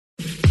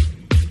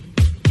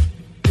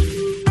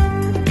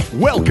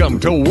Welcome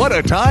to What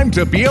a Time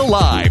to Be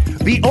Alive,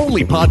 the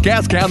only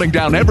podcast counting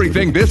down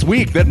everything this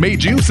week that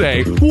made you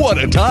say,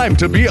 what a time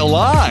to be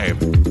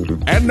alive.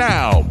 And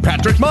now,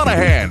 Patrick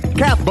Monahan,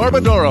 Kath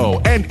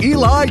Barbadoro, and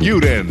Eli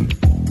Uden.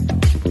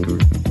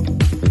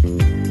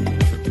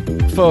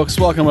 Folks,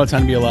 welcome to What a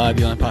Time to Be Alive,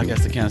 the only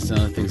podcast that counts down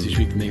the things each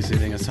week that makes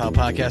anything as how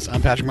podcast.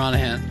 I'm Patrick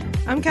Monahan.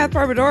 I'm Kath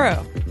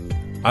Barbadoro.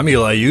 I'm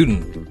Eli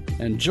Uden.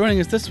 And joining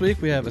us this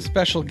week, we have a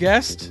special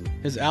guest.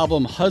 His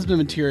album, Husband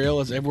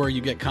Material, is everywhere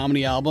you get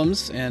comedy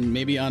albums, and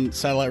maybe on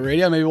satellite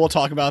radio. Maybe we'll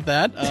talk about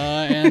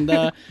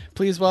that.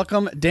 Please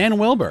welcome Dan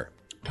Wilbur.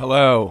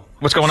 Hello.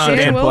 What's going on,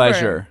 Dan?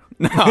 Pleasure.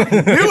 No, I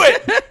knew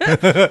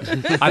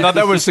it! I thought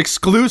that was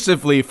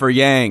exclusively for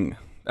Yang.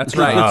 That's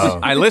right. Oh.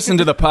 I listened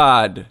to the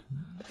pod.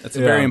 That's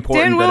very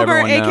important Dan that Wilbur,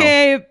 everyone know.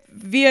 a.k.a.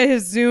 via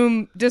his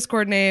Zoom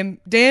Discord name,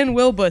 Dan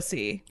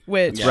Wilbussy,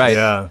 which Right.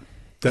 Yeah.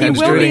 he will be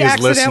Demonstrating his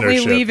accidentally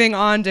listenership. leaving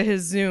onto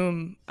his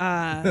Zoom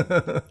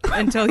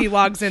until he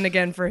logs in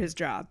again for his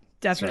job.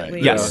 Definitely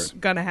right. Yes.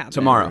 gonna happen.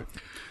 Tomorrow.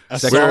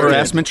 Sexual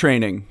harassment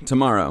training.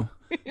 Tomorrow.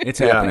 It's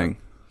happening.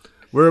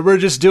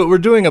 We're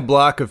doing a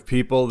block of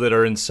people that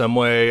are in some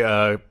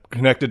way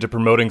connected to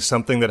promoting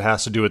something that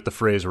has to do with the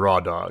phrase raw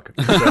dog.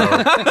 So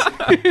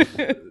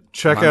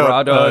check Come on, Raw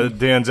out Dog.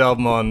 Dan's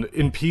album on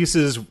In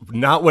Pieces,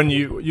 not when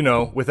you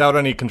know, without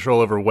any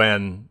control over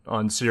when,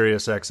 on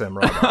Sirius XM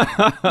Raw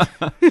Dog.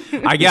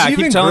 I It's keep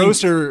even telling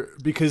grosser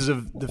because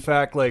of the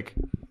fact, like,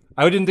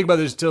 I didn't think about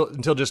this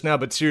until just now,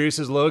 but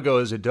Sirius's logo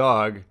is a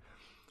dog.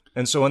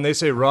 And so when they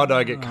say raw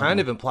dog, it kind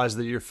of implies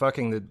that you're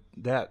fucking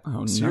that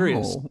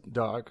Sirius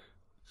dog.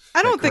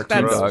 I don't think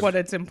cartoon that's dog. what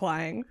it's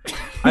implying.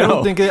 I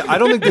don't think they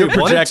wanted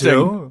projecting.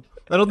 to.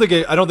 I don't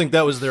think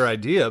that was their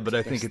idea, but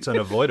I think it's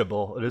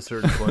unavoidable at a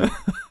certain point.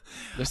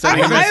 They're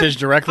sending a message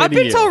directly Up to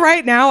you. until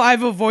right now,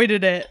 I've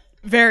avoided it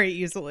very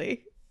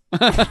easily.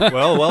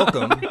 Well,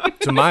 welcome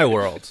to my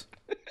world.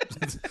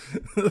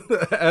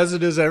 As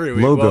it is every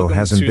week. Logo Welcome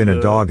hasn't to been a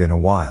the- dog in a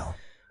while.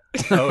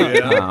 Oh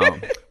yeah,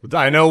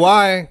 I know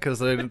why, because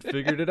they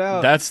figured it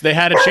out. They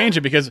had to change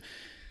it because,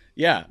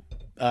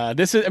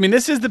 this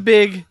is the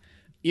big,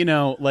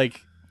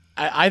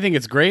 I think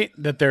it's great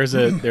that there's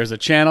a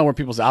channel where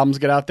people's albums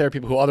get out there,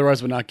 people who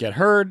otherwise would not get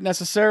heard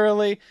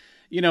necessarily.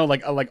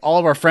 Like all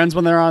of our friends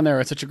when they're on there,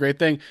 it's such a great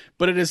thing.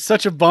 But it is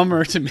such a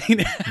bummer to me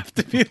to have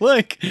to be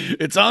like,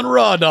 it's on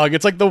Raw Dog.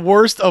 It's like the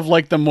worst of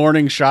like the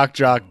morning shock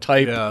jock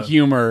type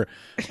humor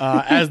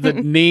as the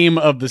name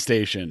of the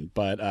station.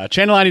 But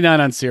Channel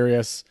 99 on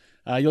Sirius,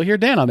 you'll hear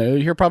Dan on there.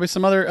 You'll hear probably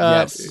some other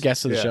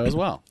guests of the show as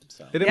well.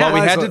 So. It But we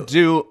implies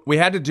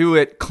had to do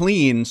it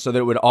clean so that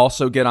it would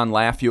also get on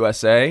Laugh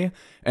USA,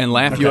 and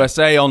Laugh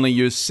USA only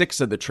used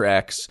 6 of the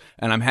tracks,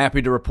 and I'm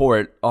happy to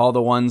report all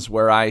the ones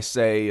where I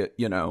say,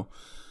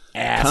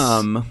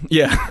 Ass.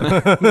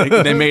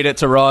 they made it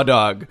to Raw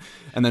Dog,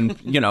 and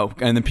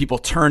then people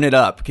turn it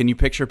up. Can you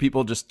picture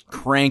people just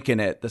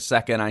cranking it the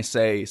second I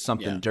say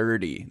something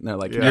dirty? And they're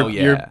like, oh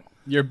yeah.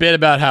 Your bit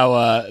about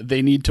how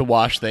they need to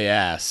wash their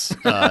ass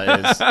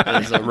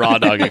is a Raw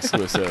Dog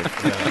exclusive.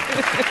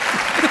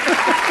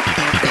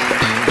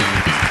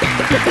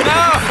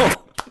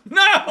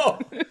 No!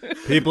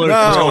 people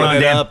are throwing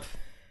it up.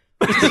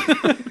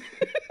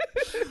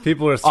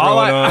 People are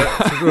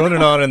throwing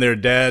it on in their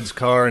dad's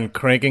car and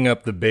cranking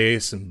up the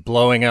bass and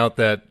blowing out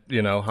that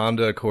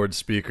Honda Accord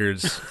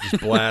speakers, just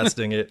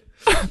blasting it.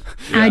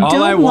 I All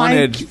don't I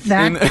wanted like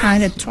that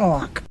kind of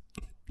talk.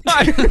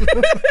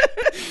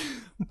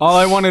 All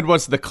I wanted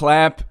was the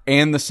clap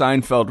and the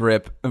Seinfeld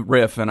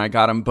riff, and I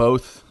got them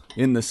both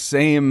in the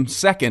same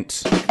second.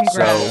 So I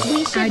don't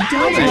like that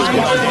kind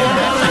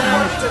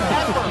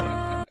of talk.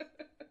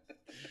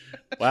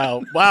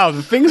 Wow,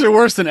 the things are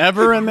worse than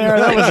ever in there.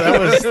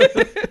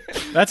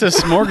 That's a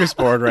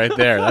smorgasbord right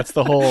there. That's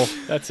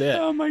it.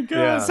 oh my god.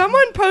 Yeah.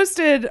 Someone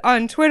posted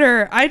on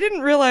Twitter, I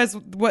didn't realize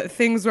what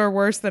Things Are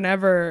Worse Than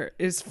Ever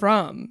is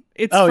from.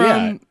 It's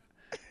from...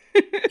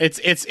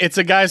 It's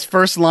a guy's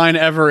first line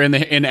ever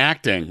in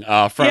acting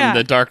from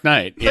The Dark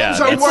Knight. Yeah, It's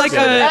like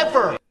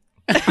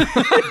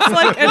it's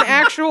like an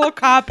actual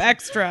cop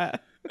extra.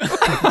 that's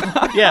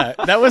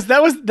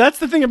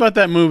the thing about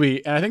that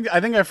movie. And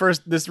I think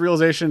this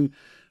realization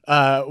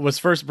was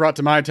first brought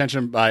to my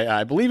attention by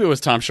I believe it was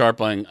Tom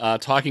Sharpling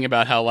talking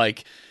about how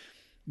like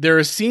there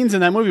are scenes in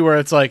that movie where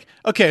it's like,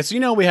 okay,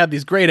 so we have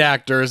these great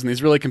actors and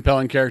these really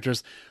compelling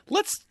characters.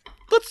 Let's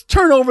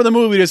turn over the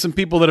movie to some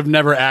people that have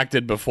never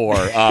acted before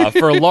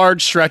for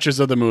large stretches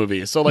of the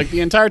movie. So like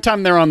the entire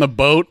time they're on the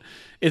boat,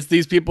 it's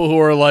these people who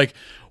are like,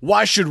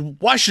 why should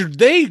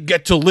they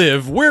get to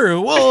live?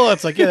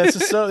 It's like,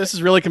 this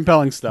is really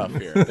compelling stuff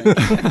here.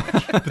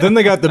 But then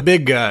they got the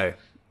big guy.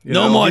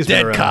 No more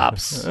dead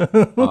cops.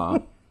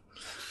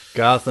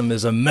 Gotham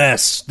is a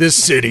mess. This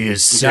city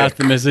is sick.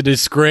 Gotham is a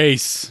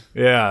disgrace.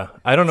 Yeah,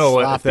 I don't know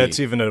if Sloppy. that's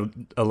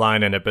even a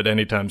line in it, but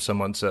anytime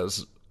someone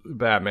says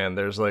Batman,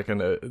 there's like an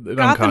Gotham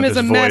unconscious is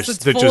a mess. voice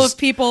It's that full just of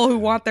people who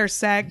want their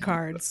SAG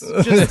cards.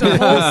 Just a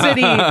whole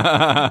city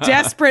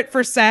desperate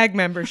for SAG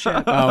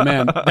membership. Oh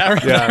man,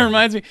 that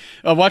reminds me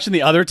of watching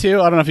the other two.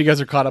 I don't know if you guys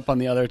are caught up on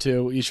the other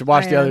two. You should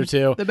watch the other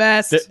two. The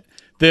best.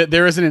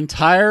 There is an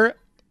entire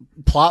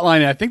plot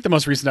line. I think the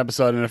most recent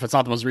episode, and if it's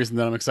not the most recent,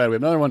 then I'm excited. We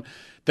have another one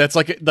that's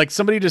like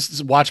somebody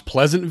just watched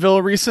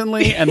Pleasantville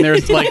recently, and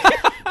there's like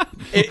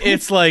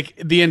it's like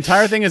the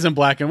entire thing is in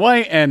black and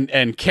white,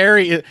 and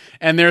Carrie,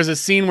 and there's a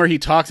scene where he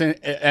talks,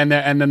 and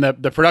then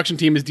the production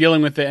team is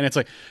dealing with it, and it's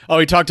like, oh,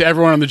 he talked to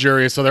everyone on the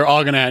jury, so they're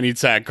all gonna need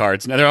SAG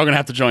cards, and they're all gonna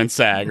have to join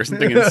SAG or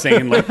something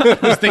insane. Like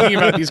he's thinking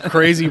about these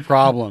crazy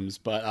problems,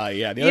 but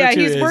the other two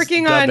he's is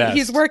working the on best.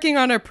 he's working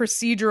on a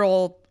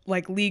procedural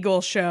like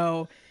legal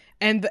show.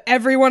 And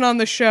everyone on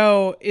the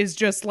show is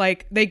just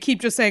like, they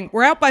keep just saying,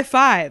 we're out by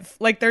 5.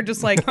 Like, they're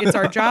just like, it's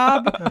our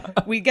job.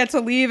 We get to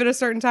leave at a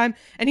certain time.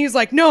 And he's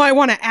like, no, I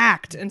want to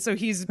act. And so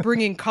he's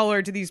bringing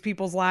color to these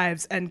people's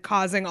lives and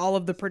causing all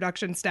of the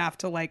production staff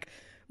to like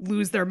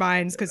lose their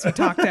minds because he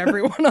talked to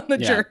everyone on the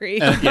jury.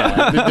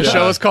 The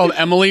show is called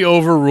Emily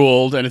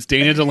Overruled, and it's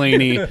Dana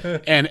Delaney.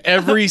 And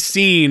every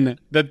scene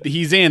that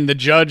he's in, the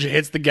judge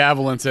hits the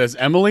gavel and says,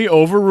 Emily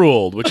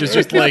Overruled, which is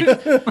just like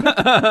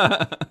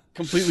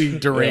completely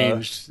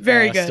deranged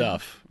Very good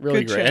stuff.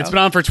 Really Good great. show. It's been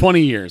on for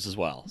 20 years as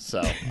well.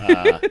 So,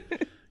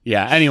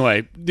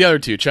 anyway, the other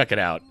two, check it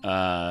out.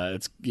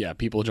 It's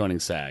people joining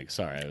SAG.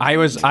 Sorry.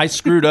 I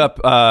screwed up.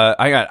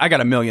 I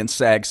got a million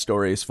SAG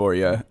stories for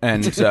you,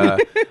 and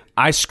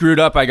I screwed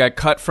up. I got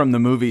cut from the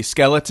movie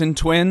Skeleton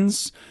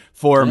Twins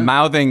for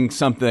mouthing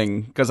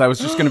something because I was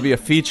just going to be a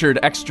featured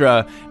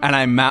extra, and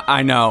I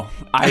mouthed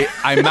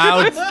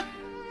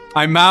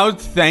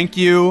thank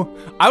you.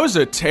 I was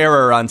a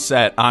terror on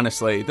set,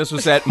 honestly. This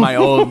was at my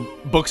old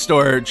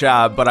bookstore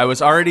job, but I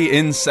was already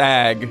in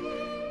SAG,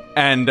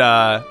 and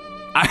I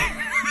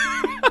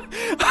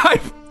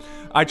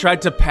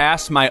tried to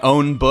pass my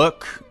own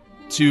book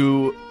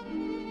to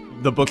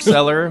the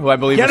bookseller, who I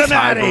believe is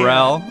Ty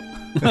Burrell.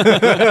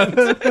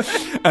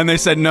 And they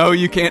said, no,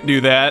 you can't do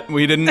that.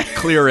 We didn't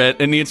clear it.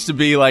 It needs to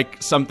be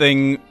like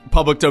something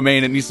public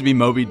domain. It needs to be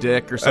Moby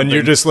Dick or something.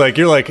 And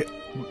you're like,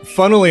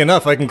 funnily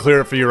enough, I can clear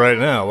it for you right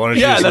now. Why don't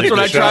you just that's leave what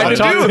I the show? tried to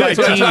Talk do. to my That's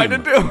what I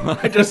team.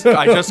 tried to do.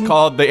 I just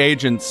called the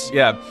agents.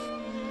 Yeah.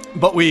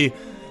 But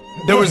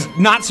there was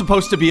not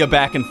supposed to be a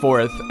back and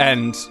forth,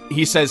 and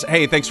he says,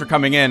 hey, thanks for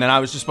coming in, and I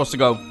was just supposed to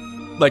go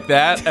like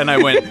that, and I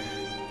went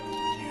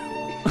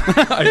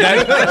that's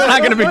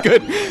not gonna be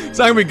good. It's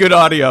not gonna be good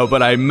audio,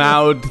 but I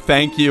mouthed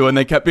thank you, and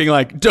they kept being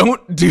like,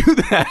 don't do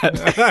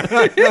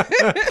that.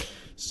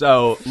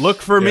 So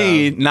look for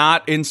me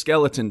not in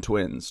Skeleton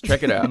Twins.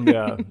 Check it out.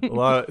 Yeah,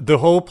 the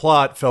whole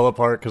plot fell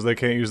apart because they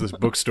can't use this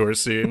bookstore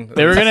scene.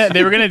 They were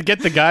gonna get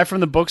the guy from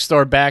the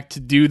bookstore back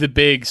to do the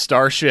big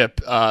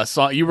Starship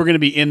song. You were gonna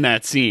be in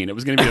that scene. It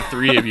was gonna be the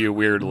three of you.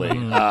 Weirdly,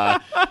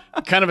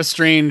 kind of a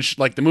strange.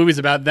 Like the movie's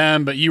about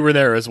them, but you were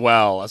there as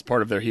well as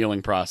part of their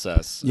healing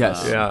process.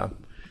 Yes. Yeah.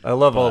 I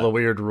love all the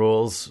weird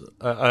rules.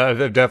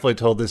 I've definitely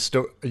told this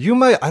story.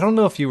 I don't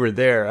know if you were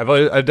there.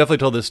 I've definitely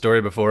told this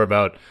story before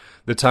about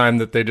the time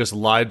that they just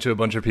lied to a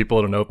bunch of people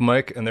at an open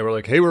mic, and they were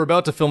like, hey, we're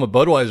about to film a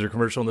Budweiser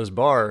commercial in this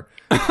bar.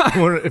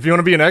 If you want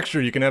to be an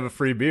extra, you can have a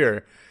free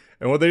beer.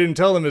 And what they didn't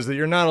tell them is that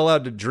you're not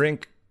allowed to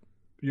drink.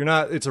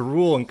 It's a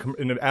rule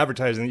in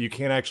advertising that you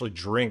can't actually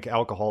drink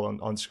alcohol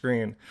on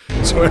screen.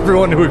 So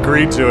everyone who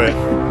agreed to it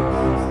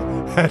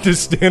had to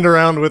stand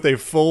around with a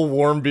full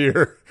warm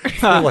beer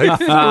for like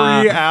 3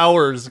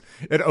 hours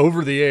at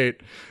over the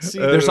 8.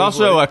 There's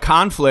also a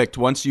conflict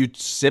once you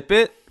sip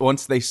it.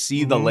 Once they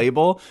see the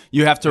label,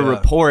 you have to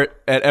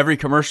report at every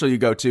commercial you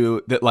go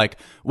to that, like,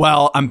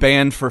 well, I'm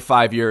banned for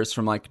 5 years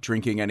from like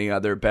drinking any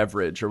other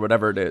beverage or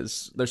whatever it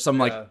is. There's some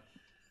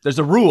there's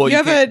a rule You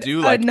have can't do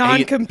like a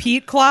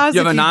non-compete clause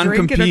You have if a you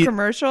drink in a non-compete-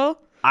 commercial?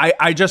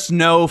 I just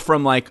know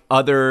from like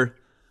other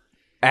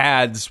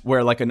ads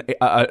where like an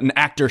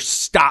actor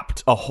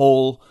stopped a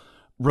whole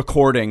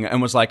recording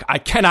and was like, I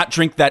cannot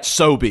drink that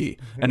Sobe,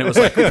 and it was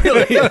like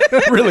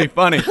really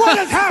funny. What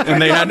has happened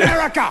to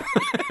America?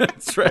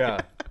 That's right.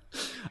 Yeah.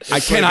 I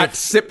cannot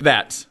sip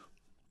that.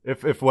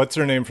 If what's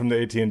her name from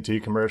the AT&T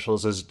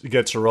commercials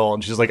gets a role,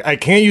 and she's like, I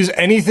can't use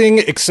anything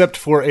except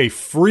for a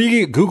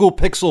free Google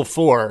Pixel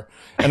 4,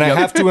 and I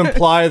have to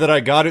imply that I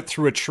got it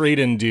through a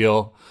trade-in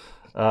deal.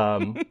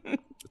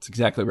 That's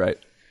exactly right.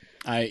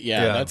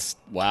 That's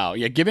wow.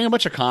 Yeah, giving a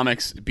bunch of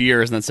comics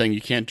beers and then saying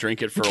you can't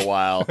drink it for a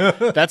while.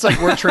 That's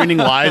like we're training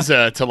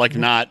Liza to like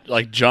not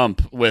like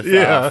jump with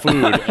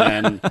food,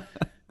 and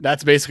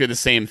that's basically the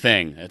same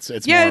thing. It's more or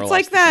It's less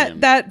like the same.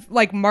 that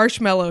like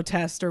marshmallow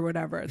test or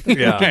whatever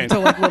to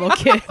like little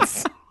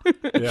kids.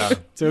 Yeah.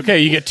 It's okay.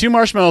 You get 2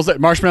 marshmallows.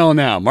 Marshmallow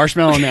now.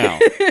 Marshmallow now.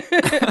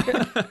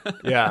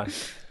 Yeah.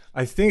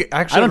 I think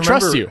actually I don't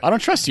trust you. I don't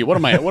trust you. What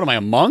am I?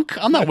 A monk?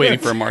 I'm not waiting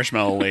for a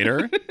marshmallow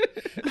later.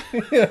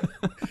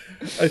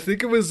 I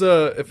think it was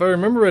if I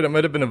remember right, it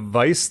might have been a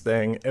Vice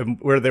thing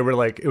where they were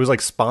like, it was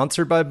like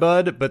sponsored by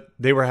Bud, but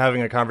they were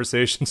having a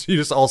conversation, so you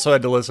just also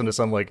had to listen to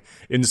some like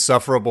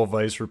insufferable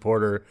Vice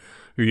reporter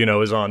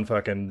who is on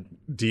fucking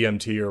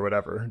DMT or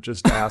whatever,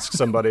 just ask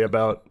somebody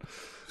about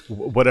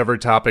whatever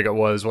topic it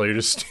was while you're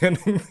just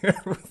standing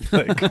there with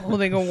like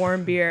Holding a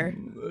warm beer.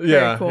 yeah,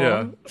 Very cool.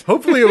 yeah.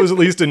 Hopefully it was at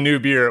least a new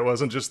beer. It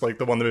wasn't just like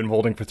the one they've been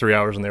holding for 3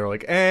 hours and they were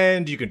like,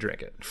 and you can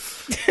drink it.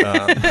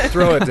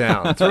 Throw it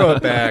down, throw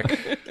it back.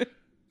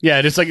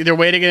 Yeah, just like they're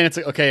waiting and it's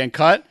like, okay, and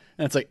cut.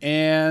 And it's like,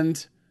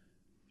 and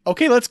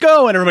okay, let's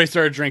go. And everybody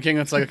started drinking.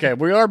 It's like, okay,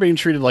 we are being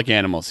treated like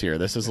animals here.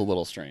 This is a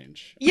little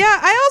strange. Yeah,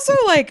 I also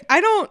like,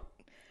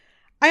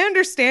 I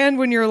understand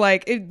when you're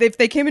like, if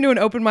they came into an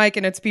open mic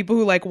and it's people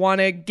who like want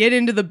to get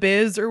into the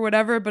biz or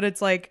whatever, but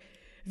it's like,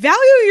 value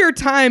your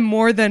time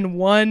more than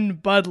one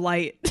Bud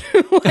Light.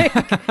 Like,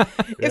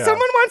 if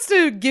someone wants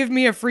to give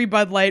me a free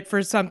Bud Light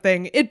for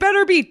something, it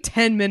better be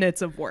 10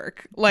 minutes of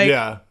work. Like,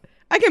 Yeah.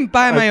 I can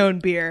buy my own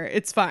beer.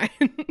 It's fine.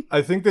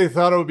 I think they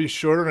thought it would be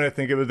shorter, and I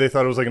think they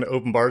thought it was like an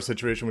open bar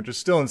situation, which is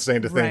still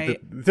insane to think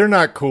Right. that they're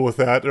not cool with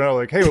that. They're not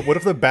like, hey, what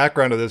if the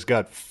background of this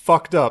got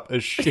fucked up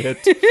as shit?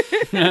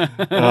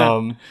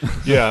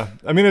 Yeah,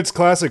 I mean, it's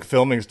classic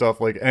filming stuff.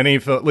 Like any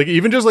like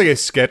even just like a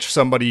sketch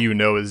somebody you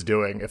know is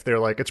doing. If they're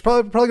like, it's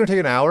probably going to take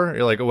an hour.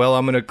 You're like, well,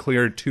 I'm going to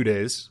clear 2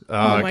 days.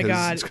 Oh my 'cause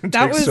God. it's going to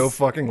That take so was-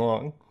 fucking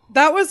long.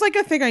 That was like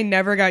a thing I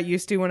never got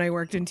used to when I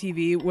worked in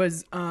TV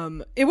was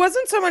it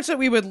wasn't so much that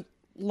we would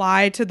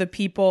lie to the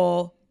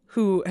people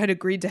who had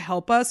agreed to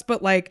help us,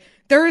 but like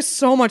there is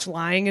so much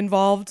lying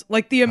involved.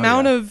 Like the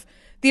amount of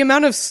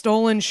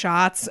stolen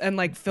shots and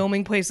like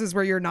filming places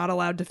where you're not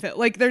allowed to film.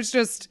 Like there's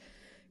just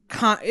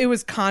it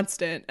was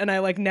constant, and I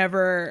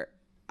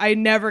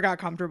never got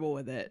comfortable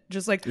with it.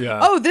 Just like,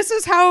 oh, this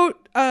is how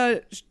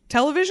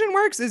television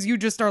works, is you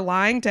just are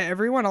lying to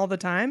everyone all the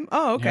time.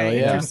 Oh, okay, Hell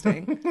yeah.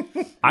 interesting.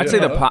 I'd say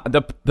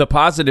the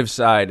positive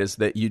side is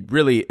that you'd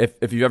really,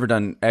 if you've ever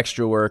done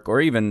extra work or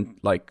even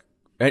like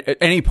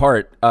any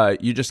part,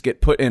 you just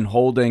get put in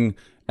holding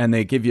and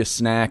they give you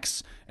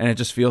snacks and it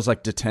just feels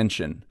like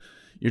detention.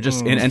 You're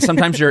just in, and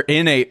sometimes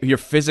you're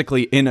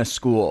physically in a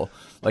school,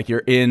 like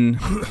you're in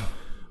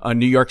a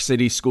New York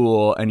City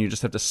school and you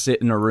just have to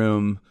sit in a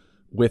room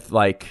with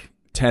like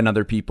 10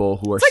 other people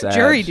who are It's like sad.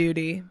 jury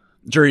duty.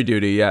 Jury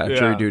duty, yeah. Yeah.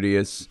 Jury duty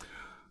is.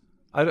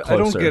 I don't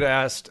Closer. get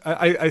asked.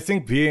 I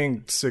think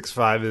being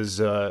 6'5" is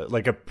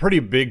like a pretty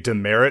big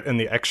demerit in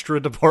the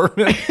extra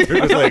department. They're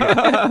just like,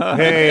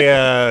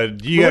 hey,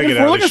 you gotta get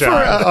We're out of the looking for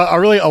shot. a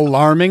really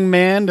alarming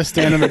man to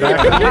stand in the back.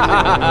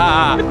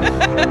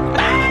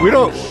 We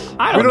don't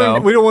know.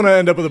 We don't want to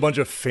end up with a bunch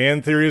of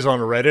fan theories on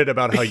Reddit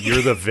about how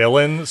you're the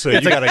villain, so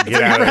you gotta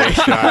get out of the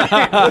shot.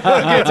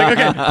 It's like,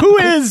 okay, who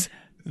is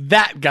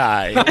that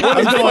guy? What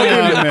is going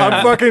on there?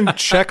 I'm fucking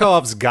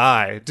Chekhov's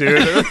guy,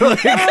 dude. Like,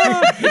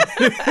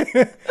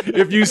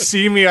 if you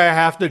see me, I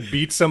have to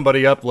beat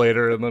somebody up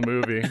later in the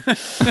movie.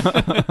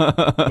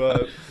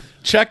 But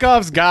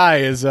Chekhov's guy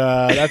is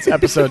that's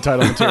episode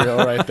title material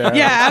right there.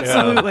 Yeah,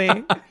 absolutely.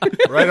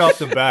 right off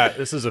the bat,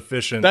 this is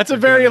efficient. That's a We're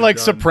very getting it like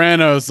done.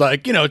 Sopranos,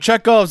 like, you know,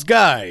 Chekhov's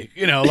guy.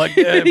 You know, like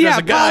if Yeah, there's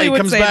a guy Polly who would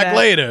comes say back that.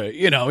 later.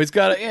 You know, he's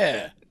got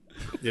a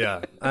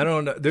Yeah, I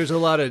don't know. There's a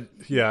lot of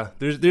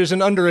There's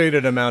an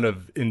underrated amount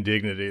of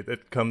indignity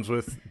that comes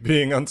with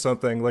being on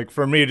something. Like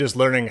for me, just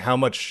learning how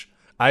much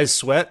I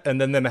sweat,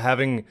 and then them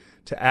having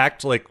to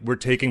act like we're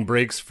taking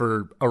breaks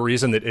for a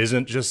reason that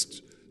isn't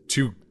just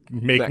to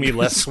make me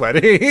less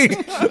sweaty.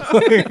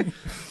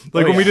 like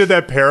when we did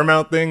that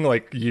Paramount thing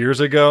like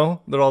years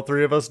ago that all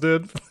three of us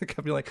did. Like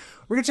I'd be like,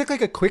 we're gonna take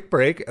like a quick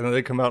break, and then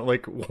they come out and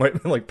like wipe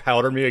and like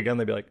powder me again.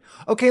 They'd be like,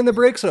 okay, and the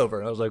break's over.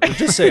 And I was like, well,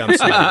 just say I'm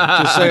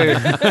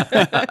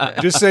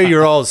sweaty. Just say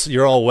you're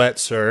all wet,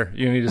 sir.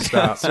 You need to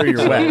stop. Sir,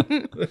 you're wet.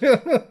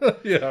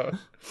 Yeah.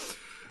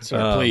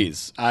 Sir,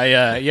 please.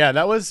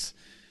 That was.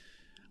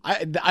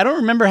 I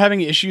don't remember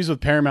having issues with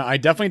Paramount. I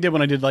definitely did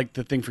when I did like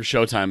the thing for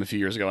Showtime a few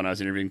years ago when I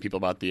was interviewing people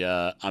about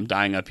the I'm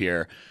Dying Up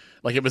Here.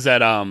 Like it was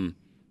at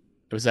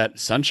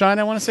Sunshine,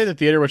 I want to say, the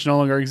theater which no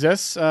longer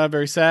exists.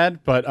 Very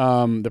sad, but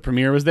the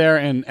premiere was there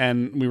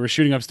and we were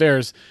shooting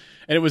upstairs.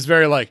 And it was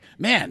very like,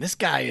 man, this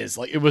guy is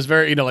like, it was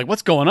very, you know, like,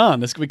 what's going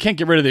on? We can't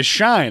get rid of this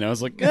shine. I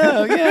was like,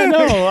 oh, yeah,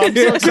 no, I'm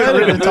so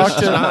excited to talk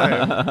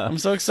to. I'm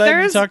so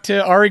excited to talk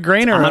to Ari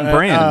Grainer On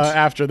brand.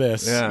 after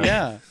this. Yeah.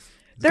 Yeah.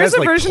 There's guy's a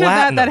like version of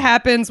that platinum.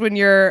 happens when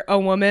you're a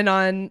woman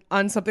on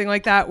something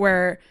like that,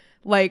 where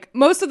like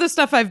most of the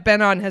stuff I've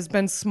been on has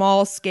been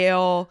small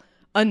scale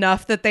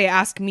enough that they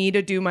ask me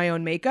to do my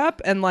own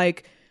makeup. And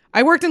like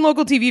I worked in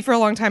local TV for a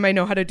long time. I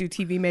know how to do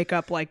TV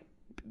makeup like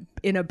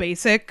in a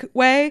basic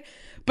way,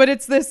 but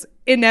it's this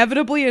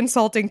inevitably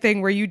insulting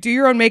thing where you do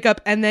your own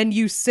makeup and then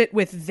you sit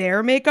with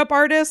their makeup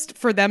artist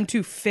for them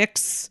to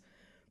fix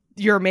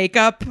your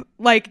makeup.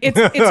 Like it's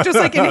just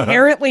like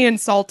inherently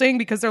insulting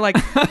because they're like,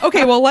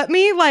 okay, well, let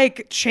me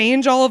like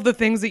change all of the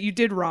things that you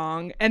did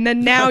wrong and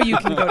then now you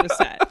can go to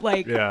set.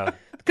 Like, Yeah.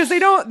 because they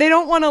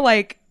don't want to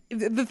like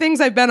the things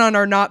I've been on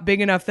are not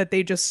big enough that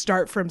they just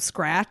start from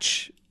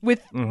scratch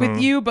with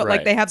you, but like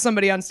Right. they have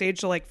somebody on stage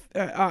to like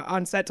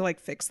on set to like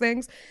fix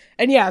things.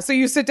 And yeah, so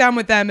you sit down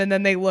with them and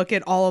then they look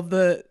at all of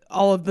the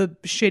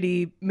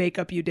shitty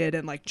makeup you did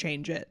and like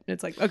change it. And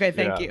it's like, okay,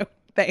 thank you.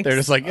 Thanks. They're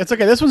just like, it's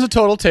okay. This one's a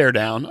total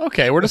teardown.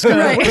 Okay, we're just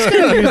gonna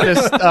use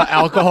this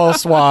alcohol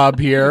swab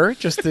here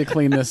just to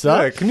clean this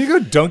up. Yeah, can you go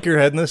dunk your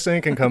head in the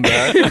sink and come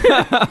back?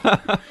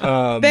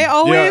 They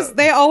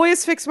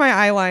always fix my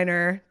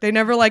eyeliner. They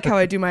never like how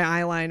I do my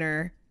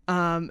eyeliner.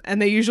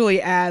 And they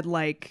usually add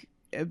like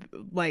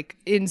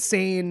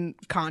insane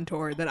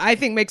contour that I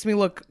think makes me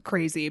look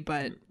crazy,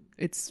 but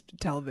it's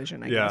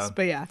television, I guess.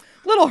 But yeah,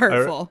 a little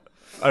hurtful.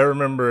 I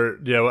remember,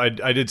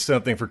 I did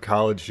something for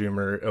College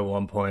Humor at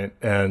one point,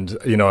 and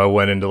I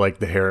went into like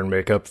the hair and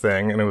makeup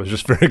thing, and it was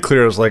just very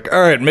clear. I was like,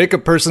 all right,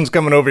 makeup person's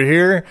coming over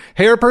here.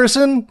 Hair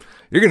person,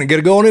 you're gonna get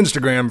to go on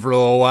Instagram for a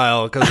little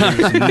while because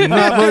there's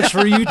not much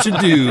for you to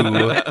do,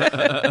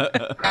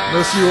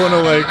 unless you want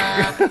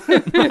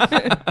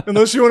to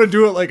unless you want to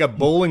do it like a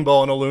bowling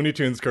ball in a Looney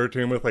Tunes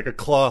cartoon with like a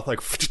cloth, like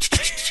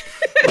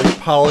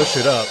polish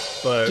it up.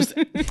 But just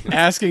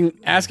asking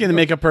the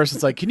makeup person,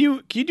 it's like, can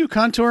you do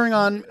contouring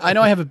on? I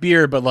know I have a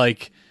beard, but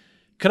like,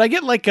 could I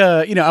get like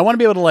I want to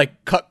be able to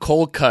like cut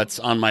cold cuts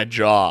on my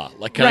jaw.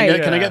 Like, can I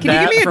get Can you that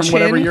give me a from chin,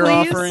 whatever you're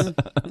please? offering?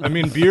 I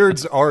mean,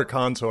 beards are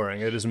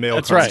contouring. It is male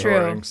That's right.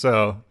 contouring. True.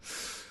 So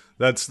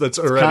that's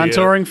already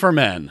Contouring for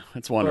men.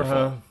 It's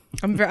wonderful.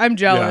 I'm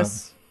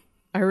jealous.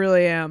 I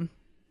really am.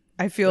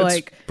 I feel It's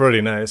like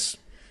pretty nice.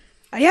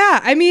 yeah,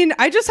 I mean,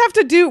 I just have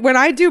to when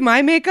I do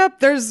my makeup,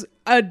 there's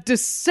a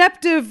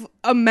deceptive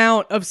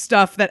amount of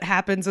stuff that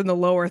happens in the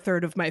lower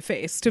third of my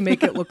face to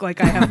make it look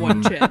like I have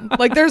one chin.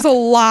 Like there's a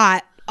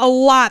lot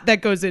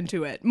that goes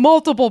into it.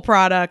 Multiple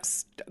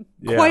products,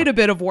 quite a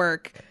bit of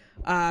work,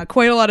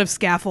 quite a lot of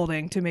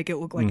scaffolding to make it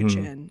look like a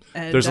chin.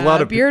 And There's a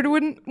lot of beard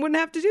wouldn't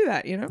have to do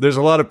that, you know? There's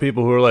a lot of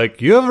people who are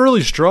like, you have a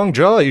really strong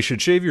jaw, you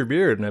should shave your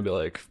beard. And I'd be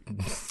like,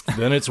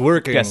 then it's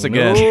working. Guess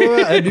again.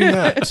 No, I do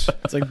not.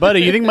 It's like,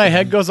 buddy, you think my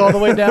head goes all the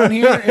way down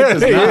here? It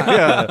does not.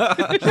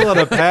 Yeah. There's a lot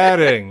of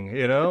padding,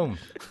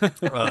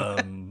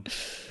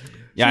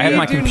 Yeah, I have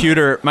my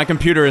computer. My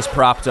computer is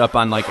propped up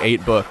on like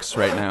 8 books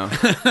right now.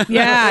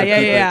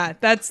 Yeah.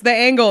 That's the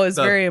angle is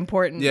very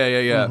important.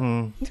 Yeah.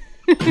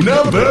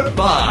 Number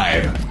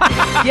 5.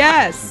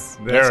 Yes.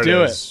 There Let's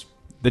do is.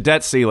 The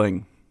debt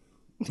ceiling.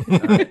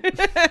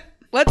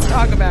 Let's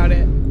talk about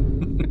it.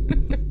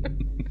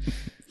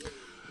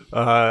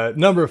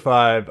 Number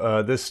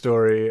 5, this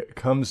story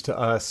comes to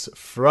us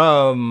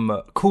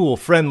from Cool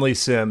Friendly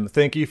Sim.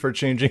 Thank you for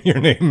changing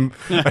your name.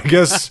 I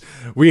guess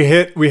we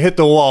hit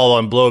the wall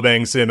on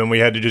Blowbang Sim and we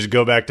had to just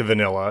go back to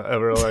vanilla. And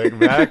we're like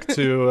back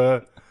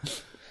to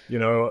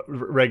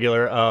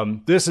regular.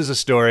 This is a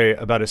story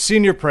about a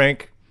senior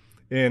prank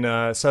in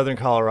southern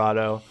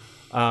Colorado.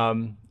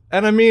 And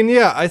I mean,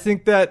 I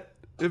think that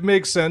it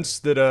makes sense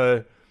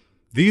that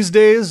these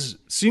days,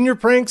 senior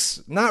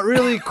pranks, not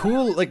really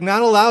cool, like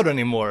not allowed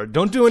anymore.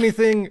 Don't do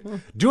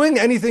anything, doing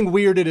anything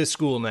weird at his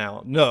school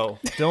now. No,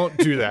 don't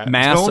do that.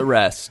 Mass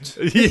arrest.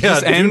 Yeah,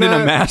 Just end in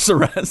a mass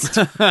arrest.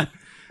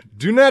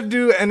 Do not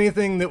do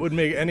anything that would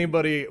make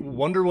anybody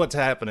wonder what's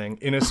happening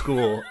in a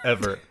school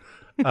ever.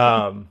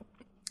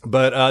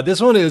 But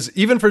this one is,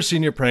 even for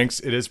senior pranks,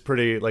 it is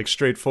pretty like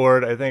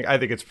straightforward. I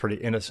think it's pretty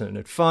innocent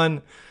and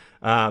fun.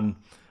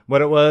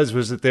 What it was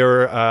that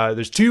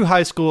there's 2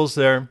 high schools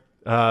there.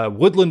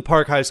 Woodland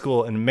Park High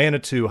School and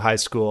Manitou High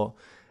School.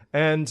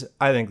 And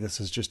I think this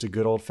is just a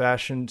good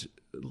old-fashioned,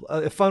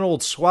 fun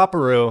old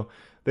swaparoo.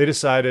 They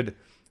decided,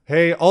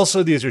 hey,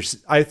 also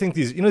I think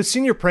these,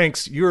 senior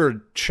pranks,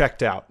 you're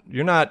checked out.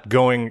 You're not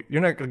going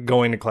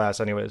to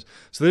class anyways.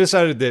 So they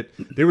decided that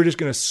they were just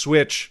going to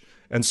switch.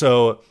 And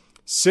so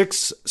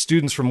 6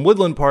 students from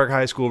Woodland Park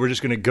High School were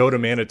just going to go to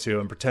Manitou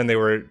and pretend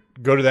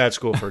go to that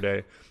school for a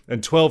day.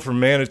 And 12 from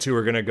Manitou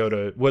are going to go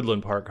to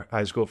Woodland Park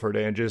High School for a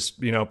day and just,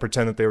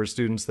 pretend that they were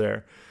students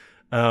there.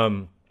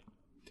 That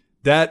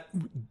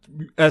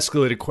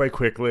escalated quite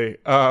quickly.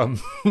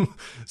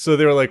 So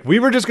they were like, we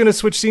were just going to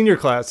switch senior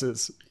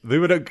classes. They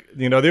would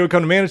come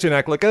to Manitou and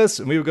act like us,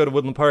 and we would go to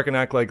Woodland Park and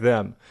act like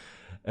them.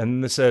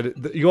 And they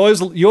said, you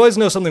always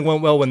know something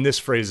went well when this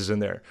phrase is in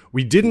there.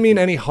 We didn't mean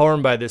any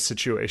harm by this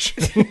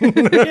situation.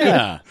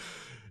 Yeah.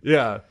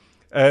 Yeah.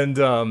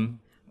 And,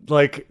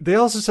 they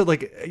also said,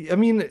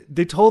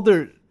 they told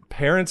their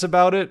parents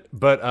about it,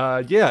 but,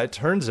 it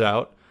turns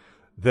out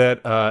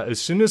that,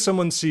 as soon as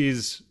someone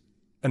sees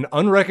an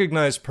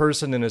unrecognized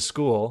person in a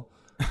school,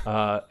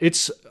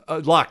 it's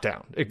a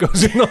lockdown. It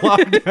goes into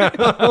lockdown.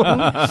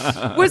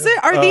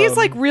 Are these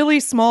like really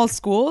small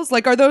schools?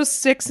 Like, are those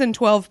 6 and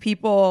 12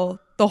 people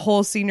the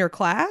whole senior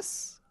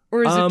class?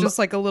 Or is it just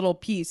like a little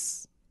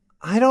piece?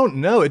 I don't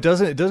know. It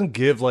doesn't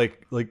give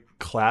like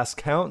class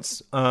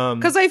counts.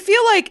 Because I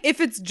feel like if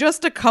it's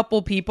just a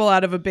couple people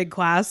out of a big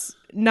class,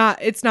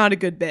 it's not a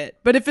good bit.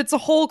 But if it's a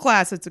whole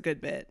class, it's a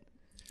good bit.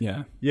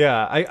 Yeah.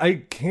 Yeah,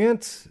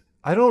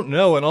 I don't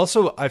know. And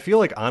also, I feel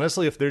like,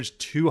 honestly, if there's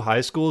 2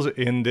 high schools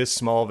in this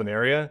small of an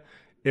area,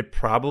 it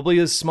probably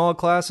is small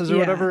classes or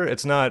whatever.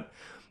 It's not...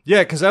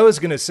 Yeah, because I was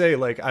going to say,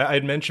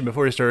 I'd mentioned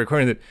before we started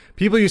recording that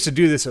people used to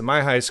do this at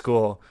my high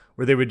school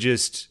where they would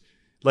just...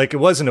 it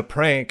wasn't a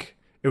prank.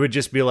 It would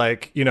just be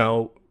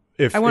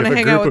I want to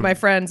hang out with my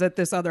friends at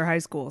this other high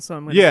school, so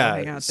I'm going to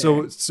hang out there.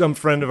 So some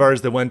friend of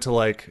ours that went to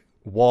like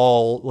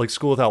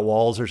School Without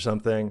Walls or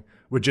something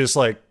would just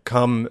like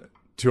come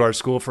to our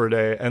school for a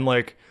day and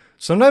like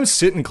sometimes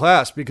sit in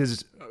class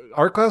because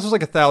our class was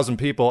like 1,000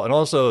 people, and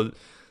also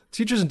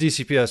teachers in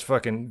DCPS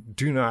fucking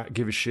do not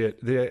give a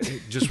shit. They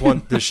just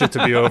want this shit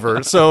to be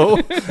over. So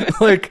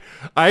like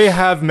I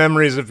have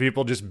memories of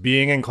people just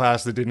being in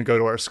class that didn't go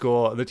to our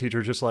school, and the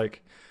teacher just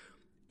like,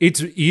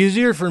 it's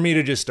easier for me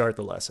to just start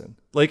the lesson.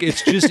 Like,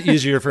 it's just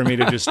easier for me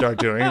to just start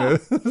doing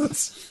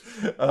this.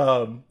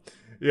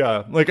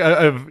 Yeah, like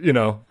I've, you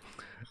know,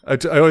 I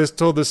always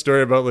told this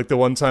story about like the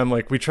one time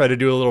like we tried to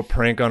do a little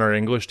prank on our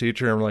English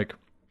teacher. And I'm like,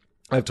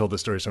 I've told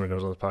this story so many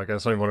times on the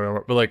podcast. I don't even want to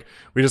know, but like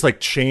we just like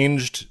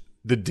changed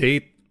the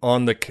date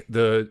on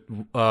the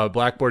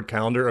Blackboard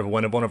calendar of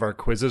when one of our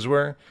quizzes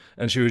were,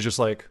 and she was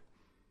like,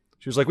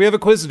 we have a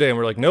quiz today, and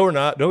we're like, no, we're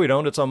not. No, we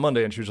don't. It's on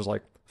Monday. And she was just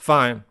like,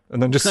 fine,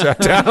 and then just sat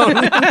down.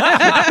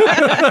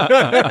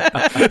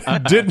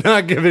 Did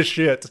not give a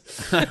shit.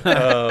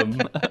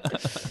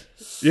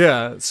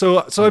 Yeah,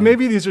 so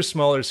maybe these are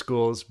smaller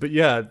schools, but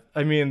yeah,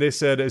 I mean, they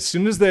said as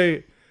soon as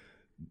they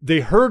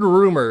heard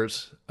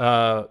rumors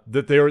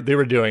that they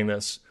were doing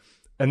this,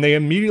 and they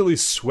immediately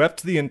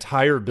swept the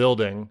entire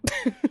building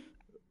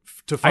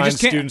to find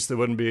students that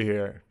wouldn't be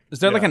here. Is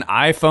there like an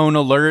iPhone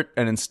alert,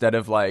 and instead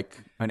of like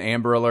an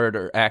Amber Alert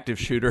or active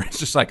shooter, it's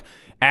just like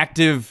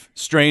active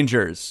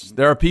strangers?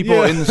 There are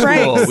people in the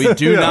school. Pranks. We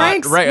do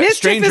not Mischief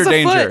stranger is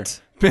danger.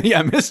 afoot.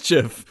 Yeah,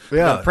 mischief.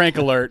 Yeah, Prank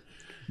alert.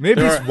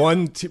 maybe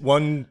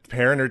one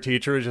parent or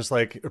teacher was just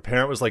like, or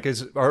parent was like,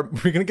 are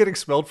we going to get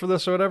expelled for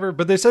this or whatever?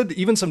 But they said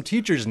even some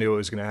teachers knew it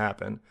was going to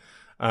happen.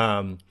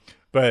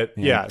 But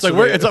yeah, It's like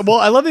well,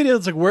 I love the idea.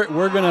 It's like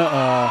we're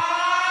gonna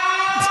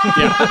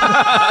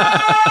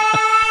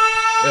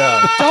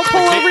yeah. Don't pull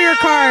over your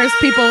cars,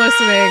 people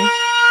listening.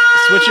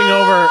 switching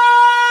over.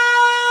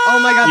 Oh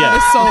my god, that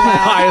is so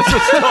loud.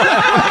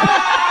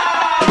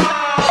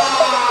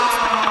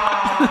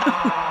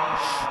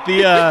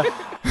 The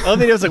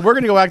other thing is like we're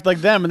gonna go act like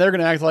them, and they're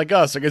gonna act like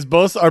us. Like it's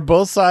both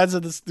sides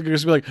of this. They're gonna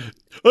be like,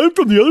 I'm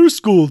from the other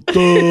school. Duh.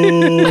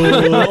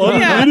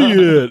 I'm an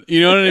idiot.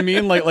 You know what I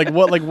mean? Like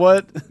what? Like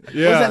what?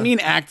 Yeah. What does that mean?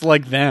 Act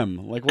like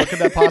them? Like what could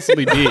that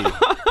possibly be?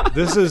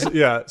 This is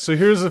so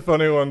here's a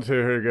funny one too.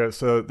 Here you go.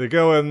 So they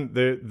go in,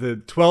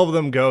 the 12 of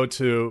them go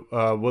to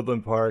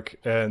Woodland Park,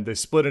 and they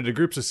split into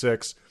groups of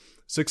 6.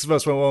 6 of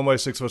us went one way,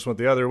 6 of us went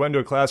the other. Went to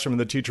a classroom, and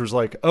the teacher was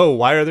like, oh,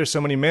 why are there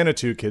so many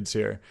Manitou kids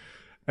here?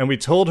 And we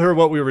told her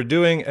what we were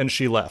doing, and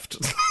she left.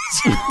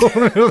 So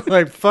we were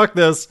like, fuck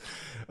this.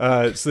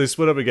 So they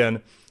split up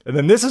again. And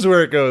then this is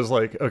where it goes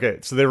like, okay,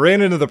 so they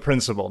ran into the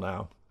principal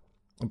now.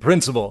 The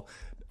principal,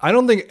 I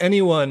don't think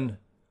anyone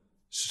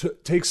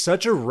takes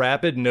such a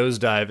rapid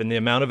nosedive in the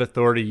amount of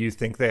authority you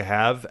think they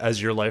have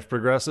as your life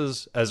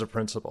progresses as a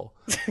principal.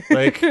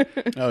 Like,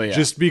 Oh yeah.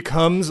 just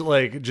becomes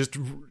like just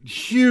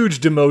huge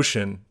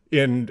demotion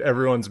in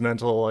everyone's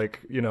mental, like,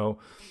 you know,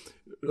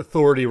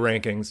 authority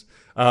rankings.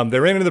 They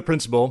ran into the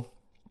principal,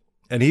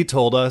 and he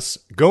told us,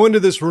 go into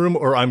this room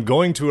or I'm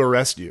going to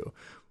arrest you,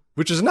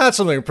 which is not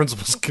something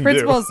principals can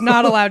Principal's do.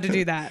 not allowed to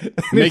do that.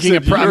 I'm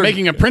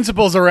making a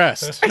principal's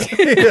arrest.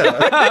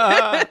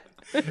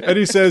 And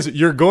he says,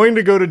 you're going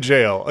to go to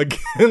jail.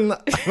 Again,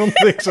 I don't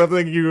think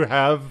something you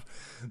have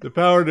the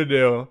power to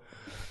do.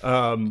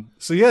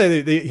 So yeah,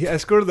 he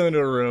escorted them into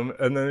a room,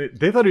 and then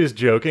they thought he was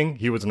joking.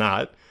 He was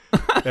not.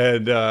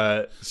 And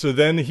so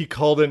then he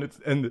called in,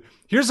 and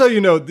here's how you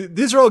know,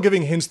 these are all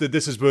giving hints that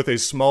this is both a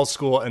small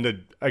school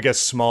and I guess,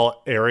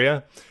 small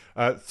area.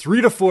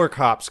 3 to 4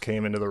 cops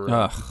came into the room.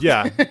 Ugh.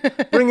 Yeah.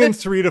 Bring in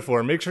 3 to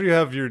 4. Make sure you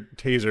have your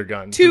taser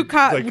gun.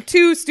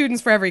 2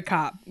 students for every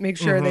cop. Make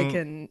sure they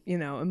can,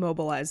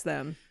 immobilize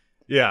them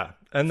Yeah.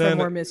 And for then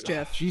more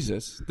mischief.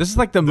 Jesus, this is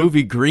like the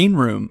movie Green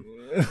Room,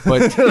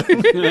 but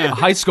the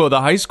high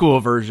school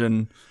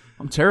version.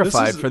 I'm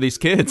terrified for these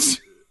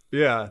kids.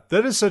 yeah,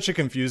 that is such a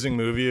confusing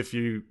movie if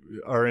you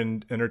are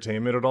in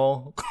entertainment at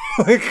all.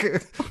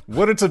 Like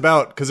what it's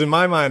about, because in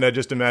my mind I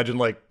just imagine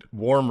like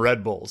warm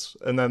Red Bulls,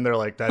 and then they're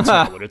like, that's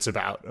not what it's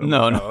about.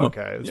 No.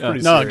 Okay, it's pretty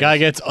No, a serious. guy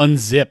gets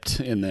unzipped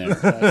in there.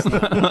 That's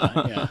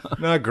not,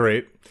 Not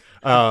great.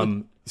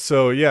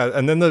 So yeah,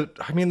 and then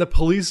the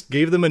police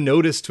gave them a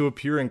notice to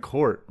appear in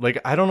court. Like,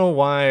 I don't know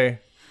why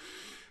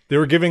they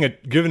were given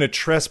a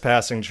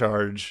trespassing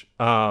charge.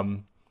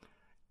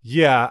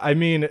 Yeah, I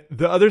mean,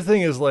 the other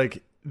thing is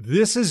like,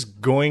 this is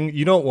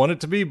you don't want it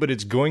to be, but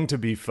it's going to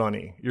be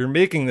funny. You're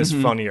making this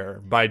funnier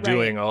by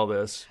doing all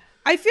this.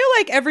 I feel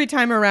like every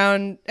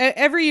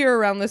year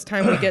around this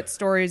time, we get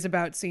stories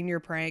about senior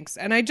pranks.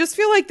 And I just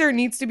feel like there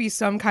needs to be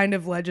some kind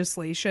of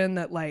legislation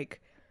that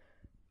like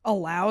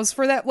allows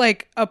for that,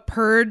 like a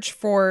purge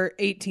for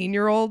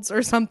 18-year-olds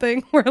or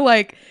something, where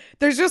like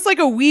there's just like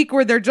a week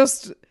where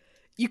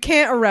you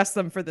can't arrest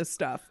them for this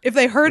stuff. If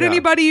they hurt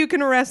anybody, you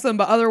can arrest them,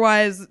 but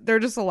otherwise they're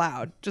just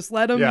allowed. Just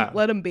let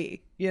them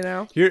be, you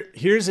know?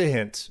 Here's a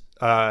hint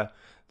to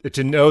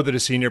know that a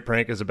senior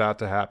prank is about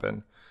to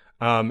happen.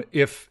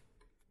 If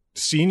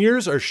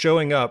seniors are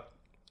showing up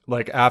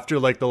like after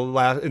like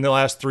in the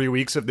last 3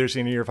 weeks of their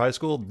senior year of high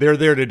school, they're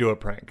there to do a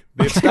prank.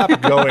 They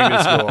stopped going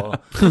to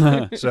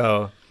school.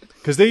 So,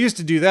 because they used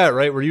to do that,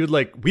 right? Where you would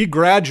like, we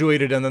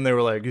graduated and then they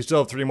were like, you still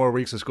have 3 more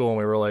weeks of school. And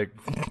we were like,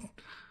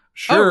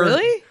 sure. Oh,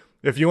 really?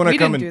 If you want to We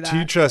come didn't and do that.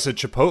 teach us at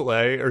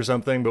Chipotle or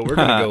something, but we're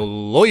going to go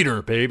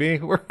loiter, baby.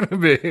 We're going to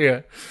be.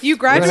 You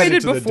We're headed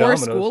graduated to the before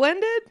Domino's. school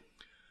ended?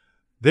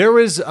 There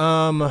was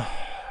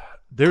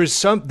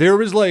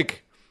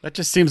like, That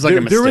just seems like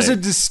a mistake. there was a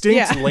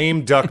distinct Yeah.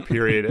 lame duck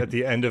period at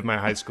the end of my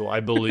high school, I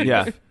believe.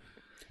 Yeah.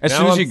 As Now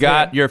soon as I'm you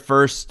got thinking- your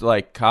first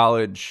like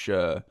college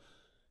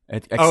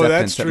acceptance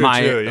that's at true,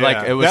 my too, yeah.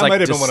 like it was That might like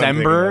have been what I'm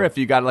thinking December of. if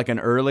you got like an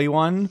early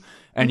one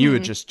and you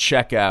would just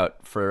check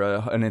out for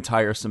an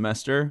entire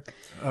semester.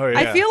 Oh, yeah.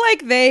 I feel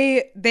like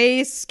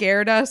they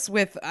scared us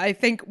with, I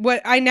think,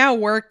 what I now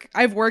work.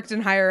 I've worked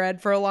in higher ed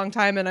for a long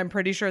time, and I'm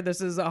pretty sure this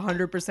is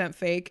 100%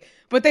 fake.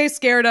 But they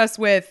scared us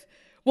with,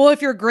 well,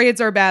 if your grades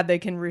are bad, they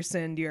can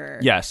rescind your.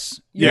 Yes.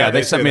 Yeah, Yeah,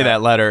 they they sent say me that.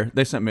 that letter.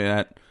 They sent me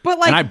that. But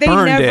And I like they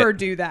burned never it.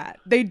 do that.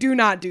 They do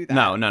not do that.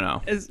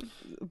 No.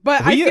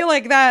 But I We- feel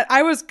like that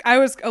I was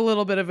a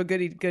little bit of a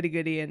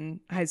goody in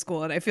high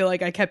school, and I feel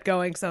like I kept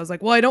going because I was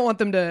like, well, I don't want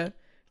them to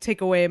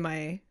take away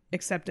my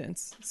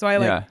acceptance. So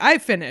Yeah. I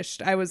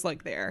finished. I was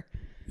like there.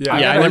 Yeah,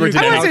 I never did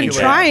I anything wasn't like that.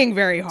 trying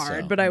very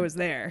hard, but I was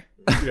there.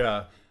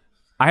 Yeah.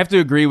 I have to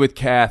agree with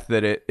Kath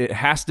that it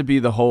has to be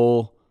the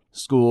whole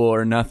school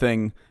or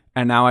nothing.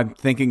 And now I'm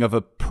thinking of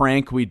a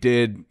prank we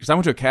did because I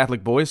went to a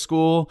Catholic boys'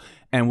 school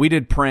and we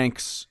did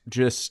pranks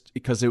just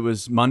because it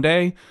was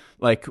Monday.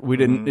 Like we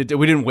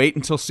didn't wait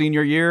until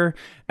senior year.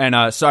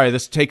 And sorry,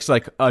 this takes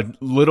like a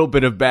little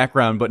bit of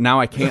background, but now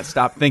I can't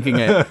stop thinking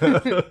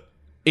it.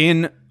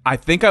 I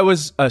think I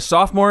was a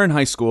sophomore in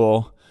high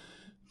school.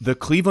 The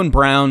Cleveland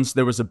Browns,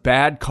 there was a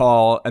bad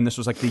call, and this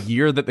was like the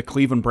year that the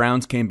Cleveland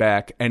Browns came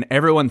back, and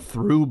everyone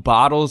threw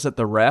bottles at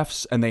the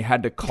refs, and they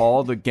had to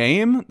call the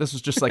game. This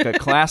was just like a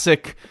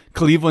classic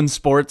Cleveland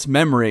sports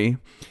memory.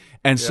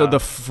 And so the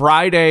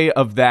Friday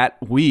of that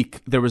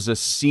week, there was a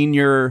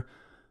senior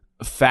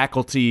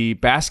faculty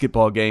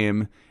basketball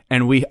game,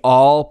 and we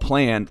all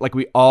planned, like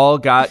we all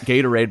got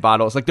Gatorade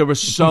bottles. Like there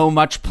was so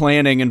much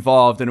planning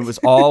involved, and it was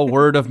all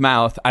word of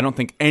mouth. I don't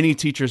think any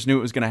teachers knew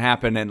it was going to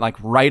happen. And like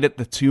right at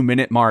the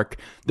 2-minute mark,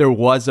 there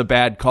was a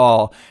bad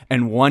call,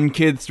 and one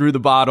kid threw the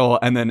bottle,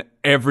 and then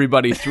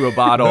everybody threw a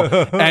bottle,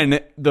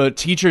 and the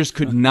teachers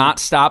could not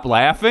stop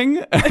laughing.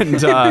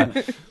 And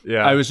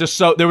I was just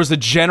there was a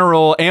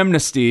general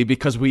amnesty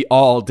because we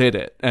all did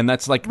it, and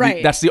that's like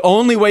Right. that's the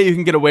only way you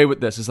can get away with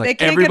this. Is They like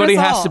can't get everybody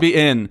us has all. to be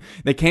in.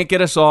 They can't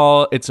get us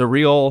all. It's a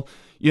real,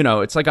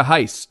 it's like a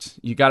heist.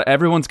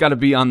 Everyone's got to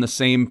be on the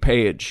same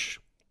page.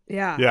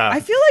 Yeah. Yeah. I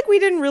feel like we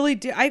didn't really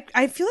do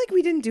I feel like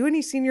we didn't do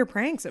any senior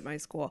pranks at my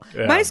school.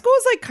 Yeah. My school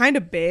was like kind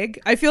of big.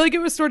 I feel like it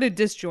was sort of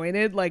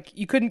disjointed. Like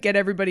you couldn't get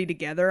everybody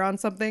together on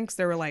something because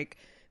there were like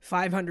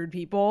 500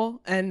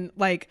 people, and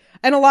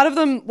a lot of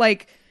them,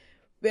 like,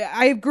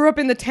 I grew up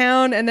in the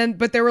town,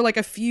 but there were like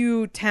a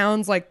few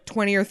towns like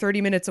 20 or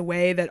 30 minutes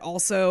away that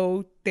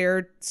also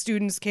their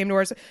students came to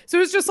ours. So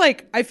it was just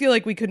like, I feel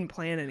like we couldn't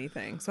plan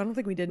anything. So I don't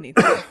think we did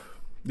anything.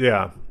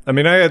 Yeah. I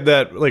mean, I had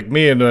that, like,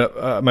 me and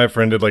my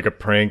friend did like a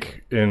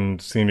prank in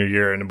senior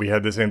year, and we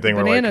had the same thing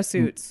where Banana like,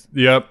 suits.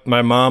 Yep.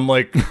 My mom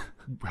like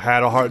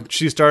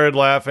she started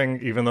laughing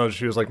even though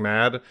she was like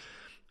mad.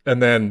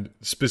 And then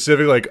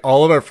specifically like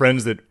all of our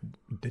friends that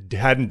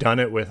hadn't done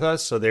it with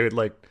us, so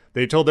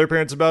they told their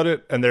parents about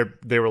it, and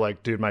they were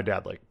like, dude, my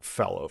dad like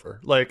fell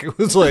over. Like it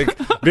was like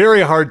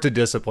very hard to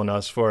discipline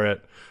us for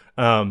it.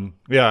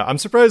 Yeah, I'm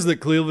surprised that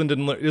Cleveland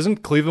isn't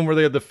Cleveland where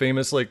they had the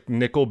famous like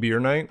nickel beer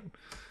night?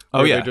 Oh,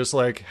 Where yeah. They just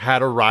like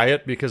had a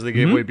riot because they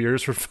gave away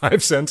beers for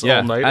 5 cents Yeah,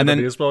 all night and at then-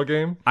 the baseball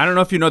game. I don't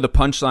know if you know the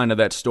punchline of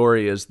that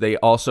story is they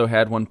also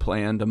had one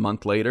planned a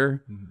month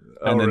later.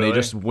 And then really? they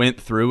just went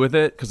through with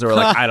it because they were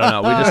like, I don't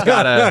know, we just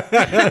gotta.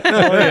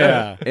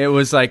 Yeah. It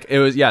was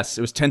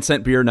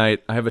 10-cent beer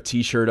night. I have a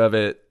T-shirt of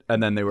it,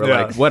 and then they were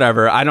Yeah. like,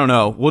 whatever, I don't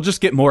know, we'll just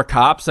get more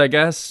cops, I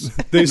guess.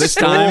 They this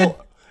stole time.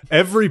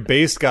 every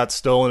base got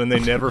stolen and they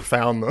never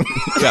found them.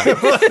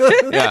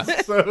 Yeah,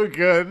 So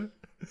good.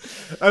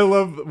 I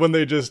love when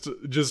they just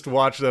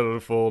watch that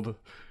unfold.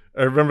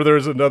 I remember there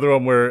was another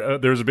one where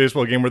there was a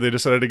baseball game where they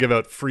decided to give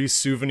out free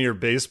souvenir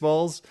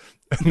baseballs,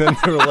 and then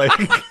they were like,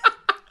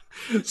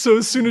 so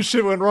as soon as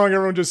shit went wrong,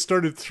 everyone just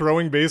started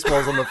throwing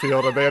baseballs on the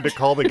field, and they had to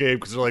call the game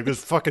because they're like,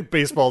 there's fucking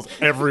baseballs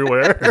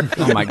everywhere.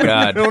 oh my I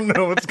god. don't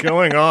know what's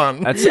going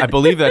on. I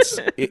believe that's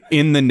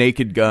in the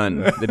Naked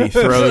Gun that he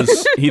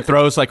throws. He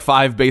throws like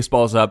 5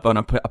 baseballs up on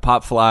a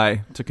pop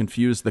fly to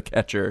confuse the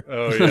catcher.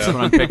 Oh, That's yeah.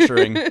 what I'm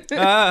picturing. It's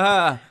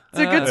a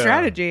good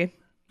strategy.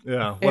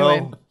 Yeah. Anyway, Well,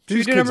 should we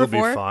these do kids will number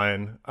 4? be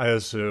fine, I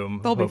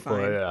assume. They'll be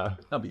Hopefully, fine. Yeah.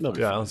 They'll be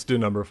Yeah, let's do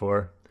number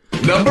 4.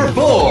 Number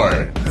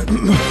 4.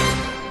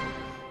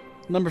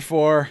 Number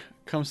 4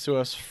 comes to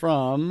us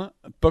from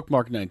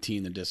Bookmark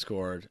 19, the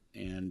Discord,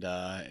 and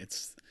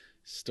it's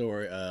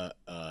story.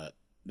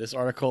 This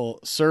article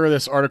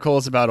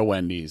is about a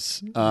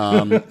Wendy's.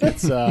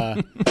 It's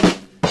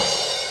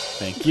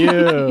thank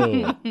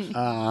you.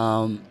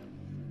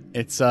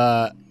 It's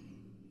so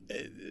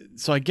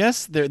I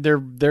guess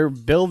they're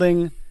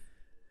building.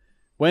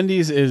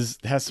 Wendy's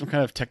has some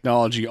kind of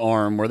technology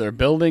arm where they're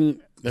building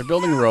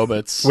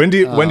robots.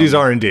 Wendy's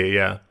R&D,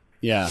 yeah.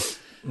 Yeah.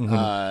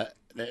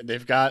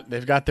 They've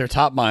got their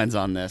top minds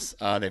on this.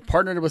 They've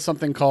partnered with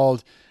something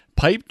called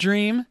Pipe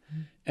Dream,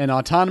 an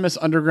autonomous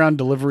underground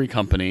delivery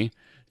company,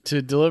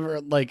 to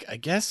deliver, like, I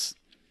guess,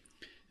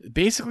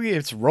 basically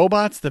it's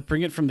robots that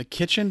bring it from the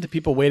kitchen to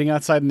people waiting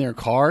outside in their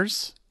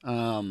cars.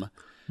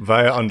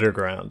 Via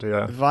underground,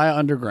 yeah. Via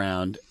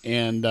underground.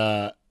 And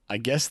I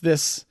guess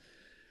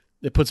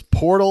it puts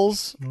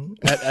portals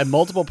at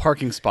multiple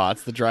parking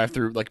spots, the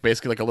drive-through, like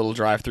basically like a little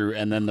drive-through,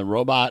 and then the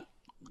robot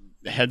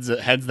heads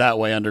that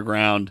way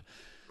underground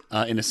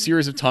in a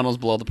series of tunnels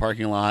below the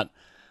parking lot.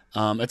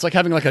 It's like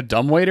having like a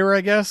dumbwaiter,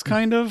 I guess,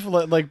 kind of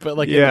but in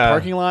the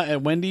parking lot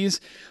at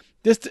Wendy's.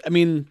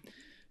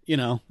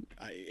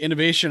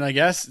 Innovation, I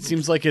guess. It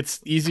seems like it's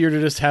easier to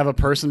just have a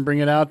person bring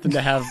it out than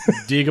to have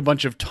dig a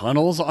bunch of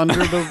tunnels under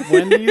the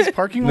Wendy's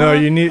parking lot. No,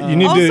 you need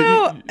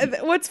also,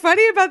 what's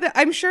funny about that,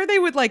 I'm sure they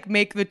would like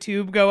make the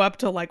tube go up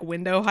to like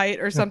window height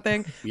or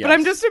something. Yes. But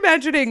I'm just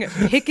imagining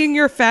picking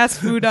your fast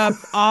food up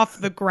off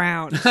the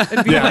ground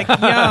and being like,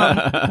 yum.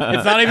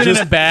 It's not even in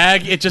a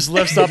bag. It just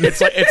lifts up.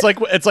 It's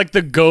like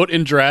the goat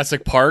in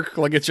Jurassic Park.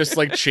 Like it's just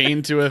like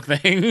chained to a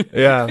thing.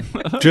 Yeah,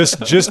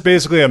 just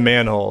basically a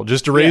manhole.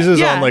 Just raises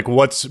Yeah. on like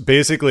what's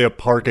basically a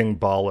parking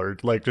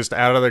bollard, like just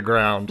out of the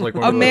ground, like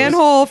one A of those.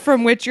 manhole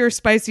from which your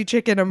spicy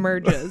chicken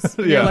emerges.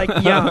 You're Yeah.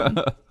 like, yum.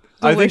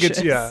 I think it's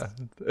Delicious.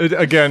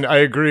 Again, I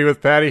agree with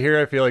Patty here.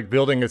 I feel like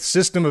building a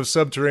system of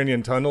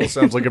subterranean tunnels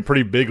sounds like a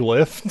pretty big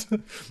lift.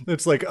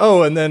 It's like,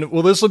 and then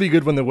this will be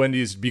good when the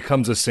Wendy's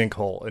becomes a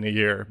sinkhole in a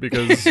year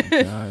because.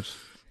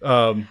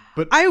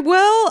 But I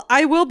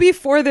will be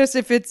for this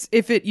if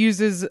it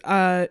uses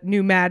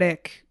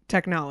pneumatic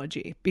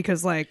technology,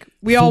 because like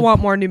we all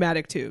want more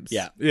pneumatic tubes.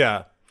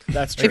 yeah.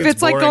 That's true. If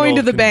it's like boring going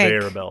to old the bank,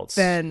 conveyor belts.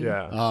 then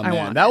Yeah. Oh I man,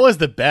 want that it. was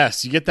the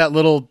best. You get that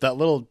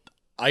little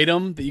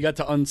item that you got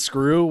to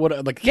unscrew.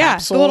 What, like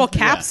capsule? the little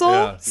capsule,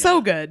 Yeah.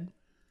 so good.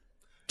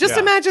 Just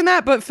Yeah. imagine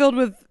that, but filled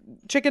with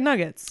chicken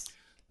nuggets.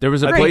 There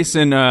was a Great. place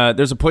in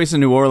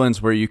New Orleans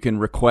where you can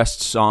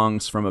request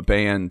songs from a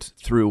band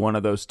through one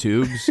of those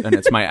tubes, and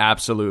it's my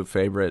absolute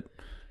favorite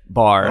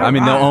bar. I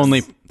mean,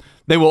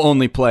 they will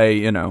only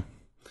play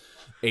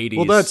 80s.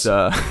 Well, that's-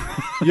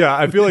 Yeah,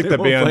 I feel like the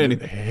won't play band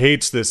anything.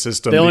 hates this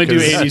system. They only do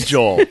because 80s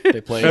Joel.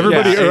 They play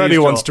Everybody Yeah, already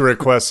 80s wants Joel. to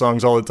request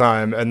songs all the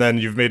time, and then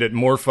you've made it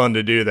more fun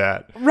to do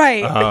that. Right.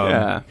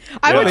 yeah.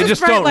 I would They just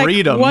just write don't like,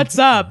 read 'em. "What's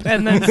up?"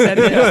 and then send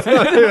it. Yeah.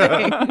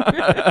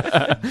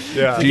 Do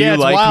Yeah, you it's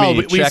like wild.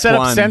 me? We Check set up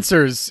one.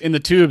 sensors in the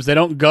tubes. They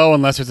don't go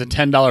unless there's a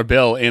 $10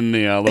 bill in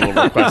the little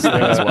request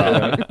thing as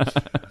well.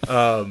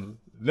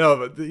 No,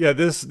 but yeah,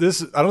 this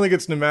I don't think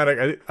it's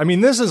pneumatic. I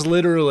mean, this is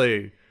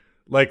literally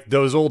like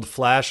those old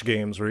Flash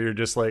games where you're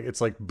just like,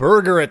 it's like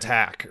Burger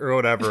Attack or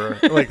whatever,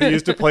 like they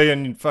used to play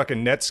in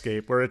fucking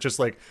Netscape, where it's just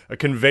like a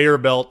conveyor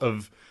belt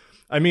of.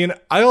 I mean,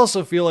 I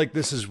also feel like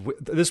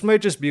this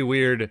might just be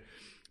weird,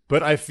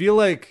 but I feel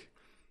like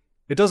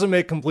it doesn't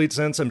make complete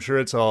sense. I'm sure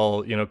it's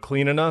all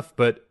clean enough,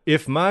 but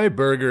if my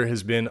burger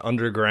has been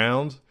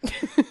underground,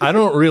 I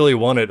don't really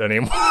want it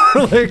anymore.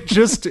 Like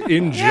just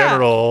in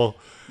general.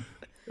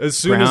 As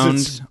soon as Ground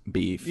it's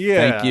beef.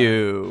 Yeah. Thank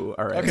you.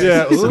 All right.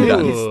 Yeah, I'm ooh.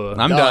 done.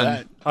 I'm No,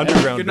 done.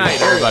 underground. Good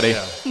night, everybody.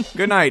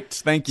 Good night.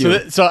 Thank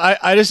you. So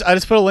I just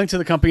put a link to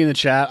the company in the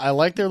chat. I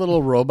like their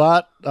little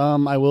robot.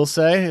 I will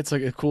say it's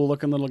like a cool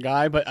looking little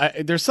guy,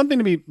 but there's something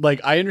to be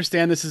like. I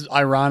understand this is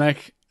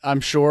ironic. I'm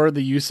sure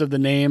the use of the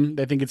name.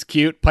 They think it's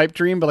cute, Pipe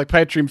Dream, but like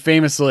Pipe Dream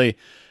famously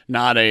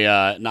not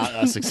a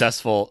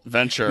successful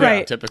venture.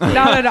 Right. Typically.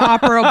 Not an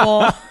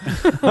operable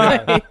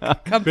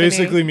company.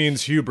 Basically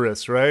means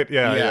hubris, right?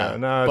 Yeah.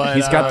 No, But,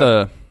 He's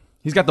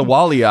got the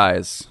Wally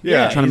eyes.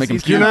 yeah, Trying to make him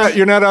he's- cute.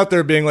 you're not out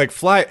there being like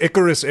fly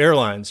Icarus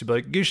Airlines. You'd be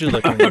like, you should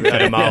look into the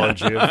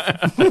etymology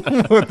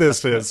of what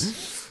this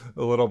is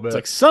a little bit.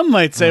 Like some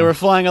might say we're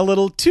flying a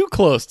little too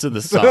close to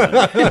the sun.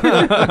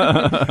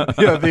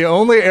 Yeah, the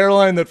only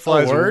airline that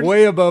flies word?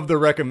 way above the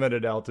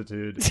recommended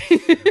altitude.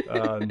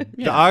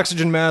 The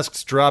oxygen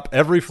masks drop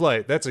every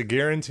flight. That's a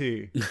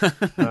guarantee.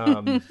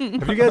 Have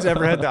you guys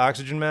ever had the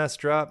oxygen mask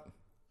drop?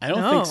 I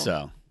don't No. think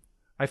so.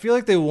 I feel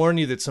like they warn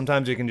you that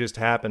sometimes it can just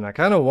happen.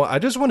 I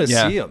just want to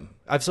Yeah. see them.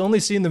 I've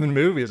only seen them in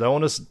movies. I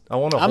want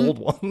to hold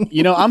one.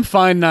 I'm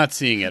fine not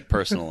seeing it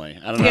personally.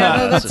 I don't know. Yeah, no,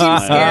 that That's just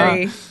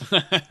seems my-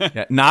 scary.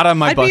 Yeah, not on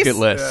my I'd be bucket s-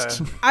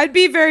 list. I'd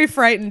be very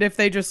frightened if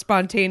they just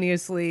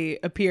spontaneously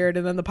appeared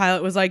and then the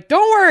pilot was like,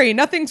 "Don't worry,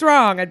 nothing's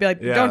wrong." I'd be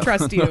like, Yeah. "Don't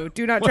trust you.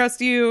 Do not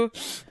trust you."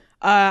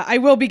 I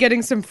will be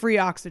getting some free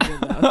oxygen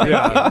though.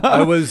 Yeah,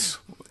 I was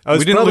We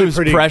didn't probably lose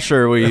pretty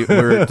pressure.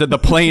 The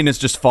plane is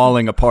just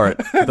falling apart.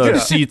 The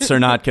seats are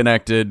not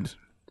connected.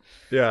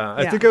 Yeah,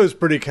 I Yeah. think I was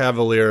pretty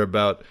cavalier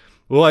about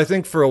Well, I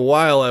think for a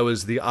while I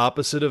was the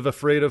opposite of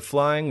afraid of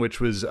flying, which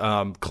was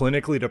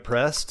clinically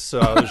depressed. So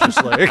I was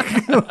just like,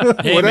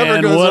 Hey, whatever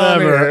man, goes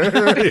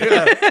whatever. on here.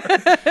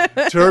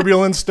 Yeah.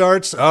 Turbulence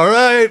starts. All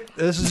right,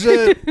 this is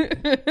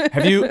it.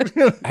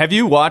 Have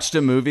you watched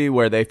a movie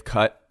where they've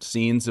cut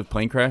scenes of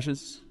plane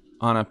crashes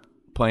on a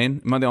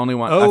plane? Am I the only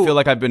one? Oh. I feel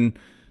like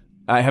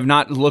I have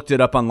not looked it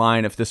up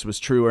online if this was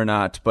true or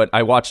not, but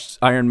I watched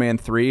Iron Man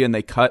 3 and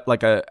they cut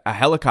like a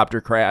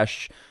helicopter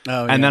crash.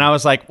 Oh, and then I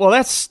was like, well,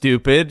 that's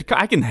stupid.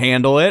 I can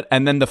handle it.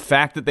 And then the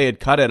fact that they had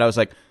cut it, I was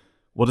like,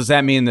 well, does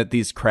that mean that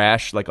these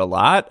crash like a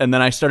lot? And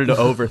then I started to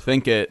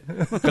overthink it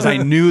because I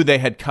knew they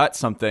had cut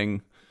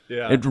something.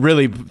 Yeah. It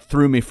really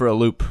threw me for a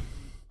loop.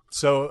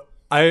 So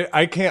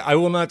I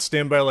will not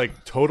stand by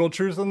like total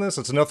truth on this.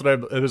 It's enough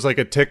that it was like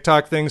a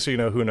TikTok thing,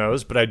 so who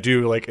knows, but I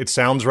do like, it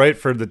sounds right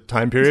for the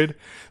time period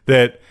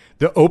that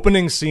the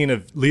opening scene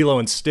of Lilo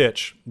and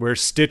Stitch, where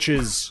Stitch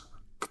is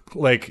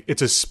like,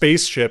 it's a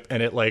spaceship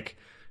and it like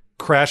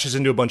crashes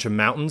into a bunch of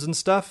mountains and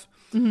stuff.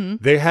 Mm-hmm.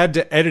 They had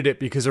to edit it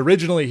because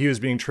originally he was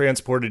being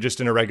transported just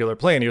in a regular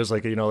plane. He was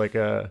like, like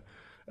a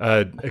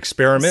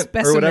experiment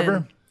or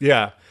whatever.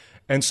 Yeah.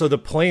 And so the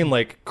plane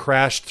like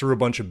crashed through a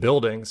bunch of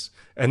buildings,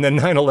 and then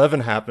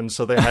 9/11 happened.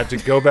 So they had to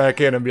go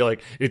back in and be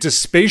like, it's a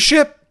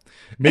spaceship,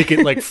 make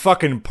it like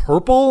fucking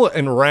purple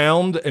and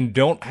round and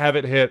don't have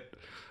it hit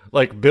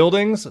like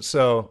buildings.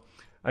 So,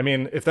 I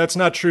mean, if that's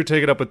not true,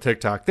 take it up with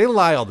TikTok. They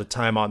lie all the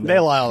time on that. They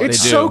lie all the time.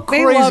 It's They so do.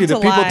 They love crazy to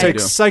that people lie. take They do.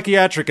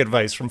 psychiatric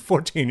advice from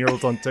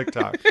 14-year-olds on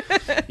TikTok.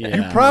 Yeah.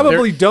 You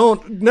probably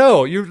don't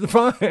know. You're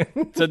fine.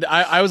 So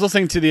I was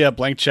listening to the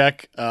Blank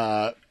Check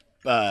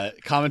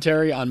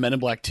commentary on Men in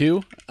Black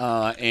 2,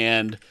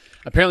 and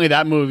apparently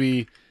that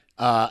movie,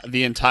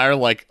 the entire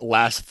like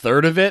last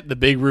third of it, the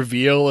big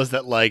reveal is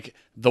that like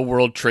the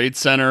World Trade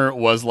Center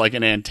was like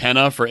an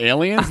antenna for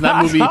aliens. And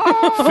that movie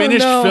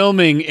finished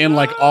filming in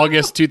like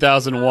August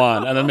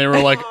 2001, and then they were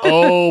like,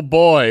 "Oh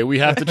boy, we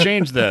have to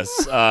change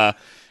this."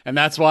 And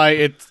that's why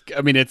it's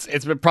probably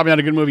not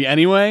a good movie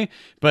anyway,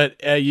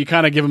 but you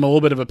kind of give them a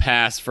little bit of a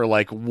pass for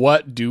like,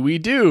 what do we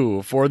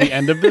do for the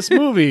end of this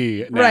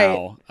movie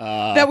now?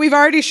 That we've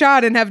already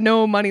shot and have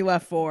no money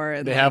left for.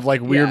 And They have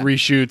like weird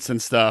reshoots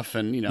and stuff,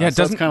 and so it's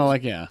doesn't- kind of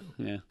like yeah.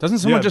 Doesn't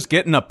someone Yeah. just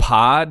get in a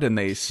pod and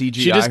they CGI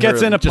She just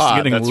gets her in a just pod.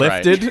 getting That's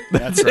lifted? Right.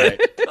 That's right.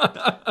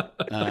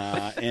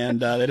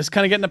 And they just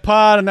kind of get in a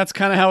pod, and that's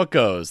kind of how it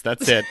goes.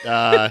 That's it.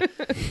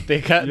 They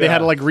had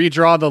to like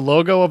redraw the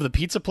logo of the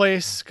pizza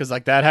place because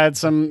like that had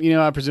some,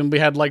 I presumably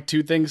had like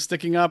two things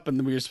sticking up,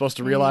 and we were supposed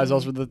to realize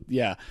those were the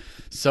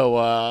So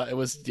it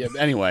was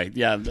anyway.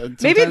 Yeah. Maybe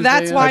sometimes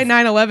that's they, why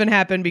 9/11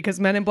 happened,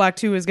 because Men in Black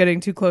 2 is getting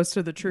too close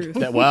to the truth.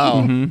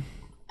 Yeah.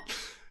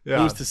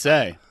 Who's to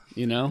say?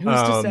 Who's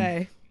to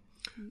say?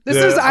 This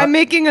the- is I'm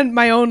making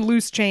my own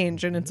loose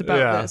change, and it's about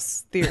Yeah.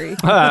 this theory.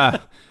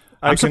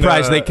 I'm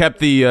surprised they kept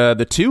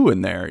the 2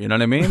 in there. You know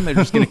what I mean? They're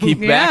just going to keep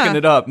backing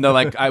it up. No,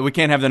 like we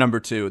can't have the number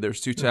 2.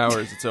 There's 2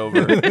 towers. It's over.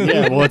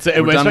 Yeah, well, it's We're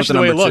done with especially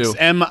the way it number looks. 2.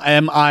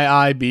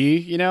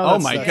 MIIB. Oh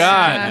my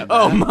god!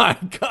 Oh my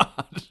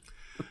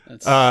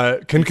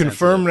god! Can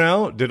confirm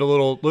now. Did a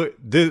little look.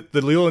 The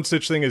Lilo and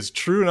Stitch thing is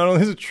true. Not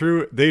only is it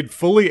true, they'd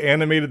fully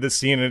animated the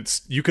scene, and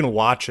you can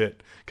watch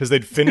it because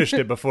they'd finished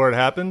it before it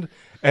happened.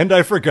 And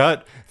I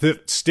forgot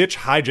that Stitch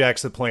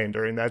hijacks the plane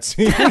during that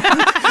scene.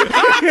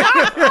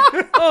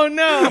 Oh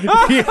no!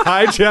 He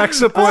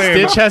hijacks a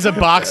plane. Stitch has a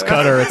box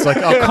cutter. It's like,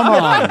 oh, come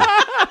on.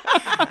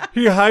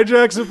 He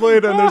hijacks a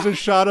plane, and there's a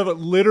shot of it,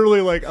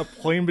 literally like a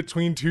plane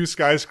between two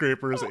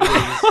skyscrapers. It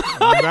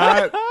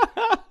is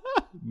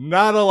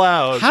not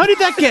allowed. How did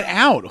that get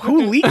out?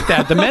 Who leaked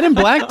that? The Men in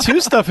Black 2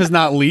 stuff has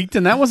not leaked,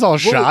 and that was all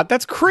shot.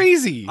 That's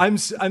crazy. I'm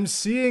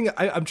seeing.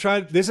 I'm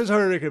trying. This is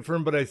harder to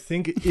confirm, but I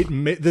think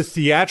the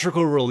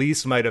theatrical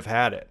release might have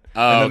had it,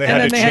 and then they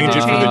had to change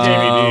it for the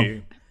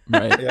DVD.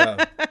 Right.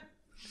 Yeah.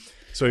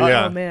 So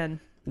yeah. Oh man.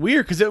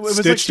 Weird, because it was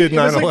Stitch like, did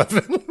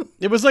 9/11.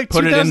 It was like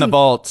Put it in the 2000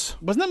 vault.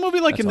 Wasn't that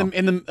movie like it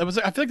was?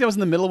 I feel like that was in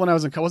the middle when I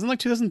was in. Wasn't it like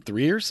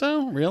 2003 or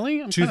so?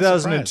 Really? I'm kinda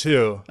surprised.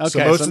 2002. Okay, so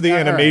most so- of the all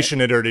right. animation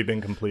had already been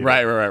completed.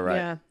 Right.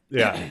 Yeah.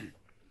 Yeah.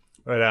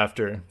 Right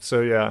after.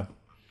 So yeah.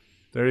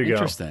 There you go.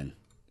 Interesting.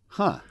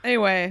 Huh.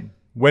 Anyway.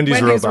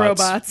 Wendy's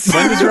robots.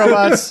 Wendy's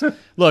robots.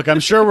 Look, I'm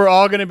sure we're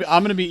all gonna be.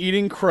 I'm gonna be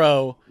eating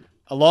crow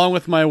along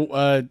with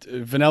my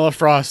vanilla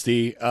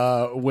frosty.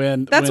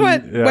 That's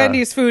what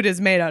Wendy's food is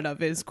made out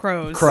of, is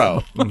crows.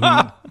 crow.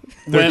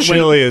 Their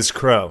chili is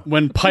crow.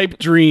 When Pipe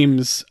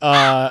Dreams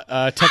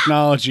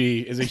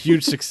technology is a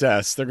huge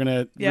success, they're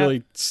gonna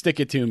really stick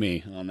it to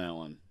me on that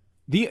one.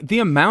 The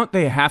amount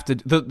they have to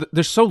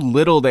there's so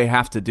little they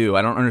have to do.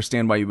 I don't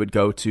understand why you would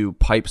go to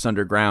pipes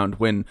underground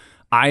when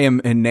I am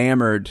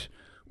enamored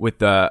with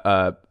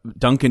the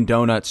Dunkin'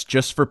 Donuts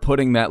just for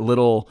putting that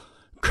little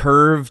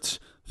curved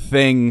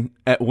thing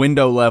at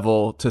window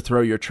level to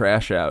throw your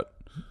trash out.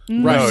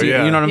 Right. Oh,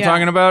 yeah. You know what I'm Yeah.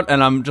 talking about?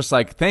 And I'm just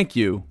like, thank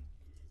you.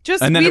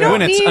 Just And then we don't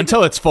when it's need,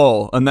 until it's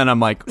full, and then I'm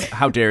like,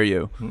 how dare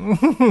you?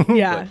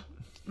 yeah.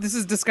 This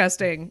is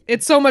disgusting.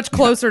 It's so much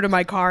closer to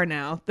my car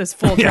now, this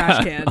full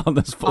trash can. On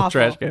this full Awful.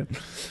 trash can.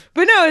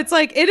 But no, it's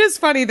like, it is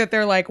funny that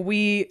they're like,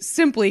 we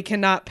simply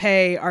cannot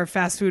pay our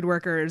fast food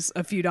workers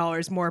a few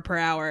dollars more per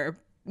hour.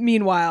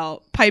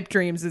 Meanwhile, Pipe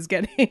Dreams is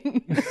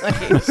getting we're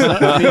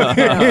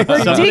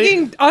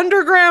digging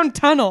underground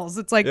tunnels.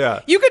 It's like,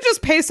 you could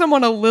just pay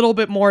someone a little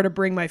bit more to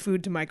bring my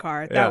food to my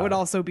car. That would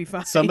also be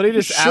fine. Somebody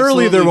just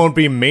Surely there won't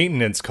be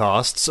maintenance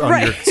costs on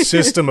your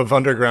system of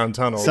underground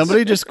tunnels.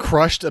 Somebody just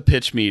crushed a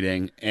pitch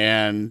meeting,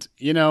 and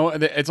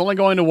it's only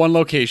going to one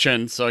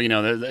location, so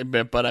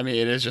but I mean,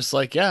 it is just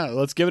like, yeah,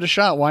 let's give it a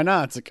shot. Why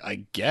not? It's like,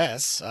 I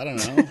guess, I don't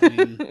know. I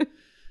mean,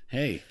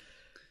 hey,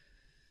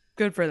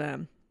 good for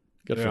them.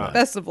 Good for them.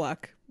 Best of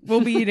luck.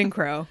 We'll be eating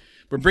crow.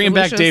 We're bringing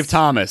back Dave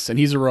Thomas, and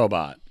he's a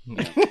robot.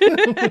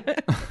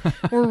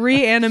 We're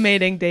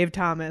reanimating Dave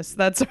Thomas.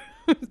 That's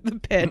the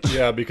pitch.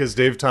 Yeah, because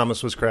Dave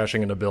Thomas was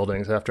crashing into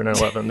buildings after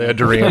 9/11. They had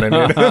to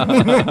reanimate him.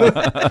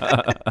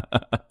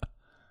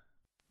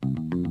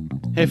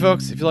 Hey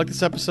folks, if you like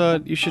this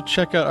episode, you should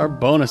check out our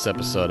bonus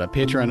episode at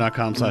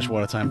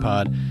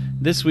patreon.com/whatatimepod.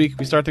 This week,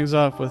 we start things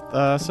off with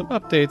some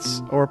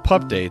updates or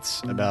pup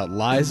dates about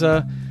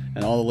Liza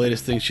and all the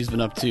latest things she's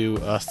been up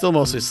to. Still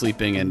mostly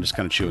sleeping and just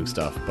kind of chewing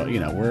stuff, but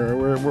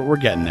we're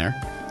getting there.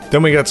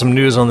 Then we got some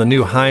news on the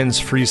new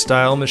Heinz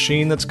Freestyle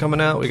machine that's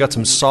coming out. We got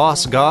some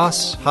sauce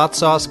goss, hot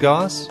sauce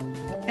goss.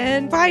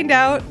 And find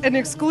out an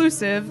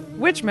exclusive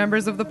which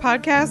members of the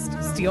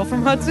podcast steal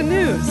from Hudson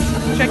News.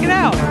 Check it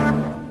out.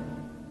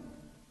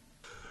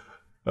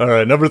 All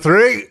right, number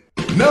three.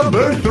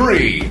 Number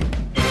 3.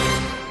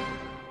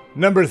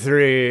 Number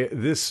 3,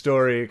 this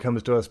story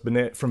comes to us from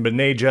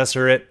B'nai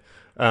Gesserit.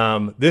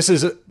 This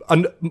is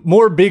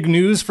more big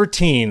news for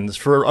teens,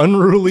 for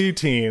unruly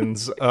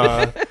teens.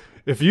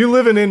 If you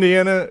live in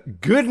Indiana,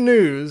 good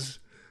news.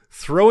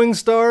 Throwing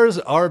stars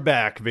are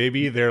back,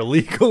 baby. They're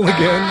legal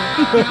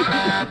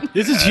again.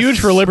 This is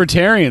huge for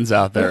libertarians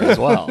out there as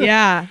well.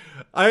 Yeah.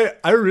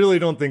 I really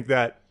don't think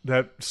that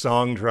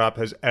song drop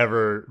has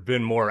ever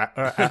been more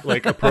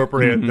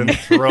appropriate than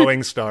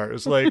throwing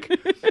stars. Like,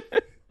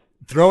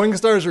 throwing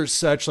stars are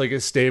such like a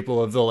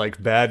staple of the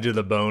bad to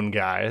the bone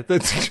guy.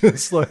 That's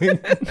just like,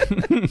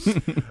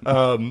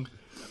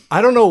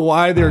 I don't know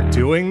why they're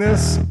doing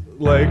this.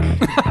 Like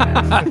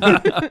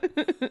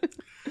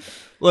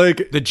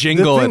The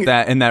jingle in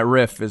that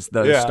riff is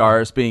the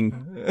stars being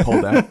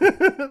pulled out.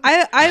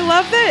 I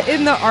love that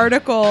in the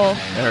article.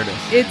 There it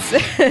is.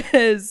 It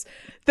says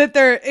that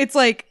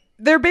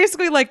they're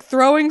basically like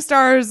throwing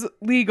stars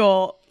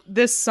legal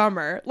this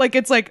summer. Like,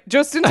 it's like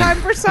just in time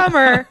for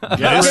summer.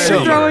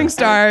 Summer. Throwing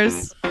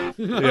stars.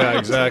 Yeah,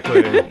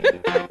 exactly.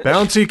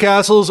 Bouncy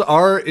castles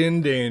are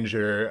in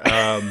danger.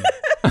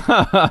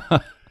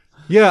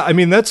 Yeah, I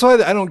mean, that's why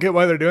I don't get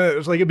why they're doing it.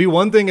 It's like, it'd be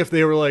one thing if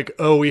they were like,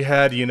 oh, we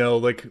had,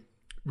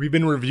 we've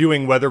been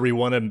reviewing whether we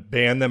want to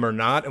ban them or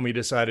not, and we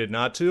decided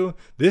not to.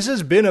 This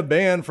has been a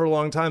ban for a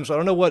long time, so I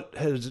don't know what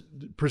has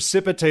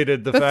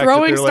precipitated the fact that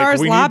Throwing they're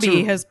Stars like,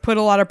 lobby has put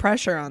a lot of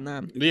pressure on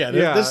them.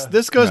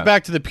 This goes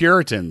back to the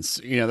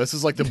Puritans. This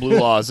is like the blue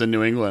laws in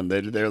New England.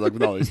 They're like,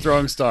 no, these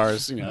throwing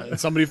stars. And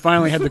somebody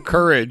finally had the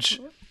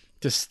courage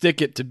to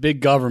stick it to big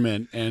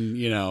government and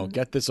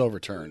get this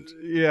overturned.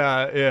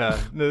 Yeah.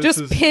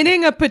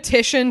 Pinning a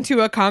petition to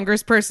a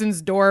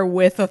congressperson's door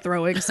with a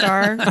throwing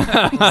star.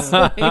 It's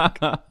like,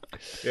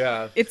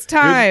 yeah, it's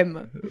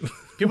time.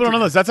 People don't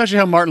know this. That's actually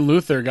how Martin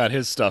Luther got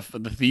his stuff,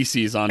 the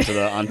theses onto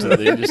the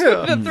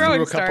The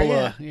throwing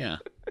star.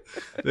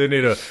 They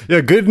need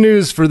good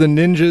news for the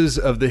ninjas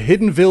of the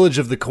hidden village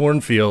of the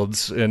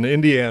cornfields in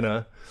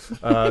Indiana,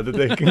 that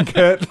they can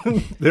get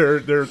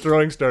their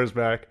throwing stars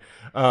back.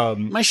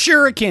 My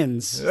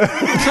shurikens.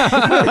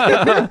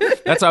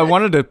 That's I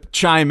wanted to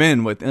chime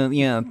in with.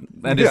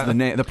 That is the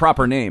name, the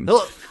proper name.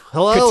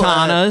 Hello,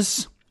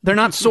 katanas. They're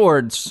not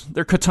swords.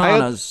 They're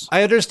katanas.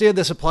 I understand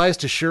this applies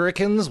to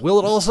shurikens. Will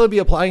it also be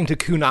applying to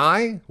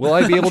kunai? Will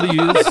I be able to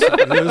use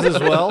those as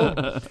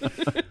well?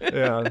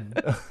 Yeah.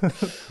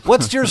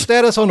 What's your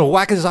status on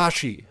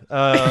wakizashi?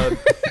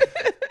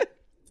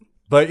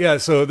 But yeah,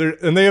 so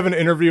they have an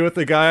interview with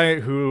the guy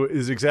who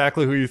is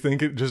exactly who you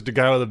think, just a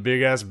guy with a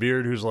big ass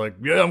beard who's like,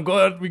 yeah, I'm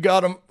glad we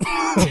got him.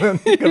 Got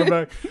him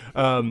back.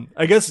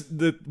 I guess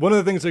one of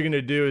the things they're going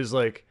to do is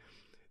like,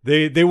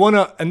 they want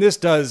to, and this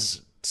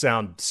does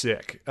sound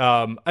sick.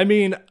 I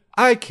mean,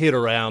 I kid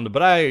around,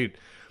 but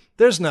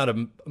there's not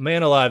a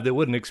man alive that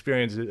wouldn't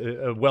experience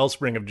a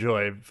wellspring of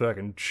joy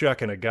fucking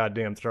chucking a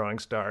goddamn throwing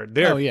star.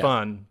 They're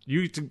fun.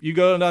 You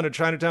go down to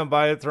Chinatown,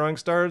 buy throwing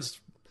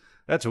stars.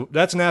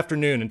 That's an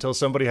afternoon until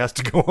somebody has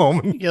to go home.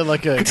 And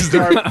like a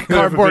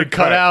cardboard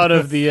cutout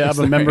of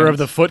a member of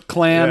the Foot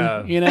Clan,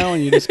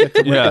 and you just get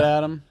to look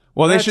at them.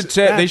 Well, they should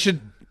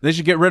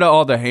get rid of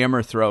all the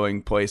hammer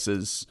throwing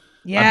places.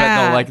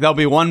 Yeah, I bet there'll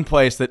be one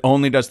place that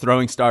only does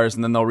throwing stars,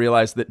 and then they'll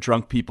realize that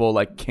drunk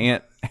people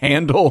can't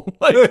handle.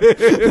 Like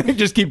they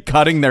just keep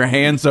cutting their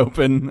hands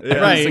open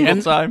every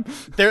single time.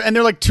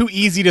 They're like too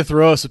easy to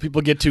throw, so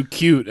people get too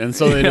cute, and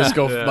so they just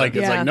go like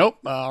it's Yeah. like nope,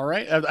 all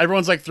right.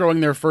 Everyone's like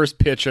throwing their first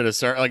pitch at a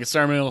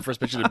ceremonial first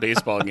pitch at a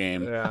baseball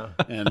game,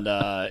 and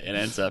it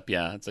ends up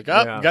it's like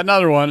got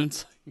another one.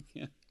 It's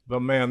like,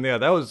 But man,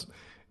 that was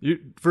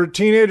for a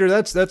teenager.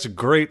 That's a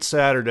great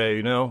Saturday.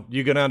 You know,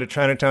 you go down to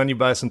Chinatown, you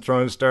buy some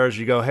throwing stars.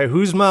 You go, hey,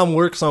 whose mom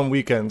works on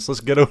weekends? Let's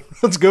go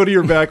to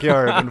your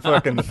backyard and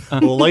fucking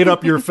light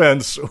up your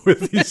fence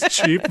with these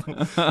cheap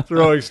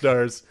throwing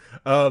stars.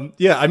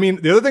 I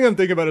mean, the other thing I'm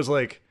thinking about is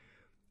like,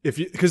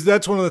 because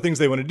that's one of the things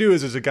they want to do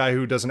is a guy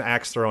who does an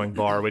axe throwing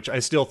bar, which I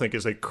still think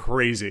is like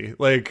crazy,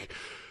 like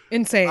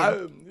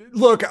Insane.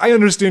 Look, I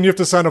understand you have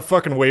to sign a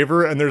fucking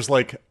waiver, and there's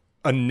like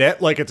a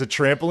net, like it's a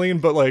trampoline,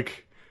 but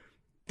like.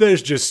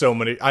 There's just so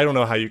many. I don't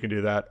know how you can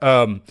do that.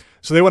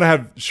 So they want to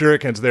have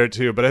shurikens there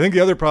too. But I think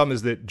the other problem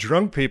is that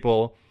drunk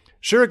people,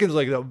 shurikens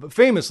like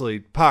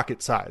famously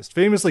pocket sized,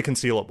 famously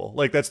concealable.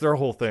 Like that's their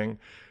whole thing.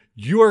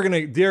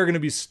 They're gonna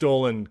be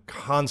stolen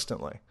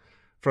constantly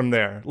from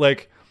there.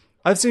 Like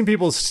I've seen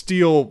people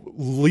steal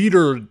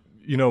liter,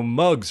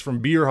 mugs from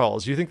beer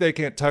halls. You think they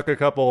can't tuck a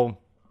couple?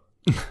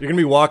 You're gonna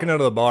be walking out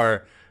of the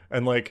bar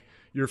and like.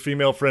 Your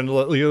female friend,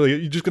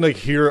 you're just going to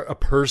hear a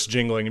purse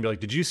jingling and be like,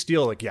 did you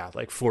steal? Like, yeah,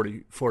 like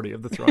 40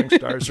 of the throwing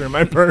stars are in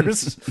my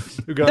purse.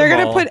 They're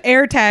going to put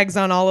air tags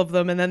on all of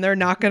them, and then they're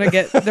not going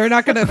to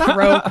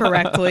throw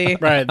correctly.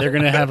 right. They're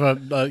going to have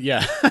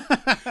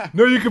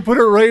No, you can put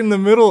it right in the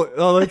middle.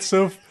 Oh, that's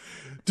so...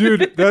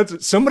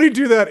 Dude, somebody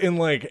do that in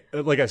like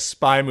a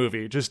spy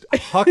movie. Just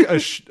huck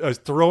a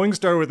throwing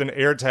star with an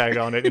air tag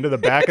on it into the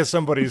back of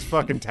somebody's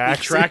fucking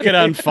taxi. Track it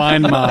on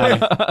Find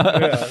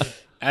My.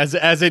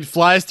 As it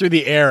flies through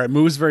the air, it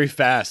moves very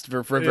fast for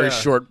a very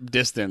short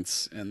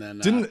distance, and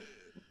then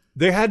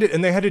they had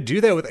to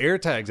do that with air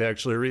tags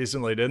actually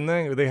recently, didn't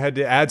they? They had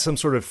to add some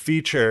sort of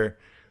feature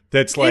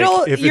that's like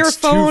if your it's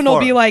phone too far, will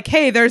be like,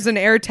 hey, there's an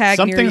air tag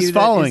near Something's you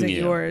following that isn't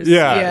you. yours.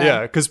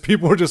 Yeah, because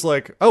people were just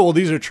like, oh well,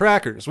 these are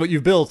trackers. What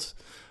you've built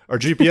are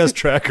GPS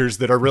trackers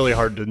that are really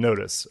hard to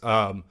notice.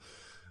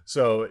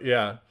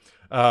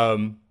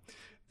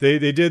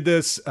 They did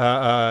this.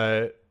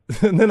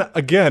 And then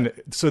again,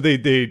 so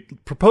they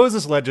proposed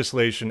this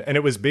legislation, and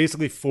it was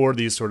basically for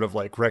these sort of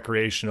like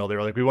recreational. They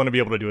were like, we want to be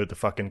able to do it at the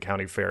fucking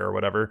county fair or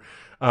whatever,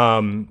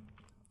 and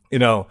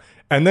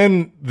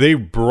then they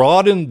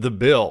broadened the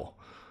bill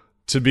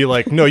to be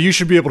like, no, you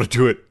should be able to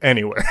do it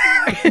anywhere.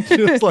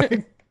 Just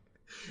like,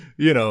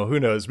 who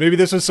knows? Maybe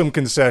this was some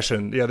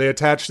concession. Yeah, they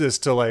attached this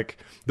to like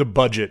the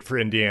budget for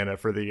Indiana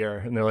for the year,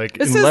 and they're like,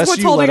 This unless is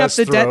what's you holding let up us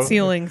the debt throw-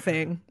 ceiling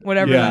thing,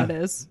 whatever Yeah. that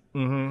is.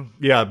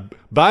 Yeah,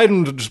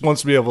 Biden just wants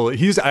to be able to,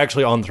 he's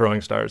actually on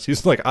throwing stars.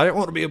 He's like, I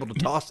want to be able to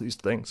toss these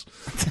things.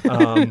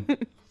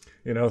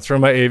 Throw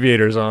my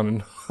aviators on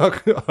and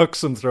huck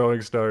some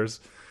throwing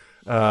stars.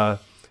 So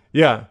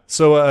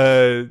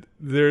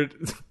they're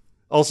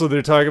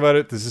talking about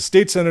it. This is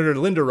State Senator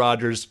Linda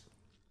Rogers,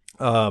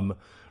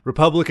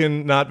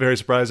 Republican, not very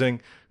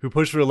surprising, who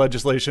pushed for the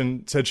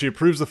legislation, said she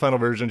approves the final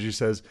version. She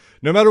says,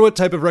 no matter what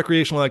type of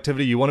recreational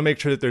activity, you want to make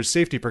sure that there's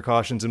safety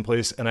precautions in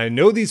place, and I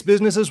know these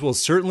businesses will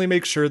certainly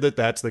make sure that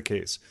that's the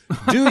case.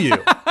 Do you?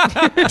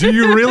 Do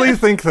you really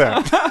think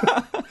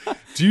that?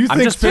 Do you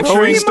think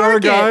throwing star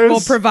guys will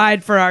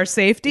provide for our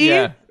safety?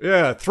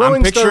 Yeah,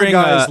 throwing star picturing,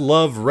 guys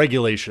love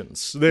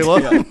regulations. They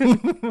love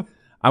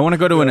I want to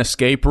go to an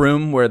escape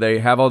room where they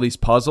have all these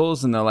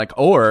puzzles, and they're like,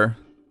 or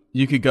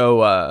you could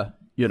go,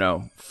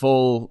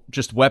 full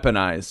just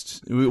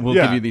weaponized. We'll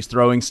give you these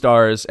throwing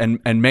stars and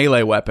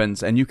melee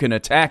weapons, and you can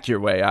attack your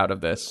way out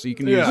of this. So you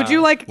can use. Would you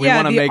like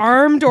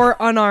armed or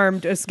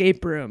unarmed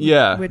escape room?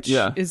 Which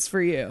is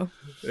for you.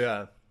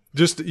 Yeah.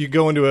 Just you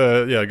go into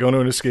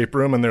an escape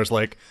room, and there's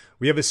like,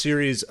 we have a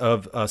series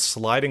of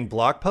sliding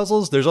block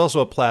puzzles. There's also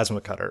a plasma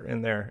cutter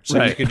in there,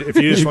 so you could, if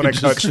you just want to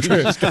cut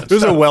straight,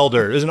 there's a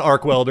welder, there's an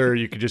arc welder.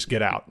 You could just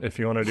get out if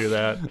you want to do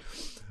that.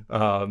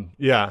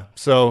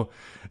 So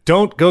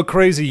don't go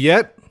crazy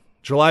yet.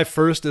 July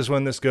 1st is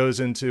when this goes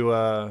into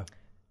effect.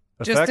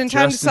 Just in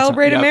time to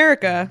celebrate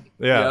America.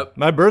 Yeah, Yep.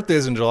 my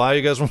birthday's in July.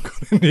 You guys want to go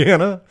to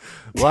Indiana?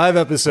 Live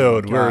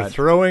episode. We're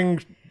throwing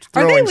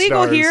Are they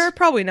legal stars. here?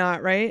 Probably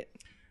not, right?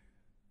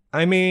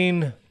 I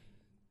mean,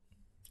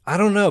 I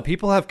don't know.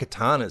 People have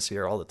katanas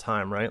here all the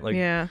time, right? Like,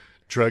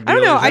 drug dealers. I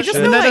don't know. and I just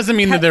shit. know that like, doesn't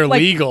mean that they're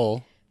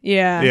legal.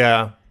 Yeah.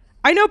 Yeah.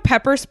 I know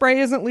pepper spray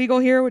isn't legal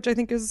here, which I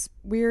think is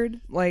weird.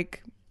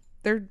 Like,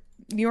 New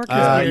York is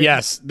weird.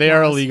 Yes, they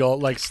are illegal.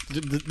 Like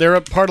they're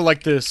a part of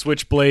like the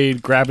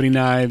switchblade, gravity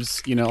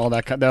knives, all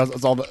that. That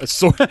was all the.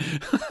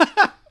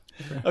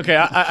 Okay,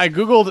 I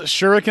googled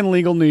Shuriken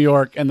legal New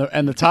York, and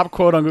the top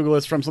quote on Google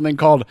is from something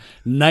called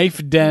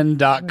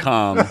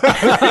knifeden.com.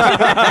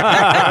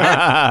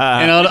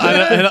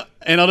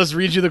 And I'll just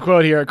read you the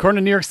quote here. According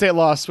to New York state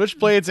law,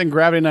 switchblades and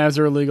gravity knives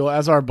are illegal,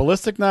 as are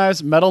ballistic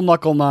knives, metal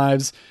knuckle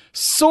knives,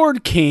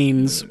 sword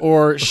canes,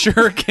 or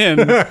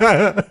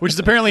shuriken, which is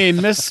apparently a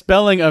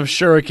misspelling of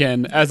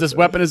shuriken, as this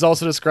weapon is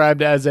also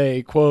described as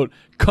a, quote,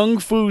 Kung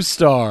Fu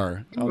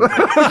Star.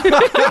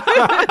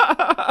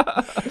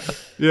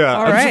 Yeah,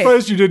 All I'm right.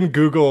 surprised you didn't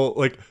Google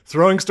like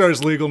throwing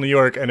stars legal New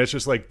York, and it's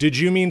just like, did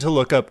you mean to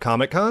look up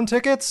Comic-Con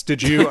tickets? Are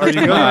you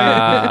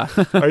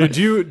going?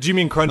 Do you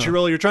mean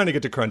Crunchyroll? You're trying to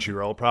get to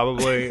Crunchyroll,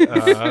 probably.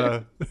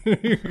 Here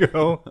you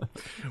go. Were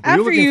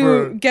After looking you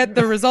for- get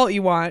the result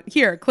you want,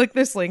 here, click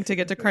this link to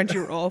get to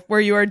Crunchyroll, where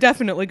you are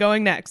definitely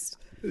going next.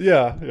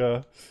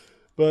 yeah.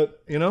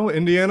 But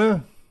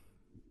Indiana,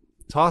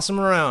 toss them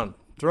around,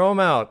 throw them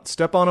out,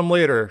 step on them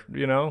later.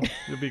 It'll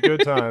be a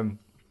good time.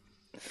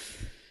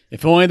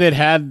 If only they'd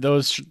had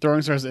those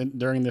throwing stars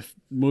during the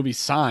movie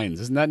Signs.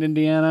 Isn't that in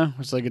Indiana?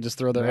 Or so they could just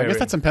throw there. I Maybe. guess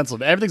that's in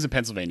Pennsylvania. Everything's in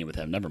Pennsylvania with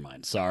him. Never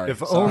mind. Sorry.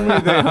 If only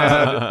they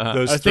had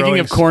those. I was thinking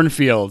of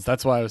cornfields.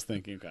 That's why I was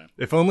thinking. Okay.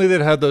 If only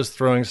they'd had those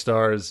throwing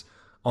stars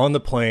on the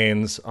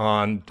planes.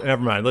 Never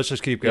mind. Let's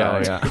just keep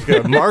going.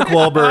 Yeah. Mark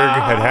Wahlberg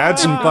had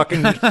some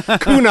fucking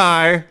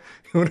kunai.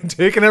 He would have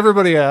taken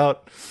everybody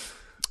out.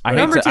 I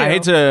Number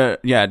hate two.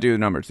 to do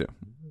number 2.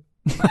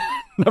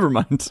 Never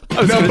mind.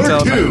 I was gonna Number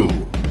tell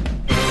 2.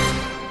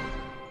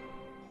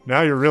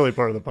 Now you're really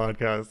part of the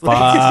podcast.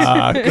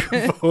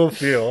 Fuck. Full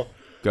feel.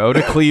 Go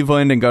to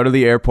Cleveland and go to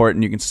the airport,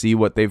 and you can see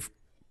what they've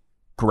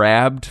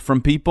grabbed from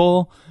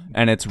people,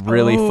 and it's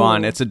really Oh.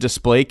 fun. It's a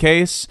display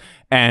case,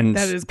 and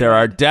That is there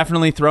are good.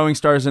 definitely throwing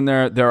stars in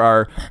there. There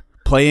are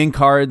playing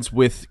cards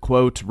with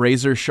quote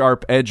razor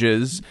sharp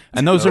edges,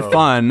 and those are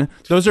fun.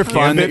 Those are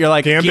fun. That you're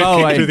like, Gambit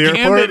oh, came through the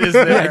airport. Gambit is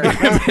there.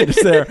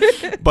 It's there.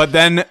 But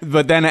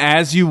then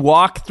as you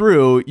walk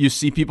through, you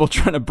see people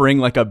trying to bring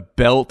like a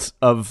belt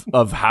of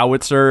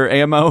howitzer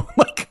ammo,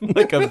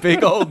 like a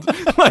big old,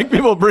 like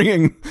people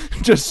bringing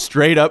just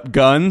straight up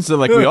guns. They're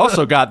like, we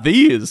also got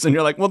these, and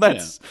you're like, well,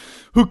 that's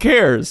who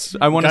cares?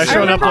 I want to Guys I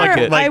showing up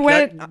remember like I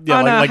went that- yeah,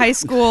 on a like- high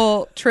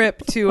school trip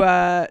to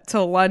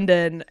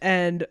London,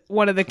 and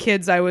one of the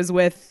kids I was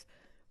with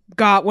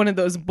got one of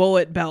those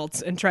bullet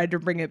belts and tried to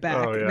bring it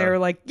back. Oh, yeah. And they were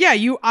like, "Yeah,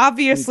 you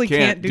obviously You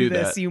can't can't do do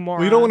this, that. you moron."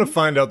 Well, you don't want to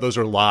find out those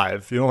are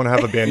live. You don't want to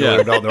have a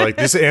bandolier belt. And they're like,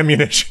 this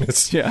ammunition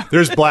is. Yeah.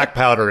 There's black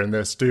powder in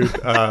this, dude.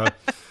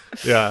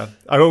 Yeah.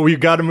 We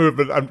got to move,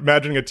 but I'm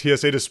imagining a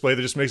TSA display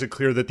that just makes it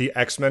clear that the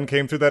X-Men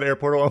came through that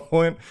airport at one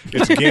point.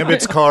 It's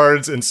Gambit's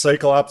cards and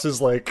Cyclops'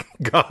 like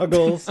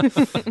goggles.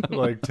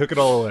 Like took it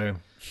all away.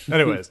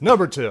 Anyways,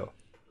 number 2.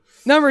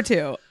 Number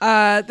 2.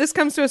 This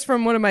comes to us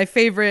from one of my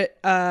favorite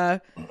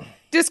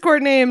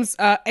Discord names,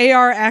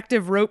 AR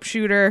Active Rope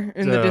Shooter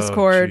in the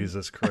Discord.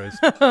 Jesus Christ.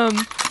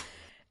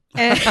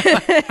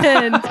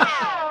 And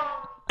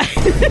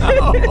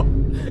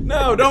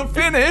no, don't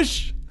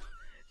finish.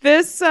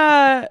 this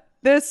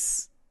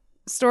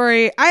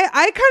story,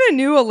 I kind of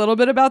knew a little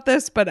bit about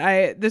this, but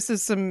this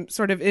is some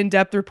sort of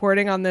in-depth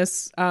reporting on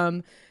this,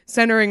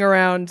 centering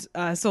around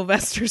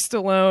Sylvester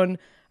Stallone,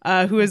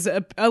 who is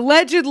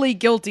allegedly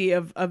guilty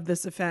of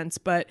this offense.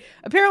 But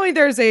apparently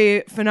there's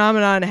a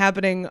phenomenon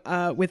happening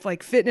with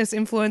like fitness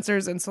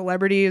influencers and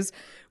celebrities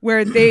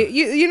where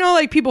they,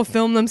 like people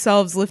film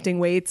themselves lifting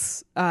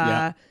weights.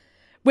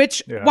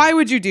 Which why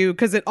would you do?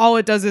 Because all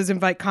it does is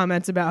invite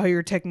comments about how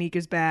your technique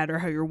is bad or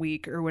how you're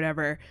weak or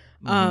whatever.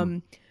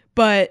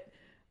 But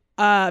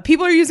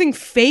people are using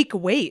fake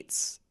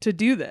weights to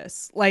do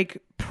this,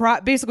 like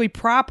basically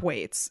prop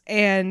weights.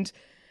 And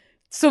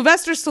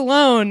Sylvester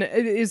Stallone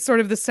is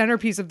sort of the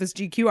centerpiece of this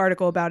GQ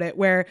article about it,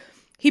 where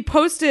he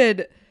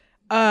posted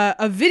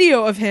a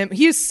video of him.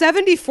 He is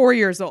 74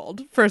 years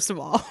old, first of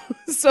all.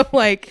 So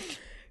like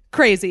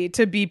crazy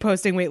to be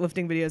posting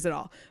weightlifting videos at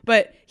all.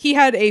 But he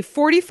had a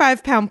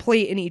 45-pound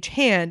plate in each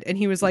hand, and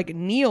he was like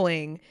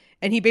kneeling,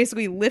 and he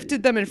basically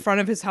lifted them in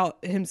front of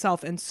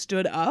himself and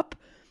stood up.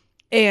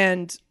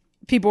 And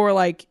people were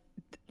like,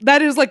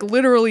 that is like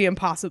literally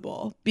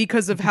impossible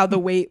because of how the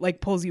weight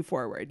like pulls you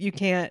forward. You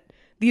can't.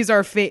 These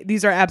are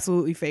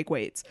absolutely fake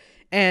weights.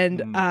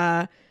 And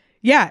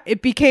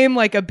it became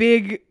like a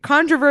big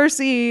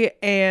controversy,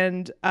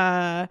 and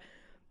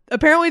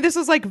apparently this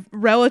is like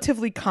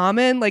relatively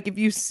common. Like if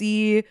you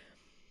see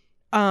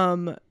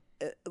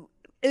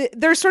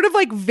there's sort of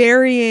like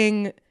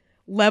varying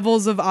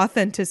levels of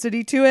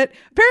authenticity to it.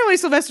 Apparently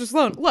Sylvester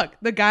Stallone, look,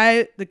 the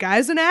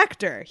guy's an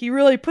actor. He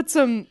really put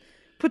some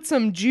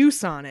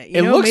juice on it.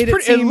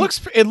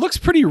 It looks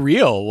pretty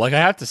real. Like I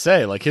have to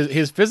say, like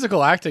his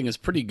physical acting is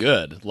pretty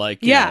good.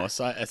 Like you know,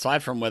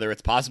 aside from whether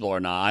it's possible or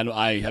not,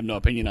 I have no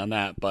opinion on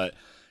that. But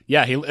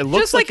yeah, it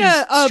looks just like he's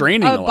a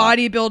straining a lot.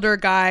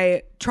 bodybuilder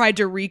guy tried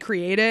to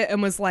recreate it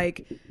and was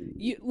like,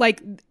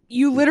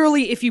 you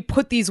literally, if you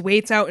put these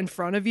weights out in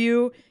front of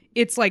you,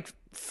 it's like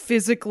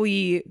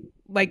physically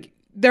like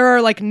there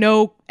are like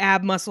no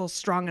ab muscles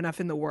strong enough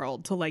in the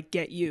world to like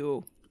get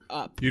you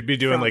up. You'd be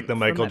doing like the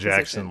Michael that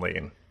Jackson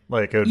position. lean.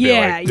 Like it would be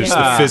like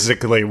just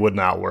physically would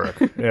not work.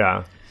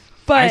 Yeah.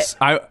 But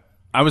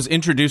I was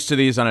introduced to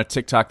these on a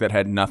TikTok that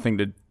had nothing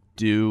to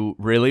do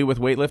really with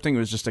weightlifting. It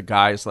was just a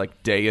guy's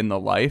like day in the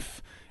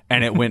life,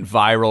 and it went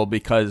viral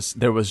because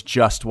there was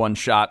just one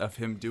shot of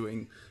him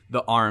doing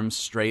the arms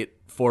straight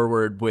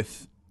forward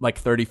with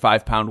like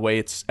 35-pound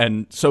weights,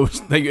 and so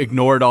they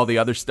ignored all the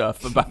other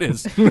stuff about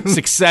his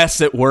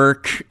success at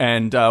work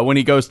and when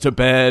he goes to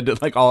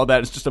bed, like all of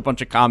that. It's just a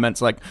bunch of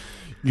comments like,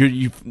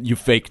 you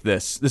faked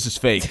this. This is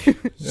fake,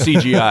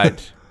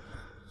 CGI'd.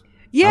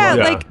 Yeah,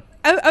 like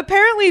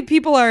apparently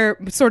people are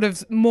sort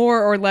of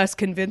more or less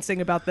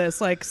convincing about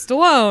this. Like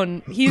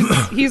Stallone,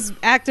 he's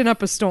acting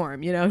up a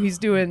storm. You know, he's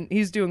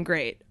doing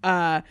great.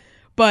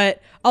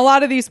 But a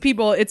lot of these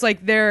people, it's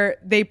like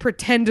they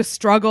pretend to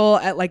struggle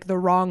at like the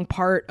wrong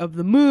part of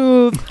the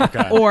move,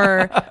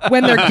 or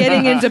when they're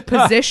getting into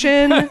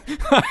position.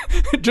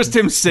 Just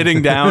him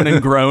sitting down and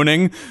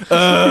groaning.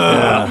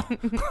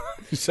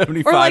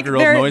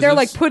 75-year-old noises. They're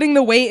like putting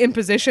the weight in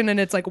position and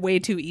it's like way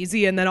too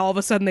easy, and then all of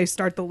a sudden they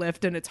start the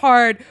lift and it's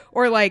hard,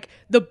 or like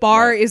the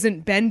bar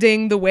isn't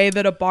bending the way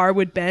that a bar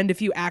would bend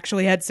if you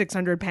actually had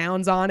 600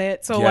 pounds on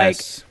it. So look,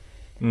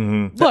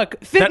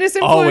 fitness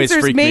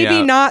influencers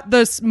maybe not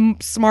the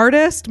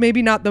smartest,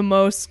 maybe not the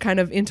most kind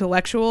of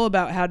intellectual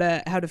about how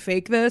to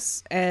fake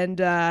this, and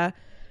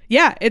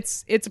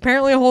it's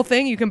apparently a whole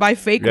thing. You can buy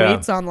fake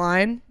weights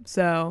online,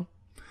 so.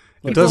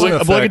 It doesn't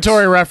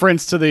obligatory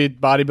reference to the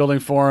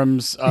bodybuilding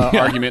forums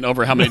argument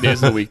over how many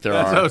days of the week there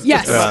are.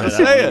 Yes.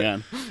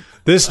 That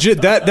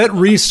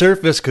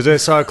resurfaced because I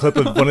saw a clip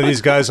of one of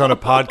these guys on a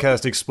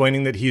podcast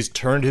explaining that he's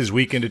turned his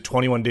week into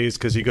 21 days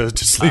because he goes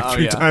to sleep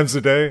 3 times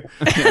a day.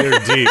 They're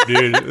deep,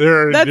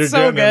 dude. That's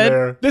so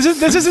good. This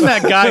isn't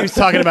that guy who's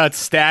talking about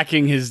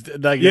stacking his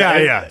stacking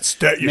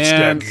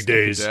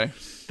days.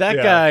 That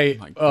guy,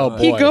 oh boy.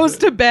 He goes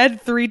to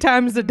bed 3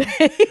 times a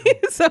day.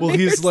 Well,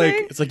 he's like,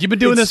 it's like, you've been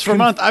doing this for a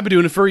month. I've been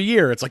doing it for a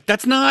year. It's like,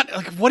 that's not,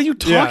 like, what are you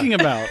talking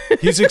about?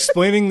 He's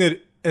explaining that,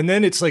 and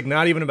then it's like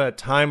not even about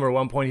time, where at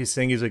one point he's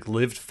saying he's like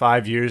lived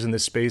 5 years in the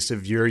space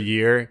of your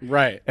year.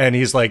 Right. And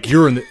he's like,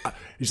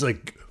 he's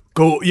like,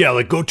 go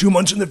 2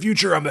 months in the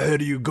future. I'm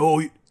ahead of you.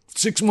 Go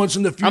 6 months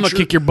in the future. I'm going to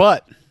kick your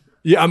butt.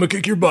 Yeah, I'm gonna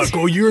kick your butt.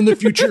 Go a year in the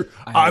future.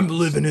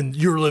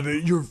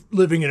 You're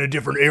living in a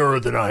different era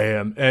than I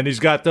am. And he's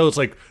got those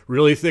like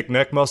really thick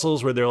neck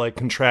muscles where they're like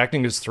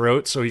contracting his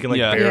throat so he can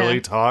barely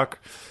talk.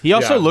 He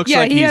also looks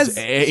like he he's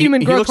has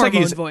human growth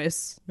hormone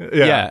voice.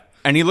 Yeah,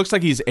 and he looks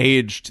like he's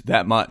aged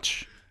that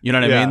much. You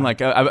know what I mean?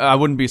 Like I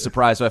wouldn't be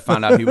surprised if I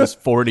found out he was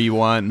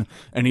 41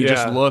 and he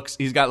just looks.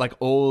 He's got like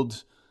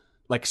old,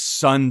 like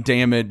sun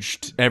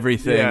damaged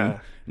everything, and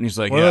he's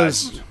like,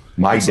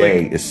 My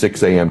day is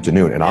 6 a.m. to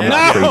noon, and I'm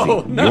not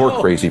crazy.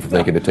 You're crazy for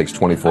thinking it takes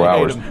 24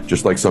 hours,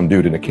 just like some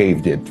dude in a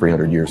cave did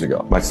 300 years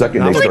ago. My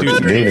second day starts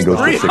at noon and goes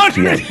to 6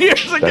 p.m.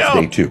 That's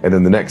day 2. And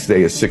then the next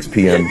day is 6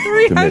 p.m.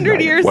 to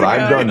midnight. What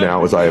I've done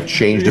now is I have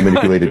changed and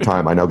manipulated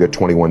time. I now get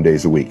 21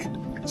 days a week.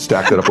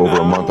 Stack that up over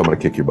a month, I'm going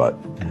to kick your butt.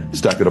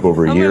 Stack it up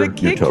over a year,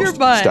 you're toast.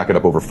 Stack it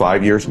up over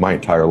 5 years, my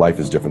entire life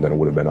is different than it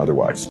would have been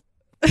otherwise.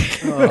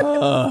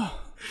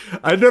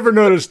 I never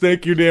noticed.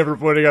 Thank you, Dan, for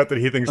pointing out that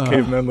he thinks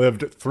cavemen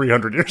lived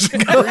 300 years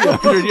ago. Well,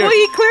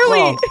 he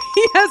clearly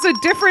he has a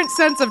different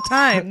sense of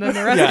time than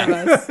the rest of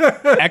us.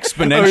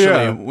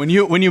 Exponentially, when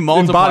you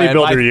multiply in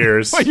bodybuilder it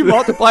years, when you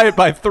multiply it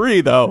by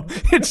 3, though,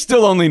 it's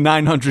still only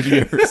 900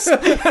 years,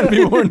 and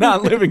people were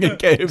not living in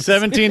caves.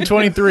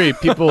 1723,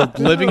 people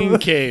living in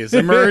caves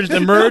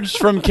emerged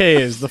from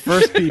caves. The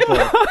first people.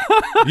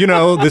 You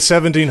know, the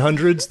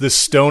 1700s, the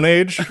Stone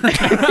Age,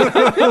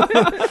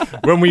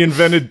 when we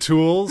invented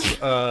tools.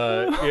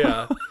 Well,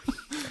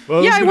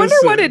 I wonder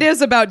what it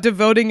is about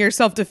devoting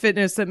yourself to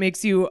fitness that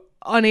makes you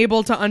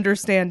unable to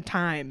understand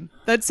time.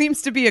 That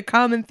seems to be a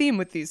common theme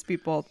with these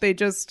people. They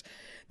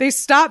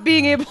stop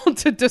being able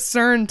to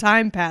discern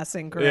time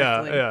passing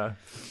correctly. Yeah.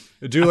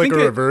 Do like a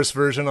reverse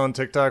version on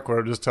TikTok where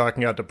I'm just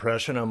talking about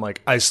depression. I'm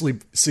like, I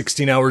sleep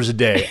 16 hours a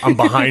day. I'm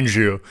behind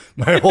you.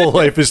 My whole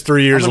life is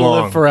 3 years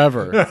long. Live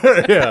forever.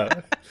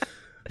 Yeah.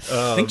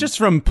 I think just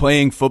from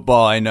playing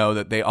football, I know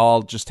that they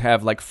all just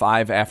have like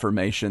 5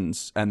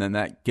 affirmations, and then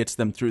that gets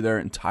them through their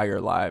entire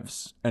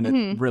lives. And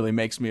it really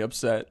makes me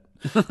upset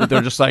that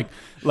they're just like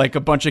a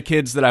bunch of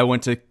kids that I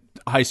went to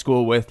high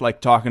school with,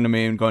 like talking to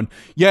me and going,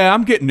 yeah,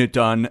 I'm getting it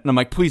done. And I'm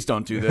like, please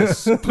don't do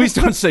this. Please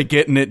don't say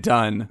getting it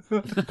done,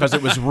 because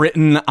it was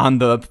written on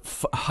the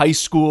high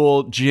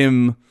school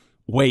gym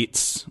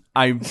weights.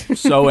 I'm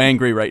so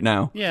angry right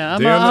now. Yeah,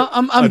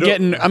 I'm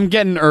getting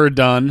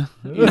done.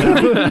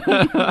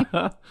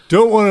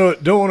 Don't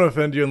want to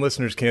offend you, and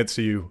listeners can't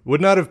see you.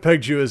 Would not have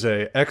pegged you as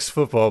a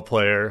ex-football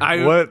player.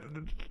 What?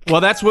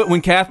 Well, that's what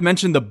when Kath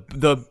mentioned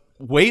the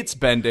weights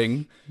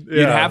bending,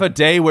 you'd have a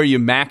day where you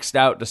maxed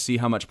out to see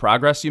how much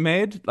progress you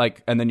made,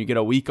 and then you get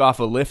a week off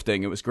of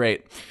lifting. It was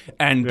great.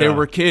 And there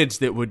were kids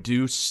that would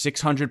do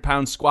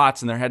 600-pound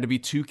squats, and there had to be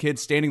 2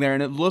 kids standing there,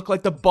 and it looked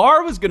like the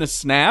bar was going to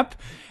snap.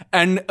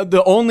 And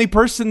the only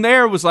person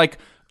there was like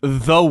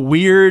the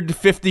weird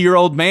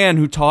 50-year-old man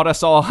who taught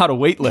us all how to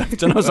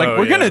weightlift. And I was like,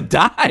 we're going to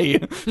die.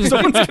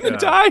 Someone's going to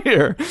die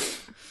here.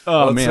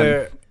 Oh,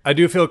 man. I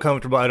do feel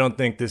comfortable. I don't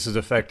think this is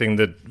affecting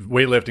the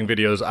weightlifting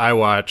videos I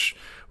watch,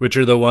 which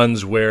are the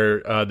ones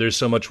where there's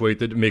so much weight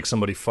that it makes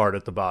somebody fart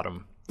at the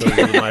bottom. Those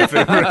are my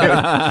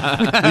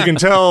favorite. You can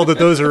tell that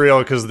those are real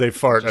because they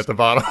fart at the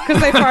bottom.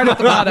 Because they fart at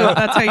the bottom.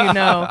 That's how you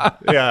know.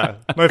 Yeah.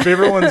 My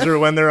favorite ones are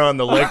when they're on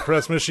the leg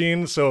press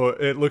machine, so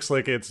it looks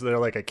like they're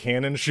like a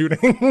cannon shooting.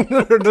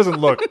 It doesn't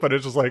look, but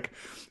it's just like,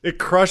 it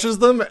crushes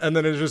them, and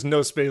then there's just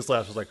no space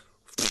left. It's like,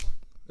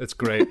 it's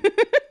great.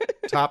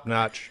 Top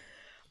notch.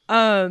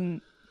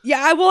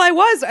 Yeah,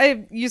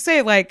 well, you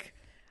say like,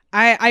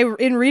 I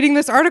in reading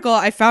this article,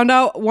 I found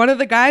out one of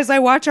the guys I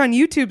watch on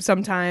YouTube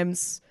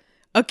sometimes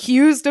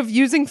accused of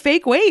using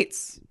fake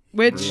weights,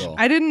 which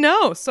I didn't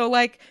know. So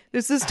like,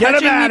 this is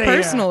touching me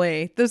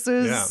personally. This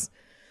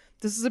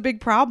is a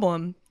big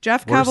problem.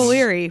 Jeff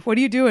Cavalieri, what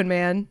are you doing,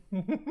 man?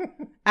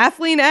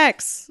 Athlean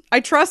X, I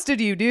trusted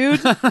you,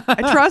 dude.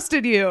 I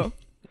trusted you.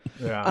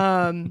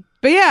 Yeah.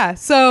 But yeah,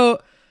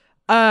 so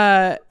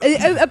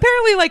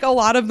apparently like a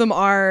lot of them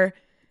are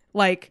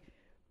like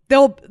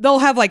they'll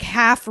have like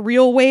half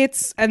real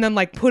weights and then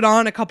like put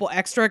on a couple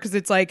extra because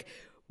it's like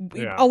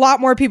a lot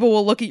more people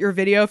will look at your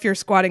video if you're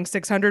squatting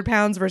 600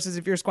 pounds versus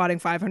if you're squatting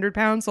 500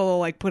 pounds. So they'll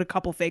like put a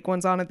couple fake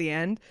ones on at the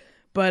end.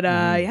 But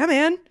yeah,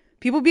 man,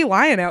 people be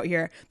lying out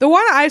here. The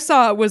one I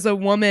saw was a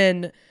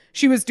woman.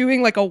 She was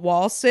doing like a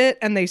wall sit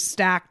and they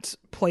stacked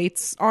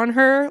plates on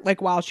her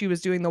like while she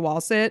was doing the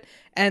wall sit.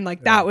 And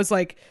like that was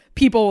like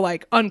people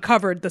like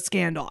uncovered the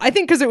scandal. I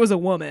think because it was a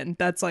woman.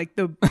 That's like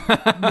the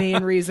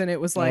main reason it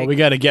was like, we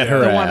got to get her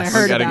the ass. one I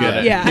heard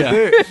about.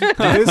 Yeah.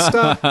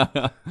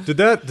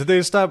 Did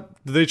they stop?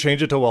 Did they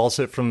change it to wall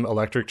sit from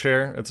electric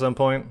chair at some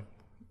point?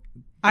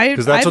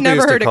 I've that's what they never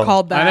used to heard it call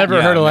called that. I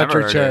never heard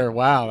electric heard chair. it.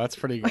 Wow, that's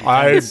pretty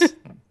good.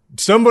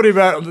 Somebody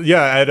about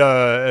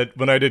at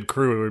when I did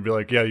crew, it would be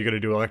like, yeah, you got to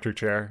do electric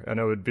chair, and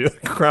it would be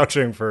like,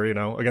 crouching for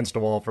against a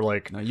wall for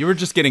like. No, you were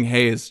just getting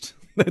hazed.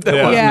 That Yeah.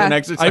 wasn't Yeah. an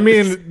exercise. I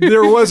mean,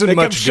 there wasn't they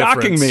much kept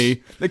shocking difference.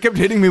 me. They kept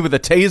hitting me with a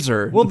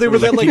taser. Well, they were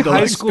that like keep the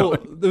high legs school.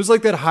 going. It was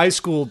like that high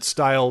school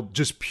style,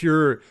 just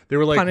pure. They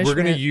were like, we're going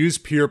Punishment. to use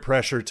peer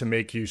pressure to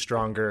make you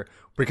stronger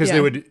because Yeah.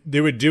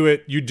 they would do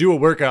it. You do a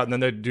workout and then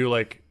they'd do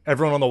like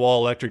everyone on the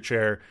wall electric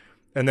chair,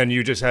 and then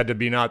you just had to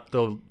be not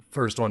the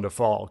first one to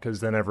fall because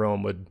then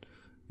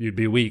you'd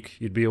be weak.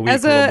 You'd be a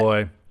weak little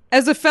boy.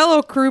 As a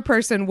fellow crew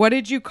person, what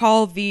did you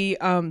call the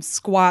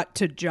squat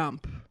to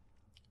jump?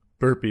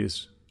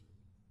 Burpees.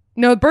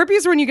 No,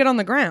 burpees are when you get on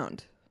the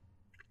ground.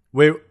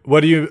 Wait,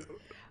 what do you?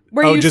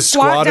 Where you just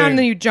squat squatting? down and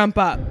then you jump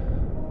up.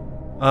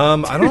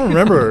 I don't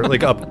remember.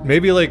 Like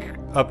maybe like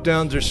up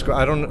downs or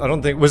squat. I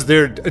don't think was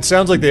there. It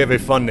sounds like they have a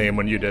fun name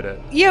when you did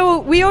it. Yeah,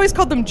 well, we always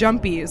called them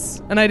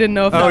jumpies, and I didn't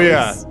know if that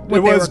was what it they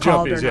was were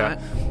called jumpies. or Yeah,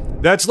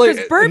 not. that's like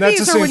Because and that's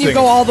the burpees are same when you thing.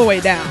 go all the way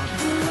down.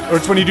 Or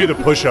it's when you do the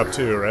push up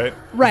too, right?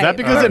 Right. Is that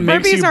because it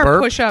makes burpees you are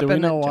burp? push up Do we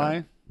and know then why?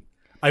 jump.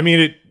 I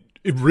mean,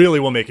 it really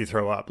will make you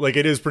throw up. Like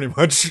it is pretty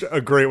much a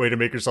great way to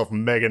make yourself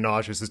mega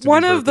nauseous. Is to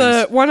One do of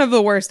burpees.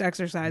 the worst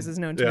exercises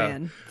known to Yeah.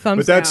 man. Thumbs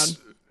But that's.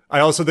 down. I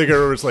also think it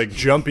was like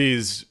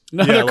jumpies.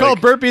 No, yeah, they're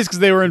called like- burpees because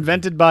they were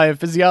invented by a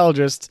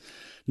physiologist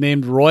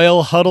named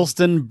Royal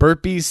Huddleston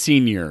Burpee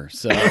Sr.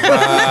 So,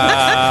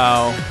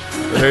 Wow.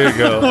 There you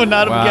go.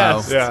 not a Wow.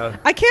 guess. Yeah.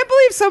 I can't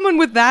believe someone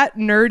with that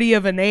nerdy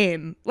of a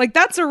name. Like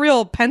that's a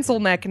real pencil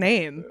neck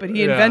name, but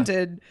he Yeah.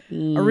 invented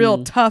a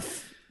real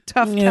tough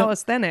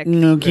calisthenic.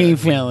 Okay,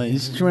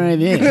 fellas, try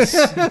this.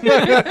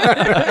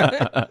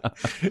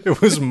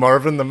 It was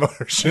Marvin the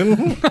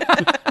Martian.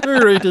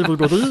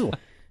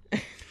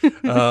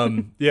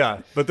 Yeah,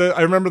 but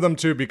I remember them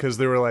too because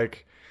they were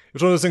like, it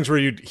was one of those things where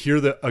you'd hear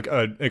the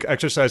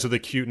exercise with a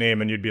cute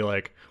name and you'd be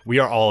like, we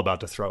are all about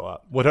to throw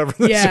up. Whatever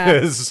this Yeah.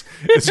 is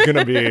going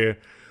to be.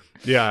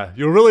 Yeah,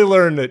 you'll really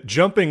learn that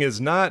jumping is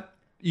not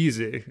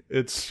easy.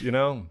 It's,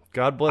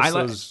 God bless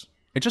those.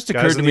 It just guys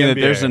occurred to in me the that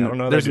NBA. there's I don't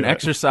know how there's they an do it.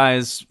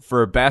 exercise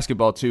for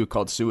basketball too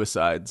called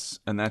suicides,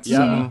 and that's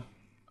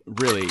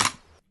really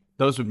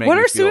those would make What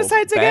me are feel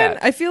suicides again? bad.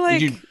 I feel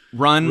like- you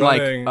run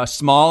Running. like a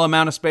small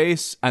amount of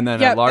space and then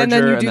Yep, a larger and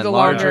then you do the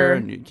larger, larger.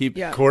 and you keep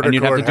Yeah. Quarter and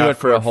you'd have to court, do it half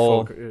for a court,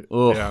 whole.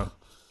 full- Ugh, yeah.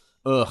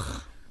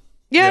 ugh.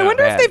 Yeah, I Yeah.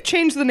 wonder if Bad. they've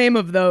changed the name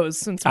of those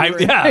since we were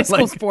in yeah, high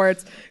school like-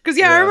 sports. Because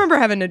I remember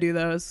having to do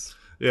those.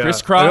 Yeah.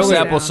 Crisscross I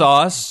only-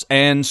 applesauce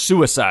and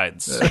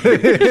suicides.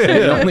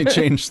 They only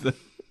changed the.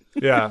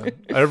 Yeah,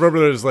 I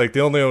remember it was like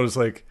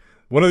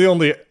one of the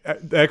only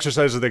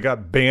exercises that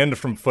got banned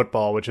from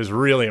football, which is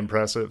really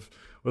impressive.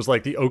 Was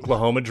like the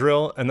Oklahoma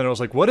drill, and then I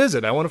was like, "What is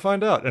it? I want to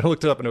find out." And I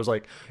looked it up, and it was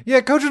like,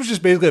 "Yeah, coaches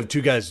just basically have two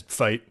guys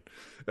fight,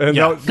 and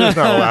that's not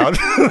allowed.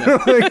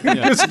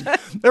 Just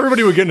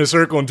everybody would get in a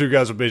circle, and two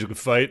guys would basically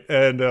fight,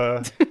 and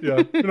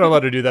you're not allowed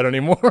to do that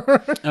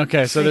anymore."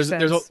 Okay, so Makes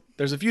there's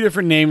sense. a few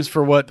different names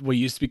for what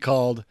used to be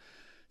called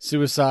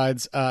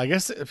suicides. I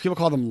guess people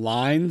call them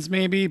lines,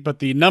 maybe, but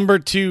the number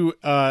 2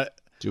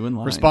 Doing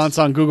lines. response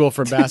on Google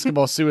for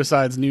basketball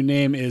suicides new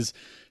name is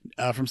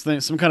from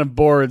some kind of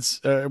boards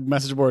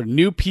message board.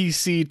 New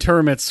PC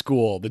term at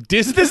school.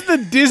 This is the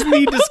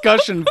Disney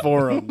discussion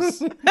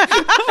forums.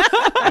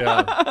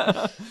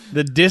 Yeah.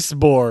 The dis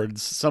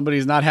boards.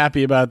 Somebody's not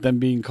happy about them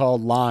being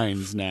called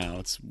lines now.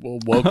 It's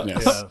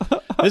wokeness.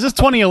 This is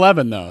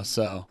 2011 though,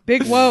 so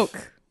Big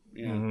woke.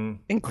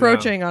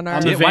 encroaching on our.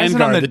 On the Why is it on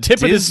vanguard, the the tip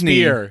of the Disney-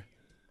 spear.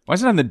 Why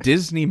is it on the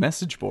Disney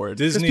message board?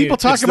 Disney. people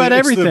talk it's about the,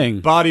 everything.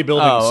 It's the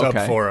bodybuilding Oh, okay.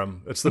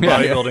 subforum. It's the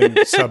bodybuilding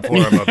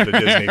subforum of the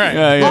Disney.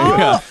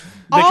 Yeah.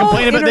 They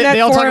complain about they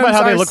all talk about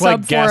how they look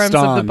like Gaston.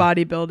 Of the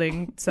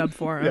bodybuilding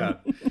subforum. Yeah.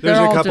 They're There's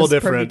a all couple just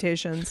different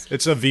permutations.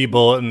 It's a V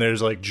bullet, and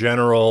there's like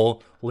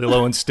General,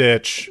 Lilo and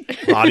Stitch,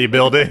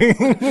 bodybuilding.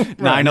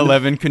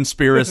 9/11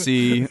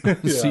 conspiracy.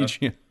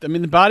 CG. I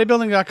mean, the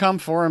bodybuilding.com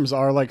forums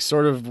are like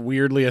sort of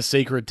weirdly a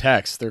sacred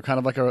text. They're kind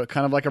of like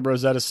a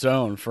Rosetta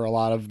Stone for a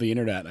lot of the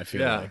internet, I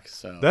feel like.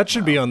 So That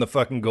should be on the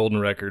fucking golden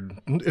record.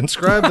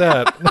 Inscribe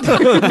that.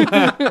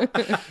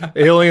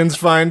 Aliens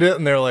find it,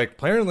 and they're like,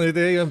 apparently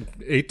they have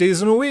 8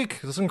 days in a week.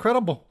 That's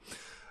incredible.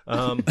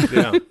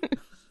 Yeah.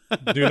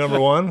 Do number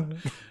one.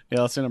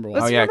 yeah, let's do number one.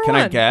 Let's Oh yeah, number can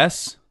I one.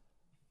 guess?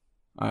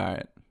 All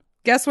right.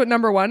 Guess what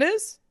number one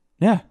is?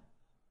 Yeah.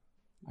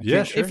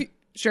 Yeah, sure. If you,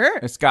 sure.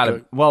 It's got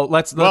to. Well,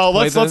 let's Well,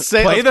 play let's the,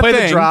 say play let's the play the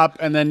thing, drop,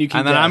 and then you can.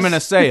 and then guess. I'm going to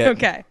say it.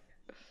 Okay.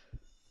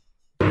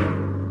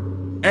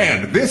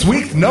 And this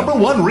week's number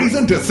one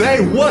reason to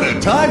say what a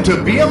time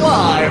to be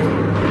alive.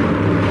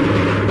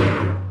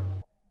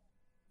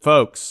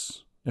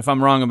 Folks, if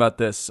I'm wrong about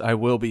this, I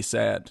will be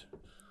sad.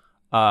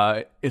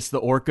 It's the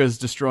orcas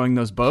destroying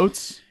those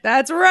boats.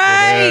 That's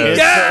right. It's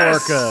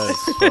Yes! the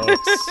orcas,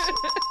 folks.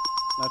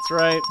 That's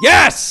right.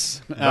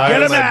 Yes. Get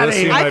him outta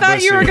here. I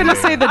thought you were going to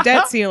say the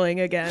debt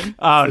ceiling again.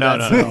 Oh no.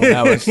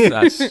 That was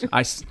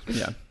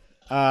yeah.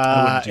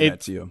 I wouldn't do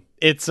that to you.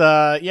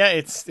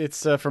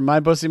 It's from my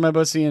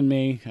bossy and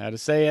me, how to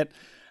say it.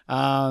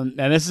 And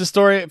this is a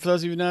story for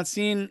those of you who've not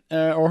seen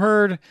or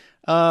heard.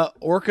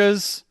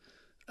 Orcas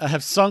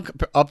have sunk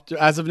up to,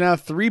 as of now,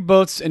 3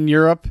 boats in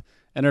Europe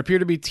and appear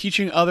to be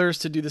teaching others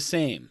to do the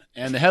same.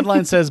 And the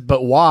headline says,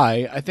 "But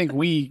why?" I think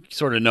we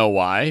sort of know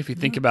why if you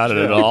think about it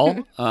at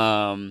all.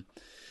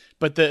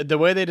 But the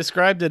way they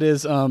described it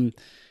is.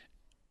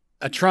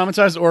 A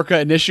traumatized orca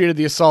initiated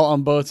the assault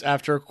on boats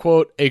after,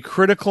 quote, a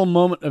critical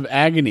moment of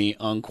agony,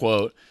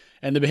 unquote,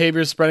 and the behavior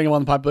is spreading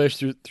among the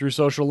population through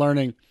social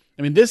learning.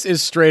 I mean, this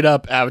is straight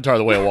up Avatar: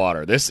 The Way of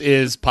Water. This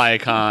is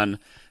Payakan.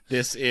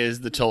 This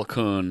is the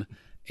Tulkun.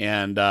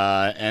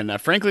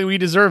 And frankly, we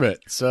deserve it.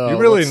 So You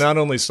really not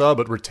only saw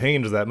but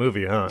retained that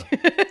movie, huh?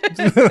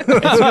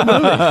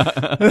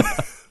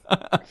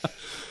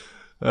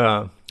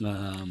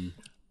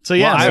 So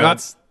yeah, Well, so I-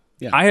 that's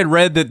I had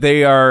read that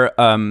they are,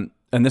 and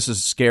this is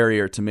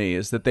scarier to me,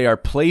 is that they are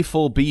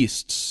playful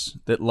beasts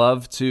that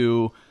love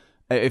to.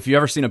 If you've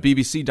ever seen a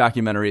BBC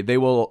documentary, they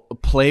will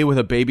play with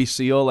a baby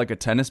seal like a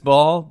tennis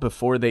ball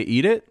before they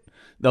eat it.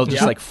 They'll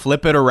just like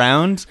flip it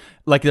around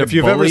like they're If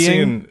you've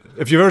bullying.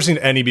 ever seen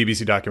any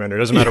BBC documentary, it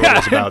doesn't matter what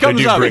it's it about. They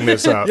comes do up. bring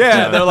this up.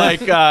 Yeah, they're like,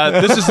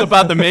 this is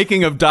about the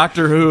making of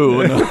Doctor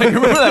Who. And they're like,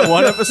 remember that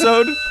one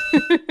episode?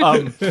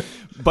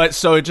 But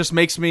so it just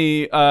makes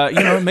me,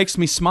 it makes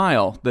me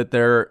smile that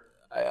they're,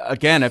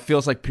 again, it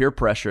feels like peer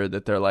pressure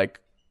that they're like,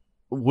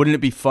 wouldn't it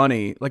be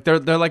funny? Like they're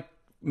like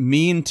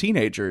mean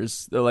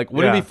teenagers. They're like,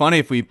 wouldn't it be funny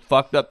if we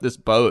fucked up this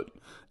boat?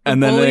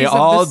 And then they bullies of the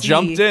all sea.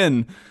 jumped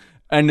in.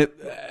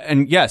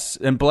 And yes,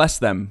 and bless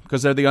them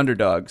because they're the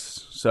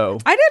underdogs. So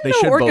I they didn't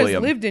should know bully orcas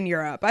 'em. lived in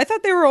Europe. I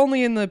thought they were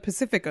only in the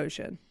Pacific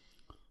Ocean.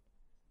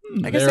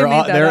 I guess they're they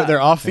made that up.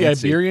 they're off the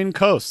Fancy. Iberian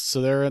coast,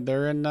 so they're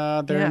in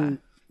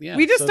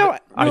We just so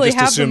don't I really just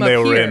have assumed them they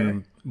up were here.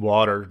 in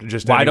water.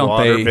 Just Why any don't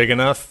water they- big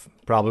enough?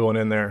 Probably one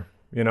in there.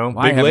 You know,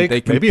 Why big haven't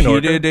lake, they maybe an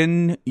orca. competed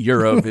in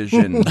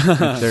Eurovision?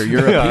 If they're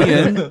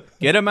European.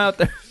 Get them out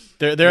there.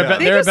 They're about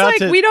They they're just about like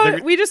to we they're-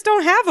 don't we just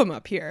don't have them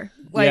up here.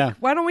 Like Yeah.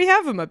 why don't we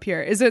have them up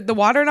here? Is it the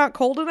water not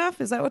cold enough?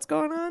 Is that what's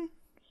going on?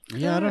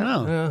 Yeah, I don't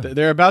know.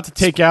 They're about to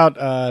take out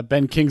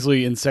Ben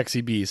Kingsley in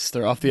Sexy Beasts.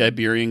 They're off the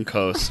Iberian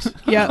coast.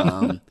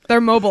 Yeah,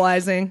 they're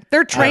mobilizing.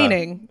 They're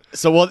training.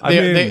 So well,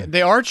 mean-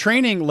 they are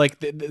training like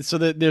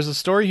there's a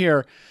story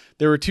here.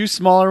 There were 2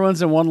 smaller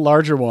ones and 1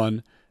 larger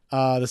one.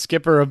 The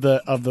skipper of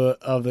the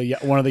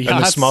one of the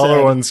yachts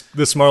And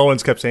the smaller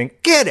ones kept saying,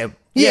 "Get him!"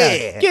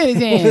 Yeah, get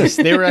his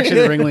ass. They were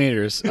actually the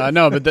ringleaders.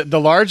 No, but the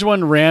large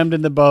one rammed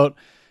in the boat,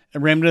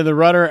 and rammed into the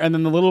rudder, and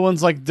then the little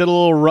ones like did a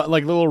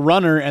little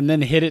runner, and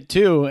then hit it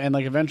too, and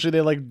like eventually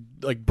they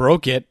like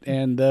broke it,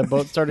 and the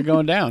boat started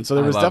going down. So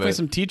there I was love definitely it.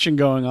 some teaching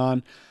going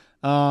on.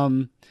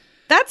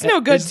 That's no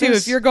good is too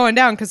this- if you're going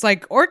down because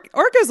like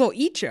orcas will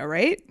eat you,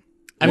 right?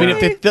 I mean,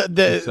 Really? if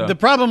the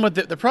problem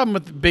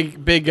with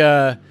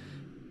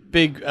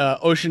big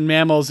ocean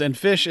mammals and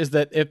fish is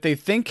that if they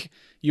think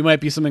you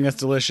might be something that's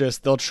delicious,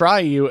 they'll try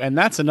you, and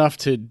that's enough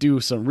to do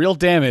some real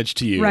damage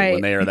to you Right.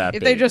 when they are that if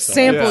big. they just So-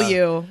 sample Yeah.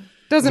 you,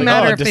 doesn't Like,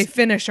 matter oh, if they dis-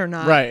 finish or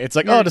not. Right. It's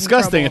like, You're oh, in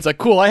disgusting. trouble. It's like,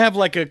 cool, I have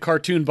like a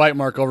cartoon bite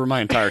mark over my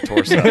entire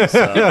torso.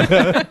 So.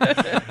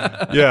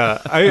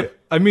 Yeah, I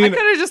I mean, could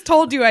have just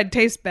told you I'd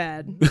taste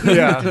bad. You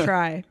Yeah. have to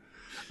try.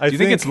 I Do you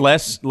think it's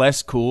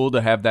less cool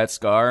to have that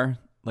scar?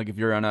 Like if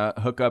you're on a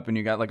hookup and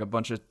you got like a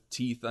bunch of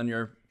teeth on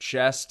your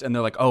chest and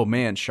they're like, oh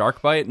man,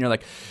 shark bite? And you're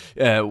like,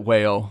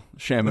 whale,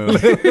 Shamu.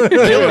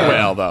 Killer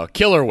whale, though.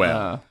 Killer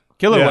whale.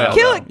 Killer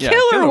whale.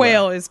 Killer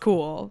whale is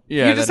cool.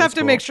 Yeah, you just that have is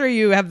to cool. make sure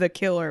you have the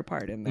killer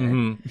part in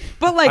there.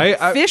 But like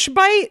fish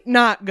bite,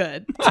 not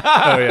good.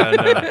 Oh yeah,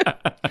 no.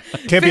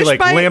 Can't be Fish like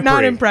bite, lamprey.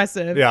 not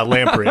impressive. Yeah,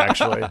 lamprey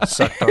actually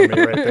sucked on me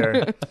right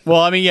there.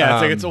 Well, I mean,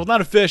 yeah, it's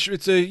not a fish.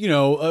 It's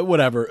a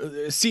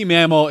whatever sea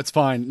mammal. It's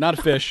fine. Not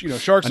a fish.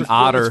 Sharks An are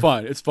otter. It's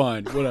fine. It's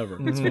fine. Whatever.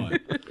 It's fine.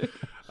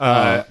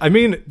 I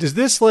mean, does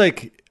this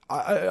like?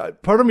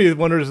 Part of me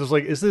wonders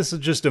is this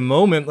just a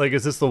moment? Like,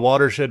 is this the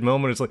watershed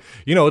moment? It's like,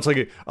 it's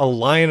like a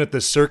lion at the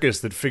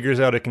circus that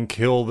figures out it can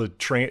kill the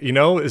train.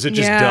 Is it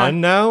just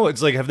done now?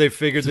 It's like, have they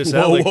figured this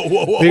out? Like,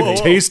 they've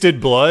tasted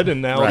blood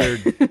and now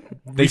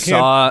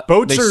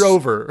boats are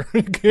over.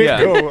 You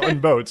can't go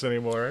on boats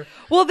anymore.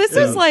 Well, this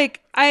is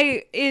like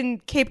in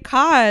Cape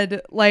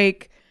Cod,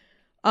 like,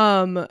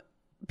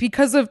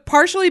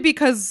 partially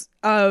because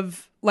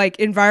of like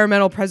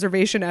environmental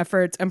preservation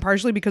efforts and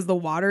partially because the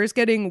water is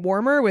getting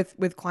warmer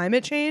with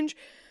climate change,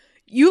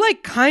 you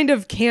like kind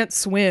of can't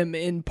swim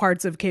in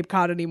parts of Cape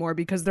Cod anymore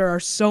because there are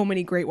so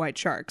many great white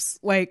sharks.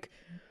 Like,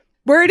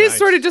 where it is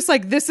sort of just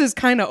like, this is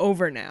kind of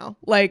over now.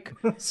 Like,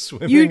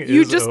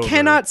 you just over.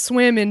 cannot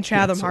swim in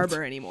Chatham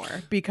Harbor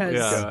anymore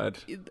because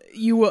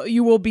you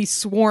will be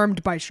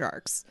swarmed by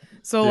sharks.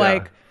 So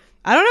like,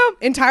 I don't know,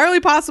 entirely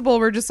possible.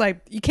 We're just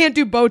like, you can't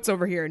do boats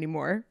over here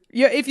anymore.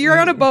 Yeah, if you're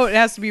on a boat, it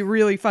has to be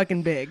really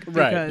fucking big.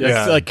 Right.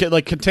 Because,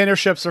 Like container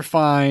ships are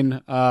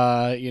fine.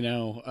 Like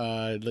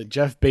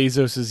Jeff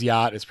Bezos's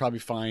yacht is probably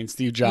fine.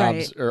 Steve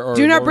Jobs or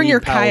do not bring Maureen your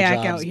Powell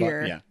kayak Jobs, out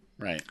here. Yeah.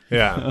 Right.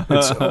 Yeah,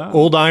 it's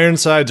old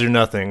Ironsides or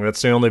nothing.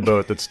 That's the only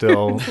boat that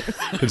still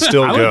could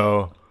still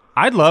go.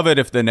 I'd love it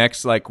if the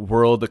next like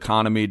world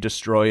economy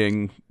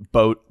destroying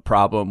boat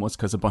problem was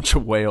because a bunch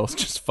of whales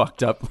just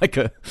fucked up like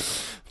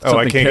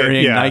something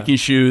carrying Nike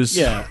shoes.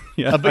 Yeah.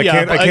 Yeah. A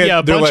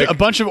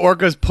bunch of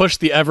orcas pushed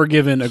the Ever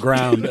Given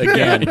aground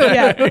again.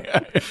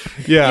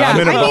 Yeah,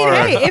 I'm in a bar.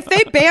 Hey, if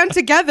they band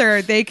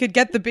together, they could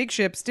get the big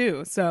ships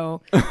too.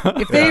 So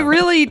if they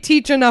really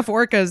teach enough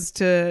orcas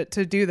to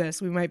do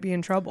this, we might be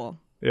in trouble.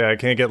 Yeah, I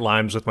can't get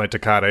limes with my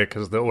Tecate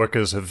because the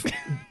orcas have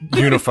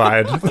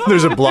unified.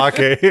 There's a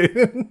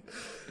blockade.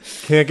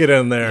 Can't get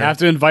in there. You have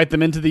to invite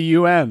them into the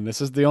UN.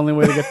 This is the only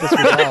way to get this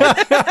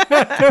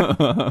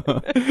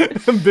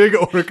resolved. Big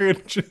orca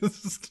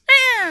just...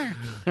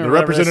 The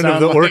representative of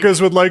the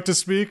orcas would like to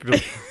speak.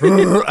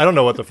 I don't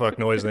know what the fuck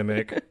noise they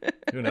make.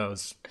 Who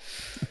knows?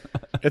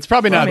 It's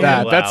probably not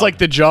that. Loud. That's like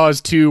the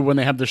Jaws 2 when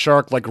they have the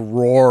shark like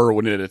roar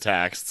when it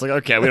attacks. It's like,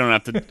 okay, we don't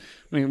have to...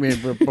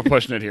 we're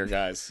pushing it here,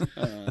 guys.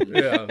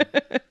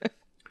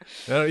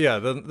 Yeah,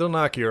 they'll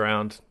knock you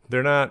around.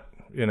 They're not...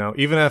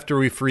 even after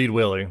we freed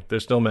Willie, they're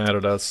still mad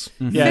at us.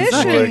 Yeah, it's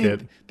not like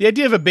it. The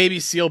idea of a baby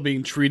seal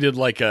being treated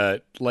like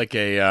a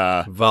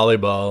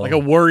Volleyball, like a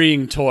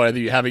worrying toy that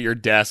you have at your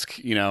desk,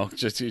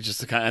 just to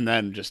kind of, and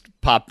then just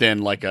popped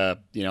in like a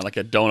like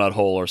a donut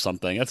hole or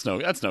something. That's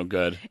no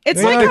good.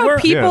 It's like how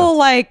people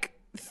like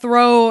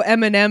throw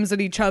M&Ms at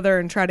each other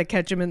and try to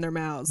catch them in their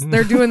mouths.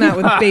 They're doing that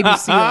with baby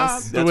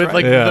seals.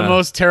 The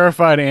most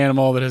terrified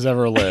animal that has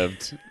ever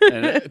lived.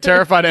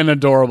 Terrified and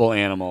adorable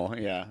animal.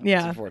 Yeah.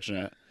 It's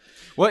unfortunate.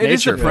 Well, it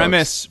is Nature, the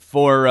premise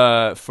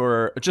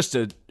for just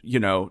to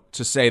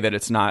to say that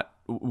it's not.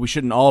 We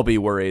shouldn't all be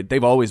worried.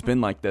 They've always been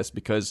like this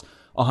because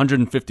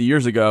 150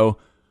 years ago,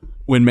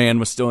 when man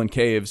was still in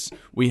caves,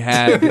 we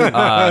had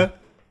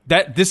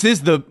that. This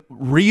is the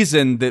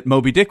reason that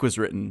Moby Dick was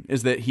written.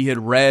 Is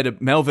that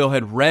Melville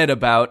had read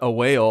about a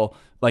whale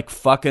like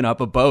fucking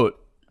up a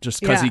boat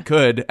just because he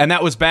could, and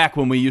that was back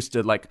when we used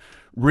to like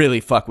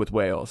really fuck with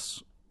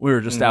whales. We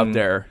were just out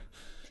there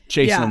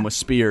chasing them with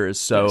spears.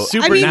 So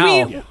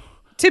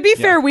to be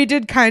fair, we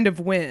did kind of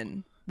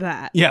win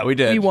that. Yeah, we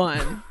did. We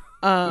won.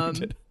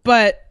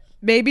 But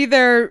maybe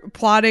they're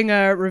plotting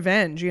a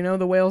revenge.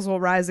 The whales will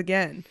rise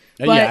again.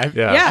 But,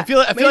 I feel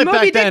like Moby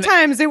back Dick then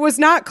times, it was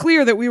not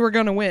clear that we were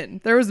going to win.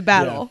 There was a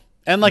battle.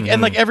 And like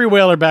every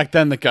whaler back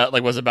then that got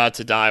was about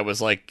to die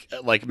was like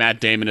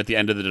Matt Damon at the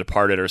end of The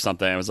Departed or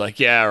something. I was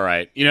like, yeah, all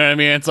right. You know what I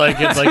mean? It's like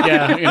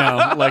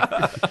yeah, like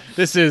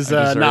this is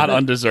not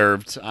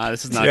undeserved.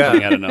 This is not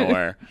coming out of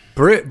nowhere.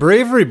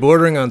 Bravery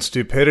bordering on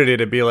stupidity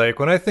to be like,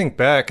 when I think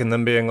back and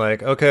then being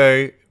like,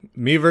 okay,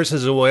 me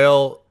versus a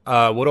whale,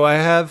 what do I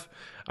have?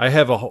 I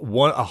have a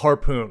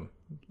harpoon.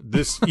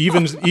 This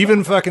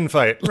even fucking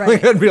fight. Right.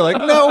 Like, I'd be like,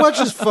 no, let's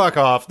just fuck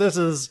off. This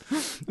is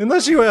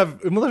unless we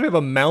have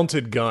a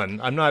mounted gun.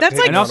 I'm not. That's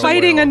like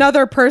fighting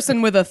another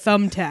person with a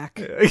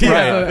thumbtack.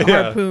 Yeah,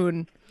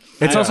 Harpoon.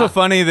 It's also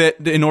funny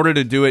that in order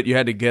to do it, you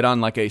had to get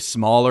on like a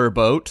smaller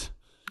boat.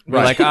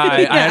 We're like,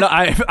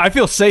 I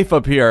feel safe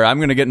up here. I'm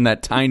going to get in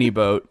that tiny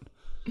boat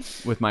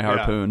with my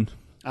harpoon.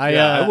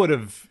 I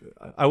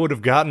would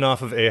have gotten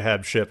off of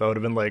Ahab's ship. I would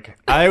have been like,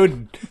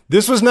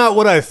 this was not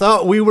what I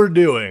thought we were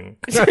doing.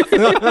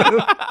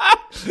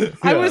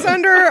 I was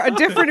under a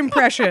different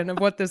impression of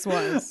what this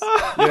was.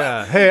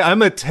 Yeah. Hey,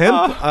 I'm a temp.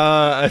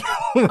 I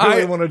don't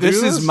really want to do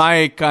this. This is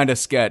my kind of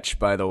sketch,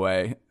 by the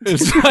way.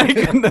 It's like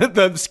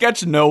the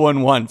sketch no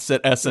one wants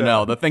at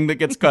SNL. Yeah. The thing that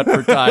gets cut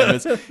for time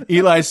is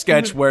Eli's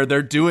sketch where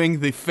they're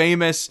doing the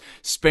famous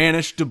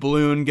Spanish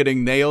doubloon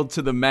getting nailed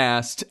to the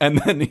mast, and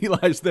then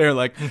Eli's there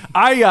like,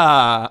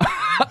 I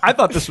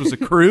thought this was a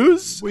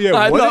cruise. Well, yeah,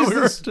 I what thought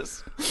is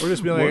this? We're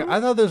just being like,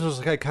 I thought this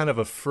was like kind of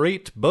a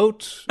freight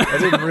boat. I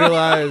didn't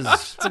realize.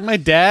 It's like my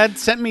dad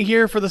sent me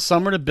here for the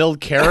summer to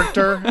build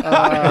character.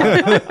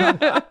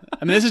 I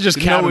mean, this is just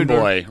Cabin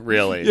Boy,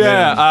 really.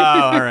 Yeah.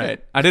 Oh, all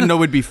right. I didn't know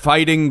we'd be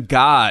fighting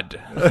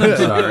God. I'm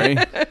sorry.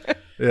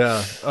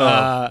 Yeah.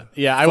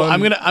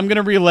 I'm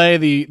gonna relay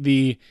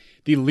the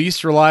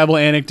least reliable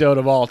anecdote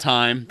of all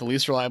time, the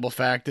least reliable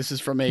fact. This is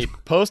from a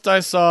post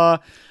I saw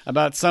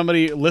about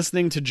somebody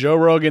listening to Joe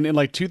Rogan in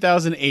like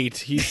 2008.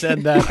 He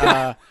said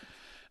that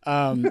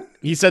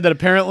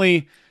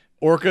apparently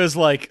orcas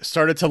like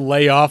started to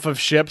lay off of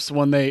ships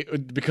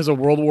because of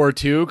World War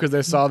II, because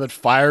they saw that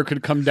fire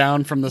could come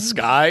down from the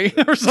sky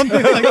or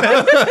something like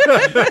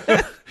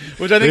that.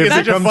 Which I think is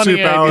such a funny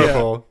too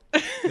powerful.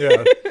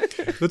 Yeah,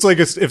 it's like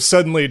if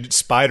suddenly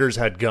spiders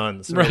had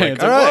guns. They're Right.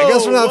 Like, all right, I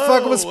guess we're not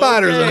fucking with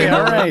spiders okay,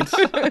 anymore. all right.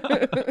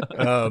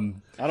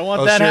 I don't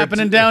want that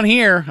happening down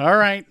here. All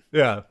right.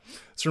 Yeah.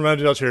 It's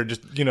reminded us here,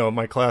 just,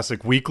 my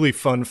classic weekly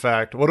fun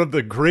fact. One of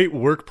the great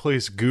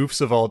workplace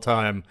goofs of all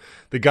time.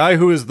 The guy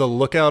who is the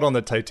lookout on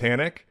the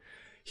Titanic,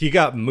 he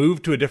got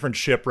moved to a different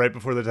ship right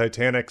before the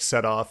Titanic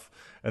set off.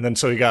 And then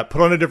so he got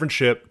put on a different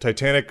ship,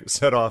 Titanic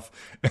set off.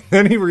 And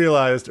then they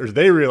realized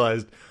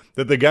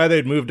that the guy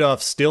they'd moved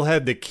off still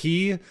had the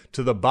key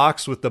to the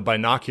box with the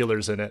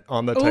binoculars in it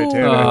on the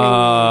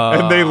Titanic.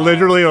 And they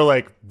literally are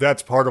like,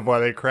 that's part of why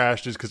they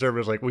crashed, is because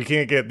everybody's like, we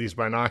can't get these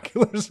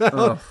binoculars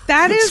out.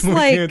 That is So we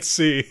like, can't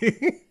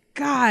see.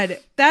 God,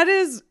 that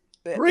is.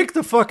 Break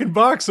the fucking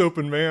box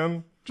open,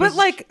 man. But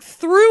like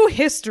through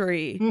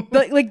history,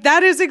 like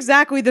that is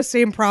exactly the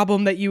same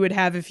problem that you would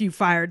have if you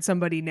fired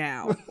somebody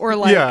now, or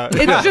like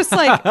it's just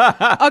like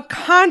a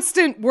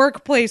constant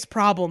workplace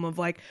problem of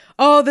like,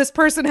 oh, this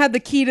person had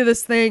the key to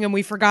this thing and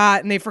we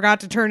forgot, and they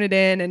forgot to turn it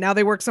in, and now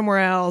they work somewhere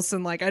else,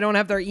 and like I don't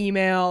have their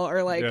email,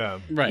 or like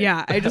I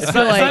just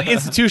feel like it's not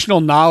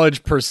institutional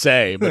knowledge per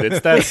se, but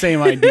it's that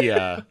same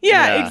idea.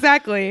 Yeah,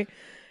 exactly.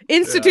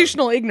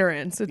 Institutional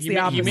ignorance. It's the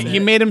opposite. He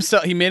made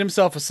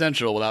himself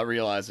essential without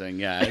realizing.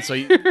 Yeah. So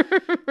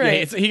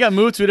Right. he got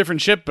moved to a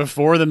different ship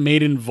before the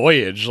maiden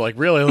voyage. Like,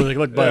 really? Like,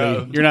 look,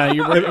 buddy,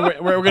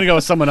 we're gonna go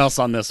with someone else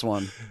on this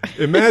one.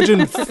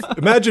 Imagine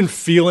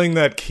feeling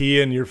that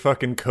key in your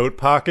fucking coat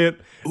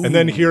pocket. Ooh. And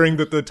then hearing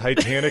that the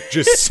Titanic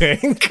just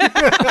sank. You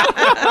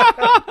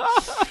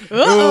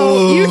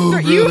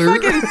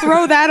fucking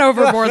throw that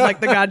overboard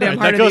like the goddamn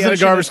heart that goes of the in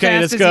a garbage ocean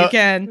can. as fast as you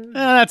can.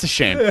 That's a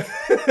shame.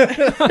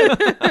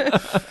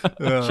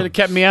 Should have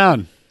kept me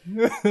on.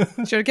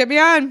 Should have kept me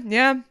on.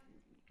 Yeah.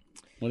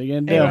 What are you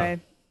gonna do?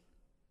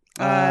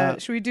 Anyway,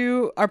 should we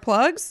do our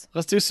plugs?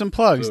 Let's do some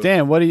plugs.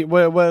 Dan, what do you?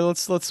 We'll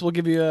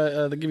give you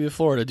the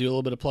floor to do a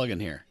little bit of plugging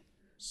here.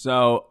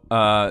 So,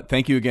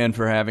 thank you again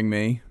for having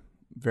me.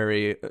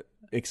 Very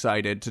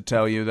excited to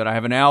tell you that I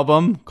have an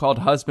album called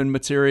Husband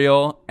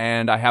Material,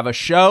 and I have a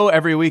show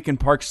every week in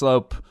Park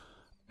Slope.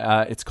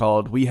 It's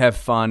called We Have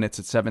Fun. It's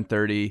at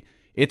 7:30.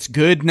 It's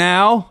good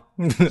now.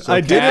 So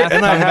I did it,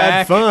 and I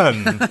had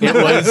fun.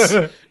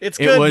 It's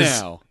good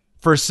now.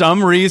 For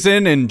some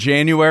reason, in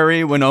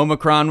January, when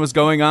Omicron was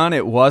going on,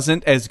 it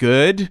wasn't as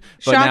good,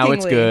 but now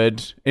it's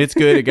good. It's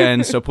good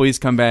again, so please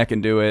come back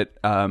and do it.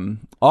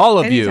 All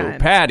of you,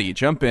 Patty,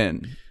 jump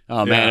in.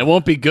 Oh, man, it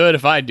won't be good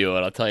if I do it,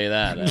 I'll tell you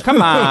that. Come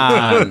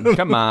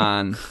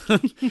on.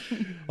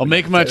 I'll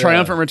make my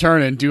triumphant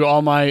return and do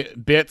all my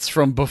bits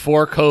from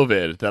before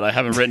COVID that I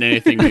haven't written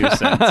anything new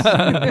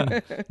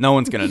since. No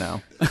one's going to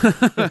know.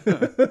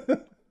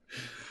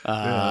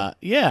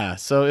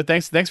 So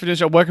thanks for doing the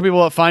show. Where can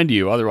people find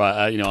you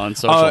otherwise, on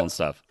social and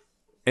stuff?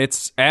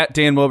 It's at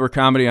Dan Wilbur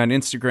Comedy on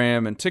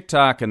Instagram and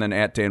TikTok, and then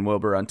at Dan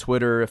Wilbur on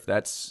Twitter, if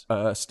that's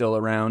still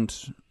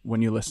around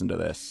when you listen to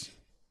this.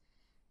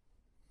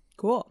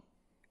 Cool.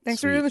 Thanks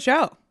for doing the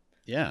show.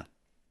 Yeah.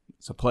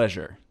 It's a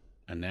pleasure.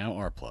 And now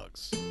our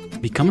plugs.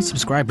 Become a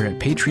subscriber at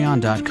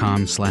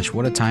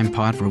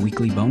patreon.com/whatatimepod for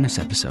weekly bonus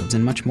episodes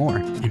and much more.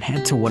 And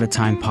head to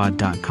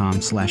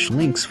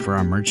whatatimepod.com/links for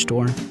our merch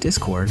store,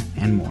 Discord,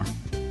 and more.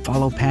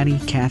 Follow Patty,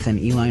 Kath, and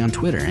Eli on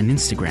Twitter and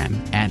Instagram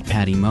at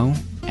PattyMo,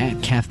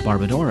 at Kath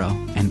Barbadoro,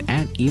 and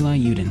at Eli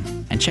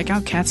Uden. And check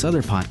out Kath's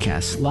other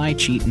podcasts, Lie,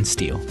 Cheat, and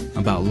Steal,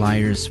 about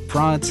liars,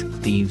 frauds,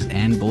 thieves,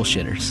 and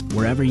bullshitters,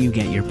 wherever you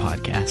get your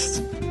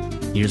podcasts.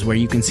 Here's where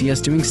you can see us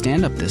doing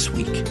stand-up this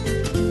week.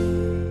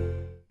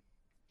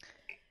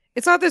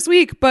 It's not this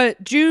week,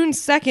 but June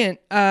 2nd,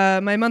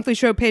 my monthly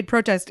show, Paid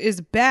Protest, is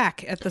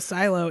back at the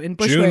Silo in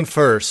Bushwick. June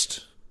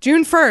 1st.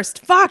 June 1st.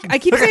 Fuck, I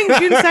keep saying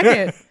June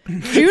 2nd.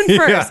 June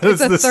 1st. Yeah,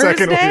 it's a the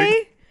second Thursday.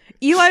 week.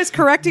 Eli's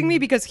correcting me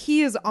because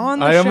he is on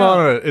the show. I am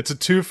on it. It's a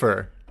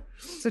twofer.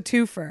 It's a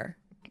twofer.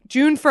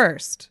 June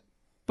 1st,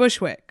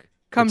 Bushwick.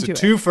 Come it's to a it.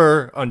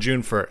 twofer on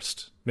June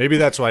 1st. Maybe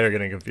that's why you're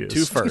getting confused.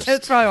 Two first.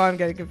 That's probably why I'm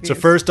getting confused. It's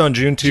a first on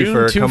June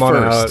 2 Come on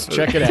out.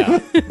 Check it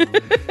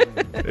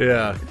out.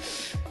 Yeah.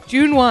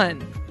 June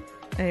 1.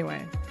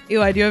 Anyway.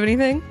 Eli, do you have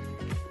anything?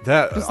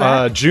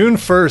 That June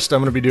 1st, I'm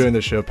going to be doing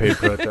the show Paid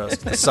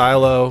Protest. The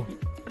Silo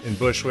in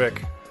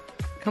Bushwick.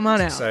 Come on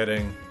out.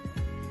 Exciting.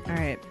 All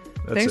right.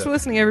 That's Thanks it. for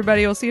listening,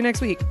 everybody. We'll see you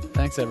next week.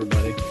 Thanks,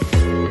 everybody.